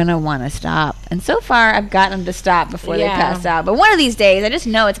 you're gonna want to stop. And so far, I've gotten them to stop before they pass out. But one of these days, I just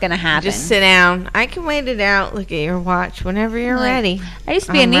know it's gonna happen. Just sit down. I can wait it out. Look at your watch whenever you're Like, ready. I used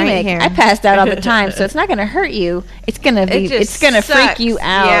to be I'm right anemic. here. I passed out all the time, so it's not going to hurt you. It's going to be. It just It's going to freak sucks. you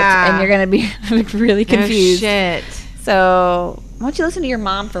out, Yeah. and you're going to be really confused. No shit. So why don't you listen to your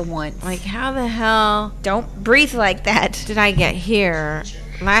mom for once? Like, how the hell Don't breathe like that. did I get here?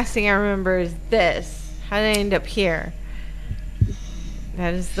 Last thing I remember is this. How did I end up here?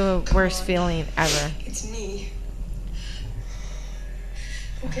 That is the worst feeling ever. It's me.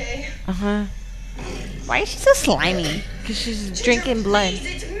 Okay? Uh-huh. Why is she so slimy? Because she's drinking blood.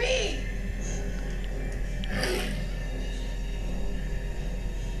 Please, it's me.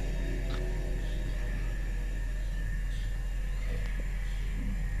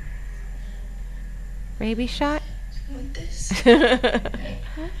 Rabies shot? Want this?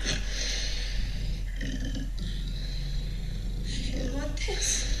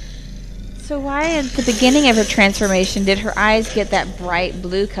 So why at the beginning of her transformation did her eyes get that bright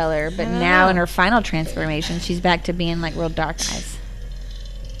blue color, but now in her final transformation she's back to being like real dark eyes?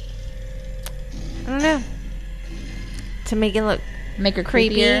 I don't know. To make it look Make her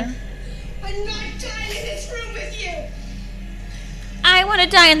creepy. creepier. I'm not dying in this room with you. I want to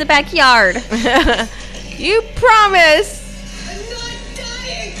die in the backyard. You promised. I'm not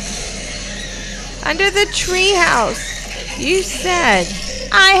dying. Under the treehouse. You said.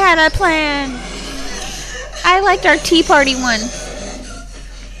 I had a plan. I liked our tea party one.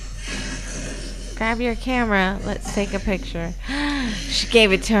 Grab your camera. Let's take a picture. She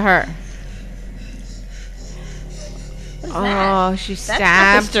gave it to her. Oh, she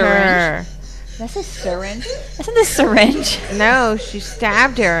stabbed her. That's a syringe. That's not the syringe. No, she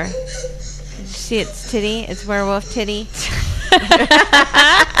stabbed her. Did you see its titty? It's werewolf titty. So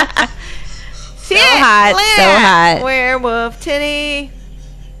hot. So hot. Werewolf titty.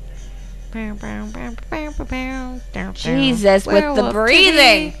 Jesus, with the Werewolf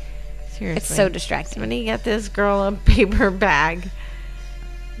breathing. titty. Seriously. It's so distracting. Somebody got this girl a paper bag.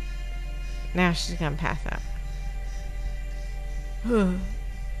 Now she's gonna pass out. That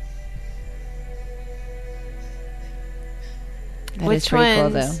is Which pretty cool,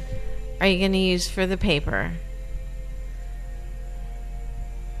 ones though. are you gonna use for the paper?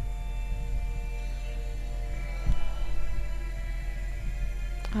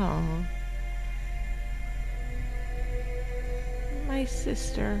 Oh, my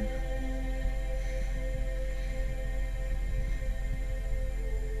sister.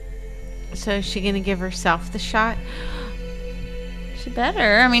 So is she gonna give herself the shot? She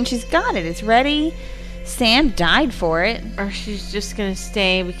better. I mean, she's got it. It's ready. Sam died for it. Or she's just gonna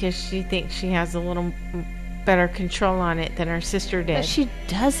stay because she thinks she has a little better control on it than her sister did. But she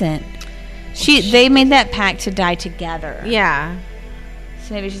doesn't. They made that pact to die together. Yeah.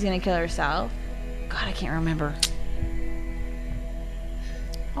 So maybe she's gonna kill herself. God, I can't remember.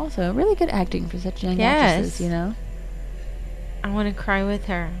 Also, really good acting for such young actresses, you know? I want to cry with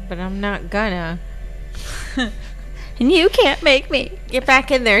her, but I'm not gonna. And you can't make me. Get back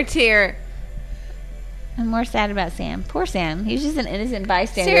in there, tear. I'm more sad about Sam. Poor Sam. He's just an innocent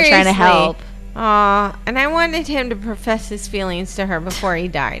bystander Seriously. trying to help. Aw, and I wanted him to profess his feelings to her before he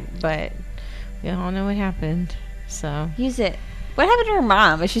died, but we all know what happened. So Use it. What happened to her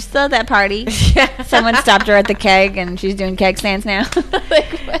mom? Is she still at that party? Yeah. Someone stopped her at the keg and she's doing keg stands now.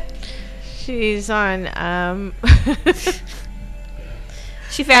 Like what? She's on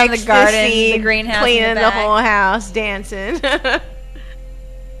She found the garden, ecstasy, the greenhouse, cleaning in the, the back. whole house, dancing.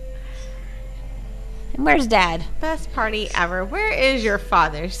 And where's Dad? Best party ever. Where is your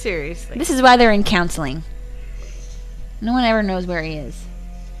father? Seriously. This is why they're in counseling. No one ever knows where he is.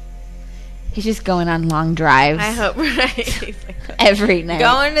 He's just going on long drives. I hope, right? He's like, every night.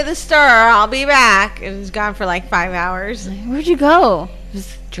 going to the store. I'll be back. And he's gone for like 5 hours. Where'd you go?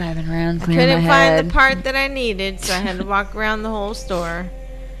 Just driving around, clearing Couldn't my find head. the part that I needed, so I had to walk around the whole store.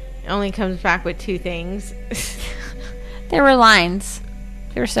 It only comes back with 2 things. There were lines.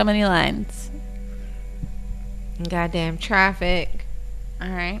 There were so many lines. Goddamn traffic. All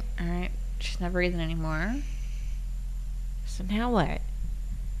right. She's not breathing anymore. So now what?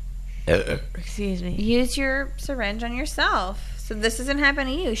 Excuse me. Use your syringe on yourself. So this doesn't happen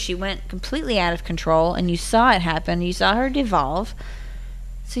to you. She went completely out of control, and you saw it happen. You saw her devolve.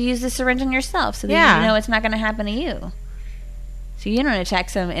 So use the syringe on yourself so that you know it's not going to happen to you. So you don't attack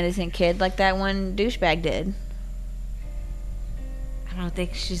some innocent kid like that one douchebag did. I don't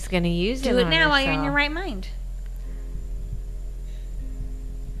think she's going to use it. Do it on now while you're in herself. your right mind.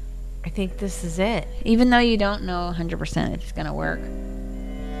 I think this is it. Even though you don't know 100% if it's going to work.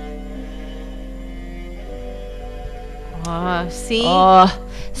 Oh, see? Oh.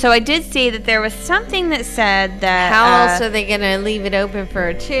 So I did see that there was something that said that... How else are they going to leave it open for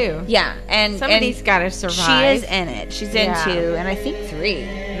her, too? Yeah, and... Somebody's got to survive. She is in it. She's in 2, and I think 3.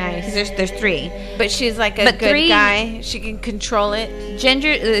 Nice. There's 3. But she's like a good guy. She can control it. Ginger...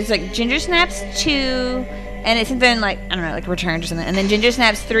 It's like Ginger Snaps 2, and it's something like, I don't know, like Returns or something. And then Ginger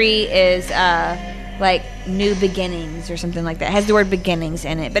Snaps 3 is, like, New Beginnings or something like that. It has the word beginnings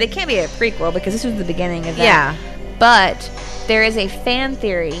in it. But it can't be a prequel because this was the beginning of that. Yeah. But there is a fan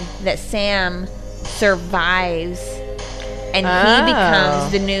theory that Sam survives and he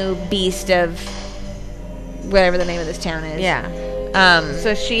becomes the new beast of whatever the name of this town is. Yeah.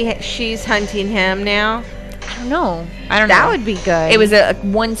 So she's hunting him now? I don't know. That would be good. It was a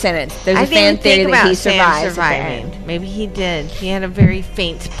one sentence. There's a fan theory that he survives. Surviving. Maybe he did. He had a very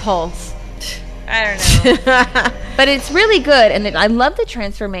faint pulse. I don't know. But it's really good, and I love the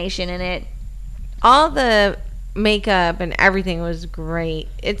transformation in it. All the makeup and everything was great.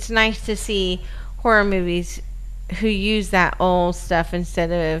 It's nice to see horror movies who use that old stuff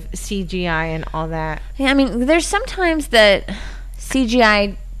instead of CGI and all that. Yeah, I mean, there's sometimes that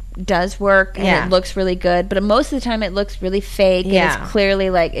CGI does work and it looks really good, but most of the time it looks really fake. Yeah. And it's clearly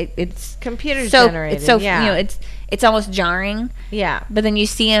like it's computer so, generated. It's so you know, it's almost jarring. Yeah. But then you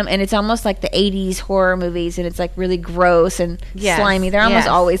see them and it's almost like the 80s horror movies, and it's like really gross and slimy. They're almost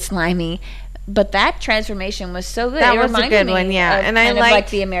always slimy. But that transformation was so good. That it was a good one, yeah. And I like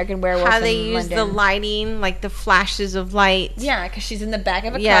the American Werewolf. How they use London. the lighting, like the flashes of light. Yeah, because she's in the back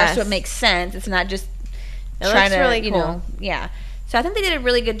of a car, so it makes sense. It's not just trying to, really you cool. know, yeah. So I think they did a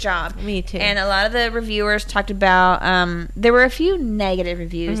really good job. Me too. And a lot of the reviewers talked about, there were a few negative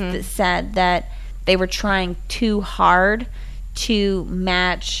reviews that said that they were trying too hard to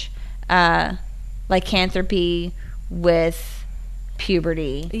match lycanthropy with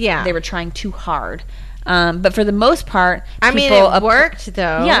puberty. Yeah. They were trying too hard. But for the most part, it worked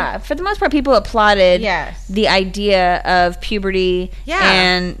though. Yeah, for the most part, people applauded the idea of puberty. Yeah.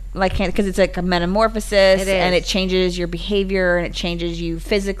 And because it's like a metamorphosis, and it changes your behavior and it changes you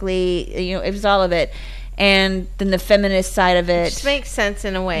physically. You know, it was all of it. And then the feminist side of it just makes sense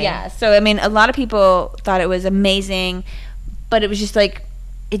in a way. Yeah. So I mean, a lot of people thought it was amazing, but it was just like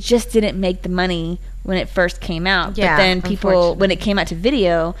it just didn't make the money when it first came out. Yeah, but then people, when it came out to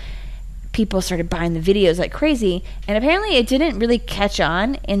video, people started buying the videos like crazy, and apparently it didn't really catch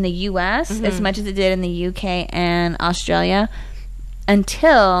on in the US as much as it did in the UK and Australia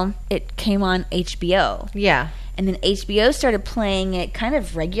until it came on HBO. Yeah. And then HBO started playing it kind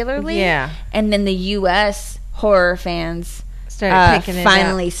of regularly. Yeah. And then the US horror fans started picking it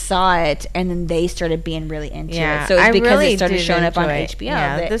finally up. saw it, and then they started being really into Yeah, it. So it's because really it started showing up on enjoy it. HBO.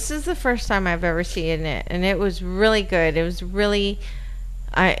 Yeah, this is the first time I've ever seen it, and it was really good. It was really,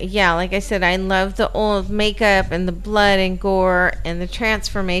 like I said, I love the old makeup and the blood and gore, and the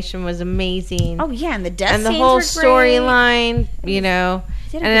transformation was amazing. Oh yeah, and the death and the scenes whole were storyline, you know.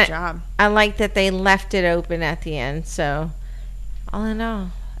 They did a good job. I like that they left it open at the end. So, all in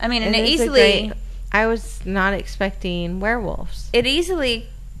all, I mean, and it it's a easily. great, I was not expecting werewolves. It easily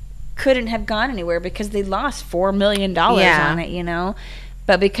couldn't have gone anywhere because they lost $4 million on it, you know.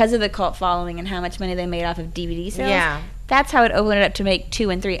 But because of the cult following and how much money they made off of DVD sales, that's how it opened it up to make 2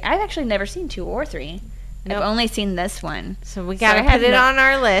 and 3. I've actually never seen 2 or 3. Nope. I've only seen this one. So we got to put it on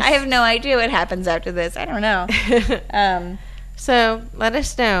our list. I have no idea what happens after this. I don't know. So let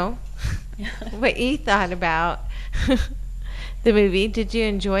us know what you thought about the movie. Did you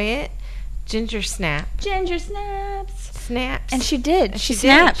enjoy it? Ginger snaps. Snaps. And she did. She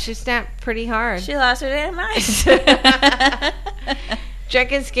snapped. She snapped pretty hard. She lost her damn mind.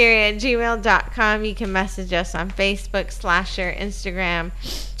 drunkandscary@gmail.com. You can message us on Facebook, Slasher, Instagram,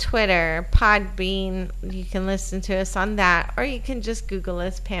 Twitter, Podbean. You can listen to us on that, or you can just Google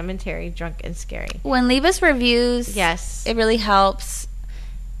us, Pam and Terry, Drunk and Scary. When leave us reviews, yes, it really helps.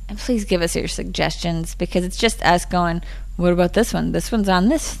 And please give us your suggestions, because it's just us going, what about this one? This one's on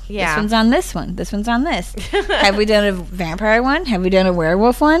this. Yeah. This one's on this one. This one's on this. Have we done a vampire one? Have we done a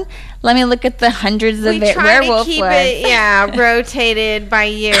werewolf one? Let me look at the hundreds of werewolf ones. We try to keep it, rotated by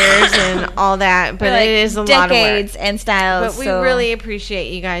years and all that, but it is a lot of work. Decades and styles. But we really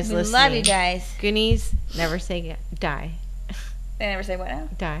appreciate you guys listening. Love you guys. Goonies never say die. They never say what now?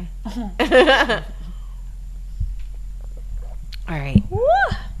 Die. All right. Woo!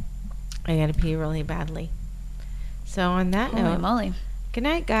 I gotta pee really badly. So on that note, Holy moly. Good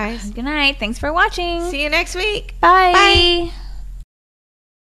night, guys. Good night. Thanks for watching. See you next week. Bye.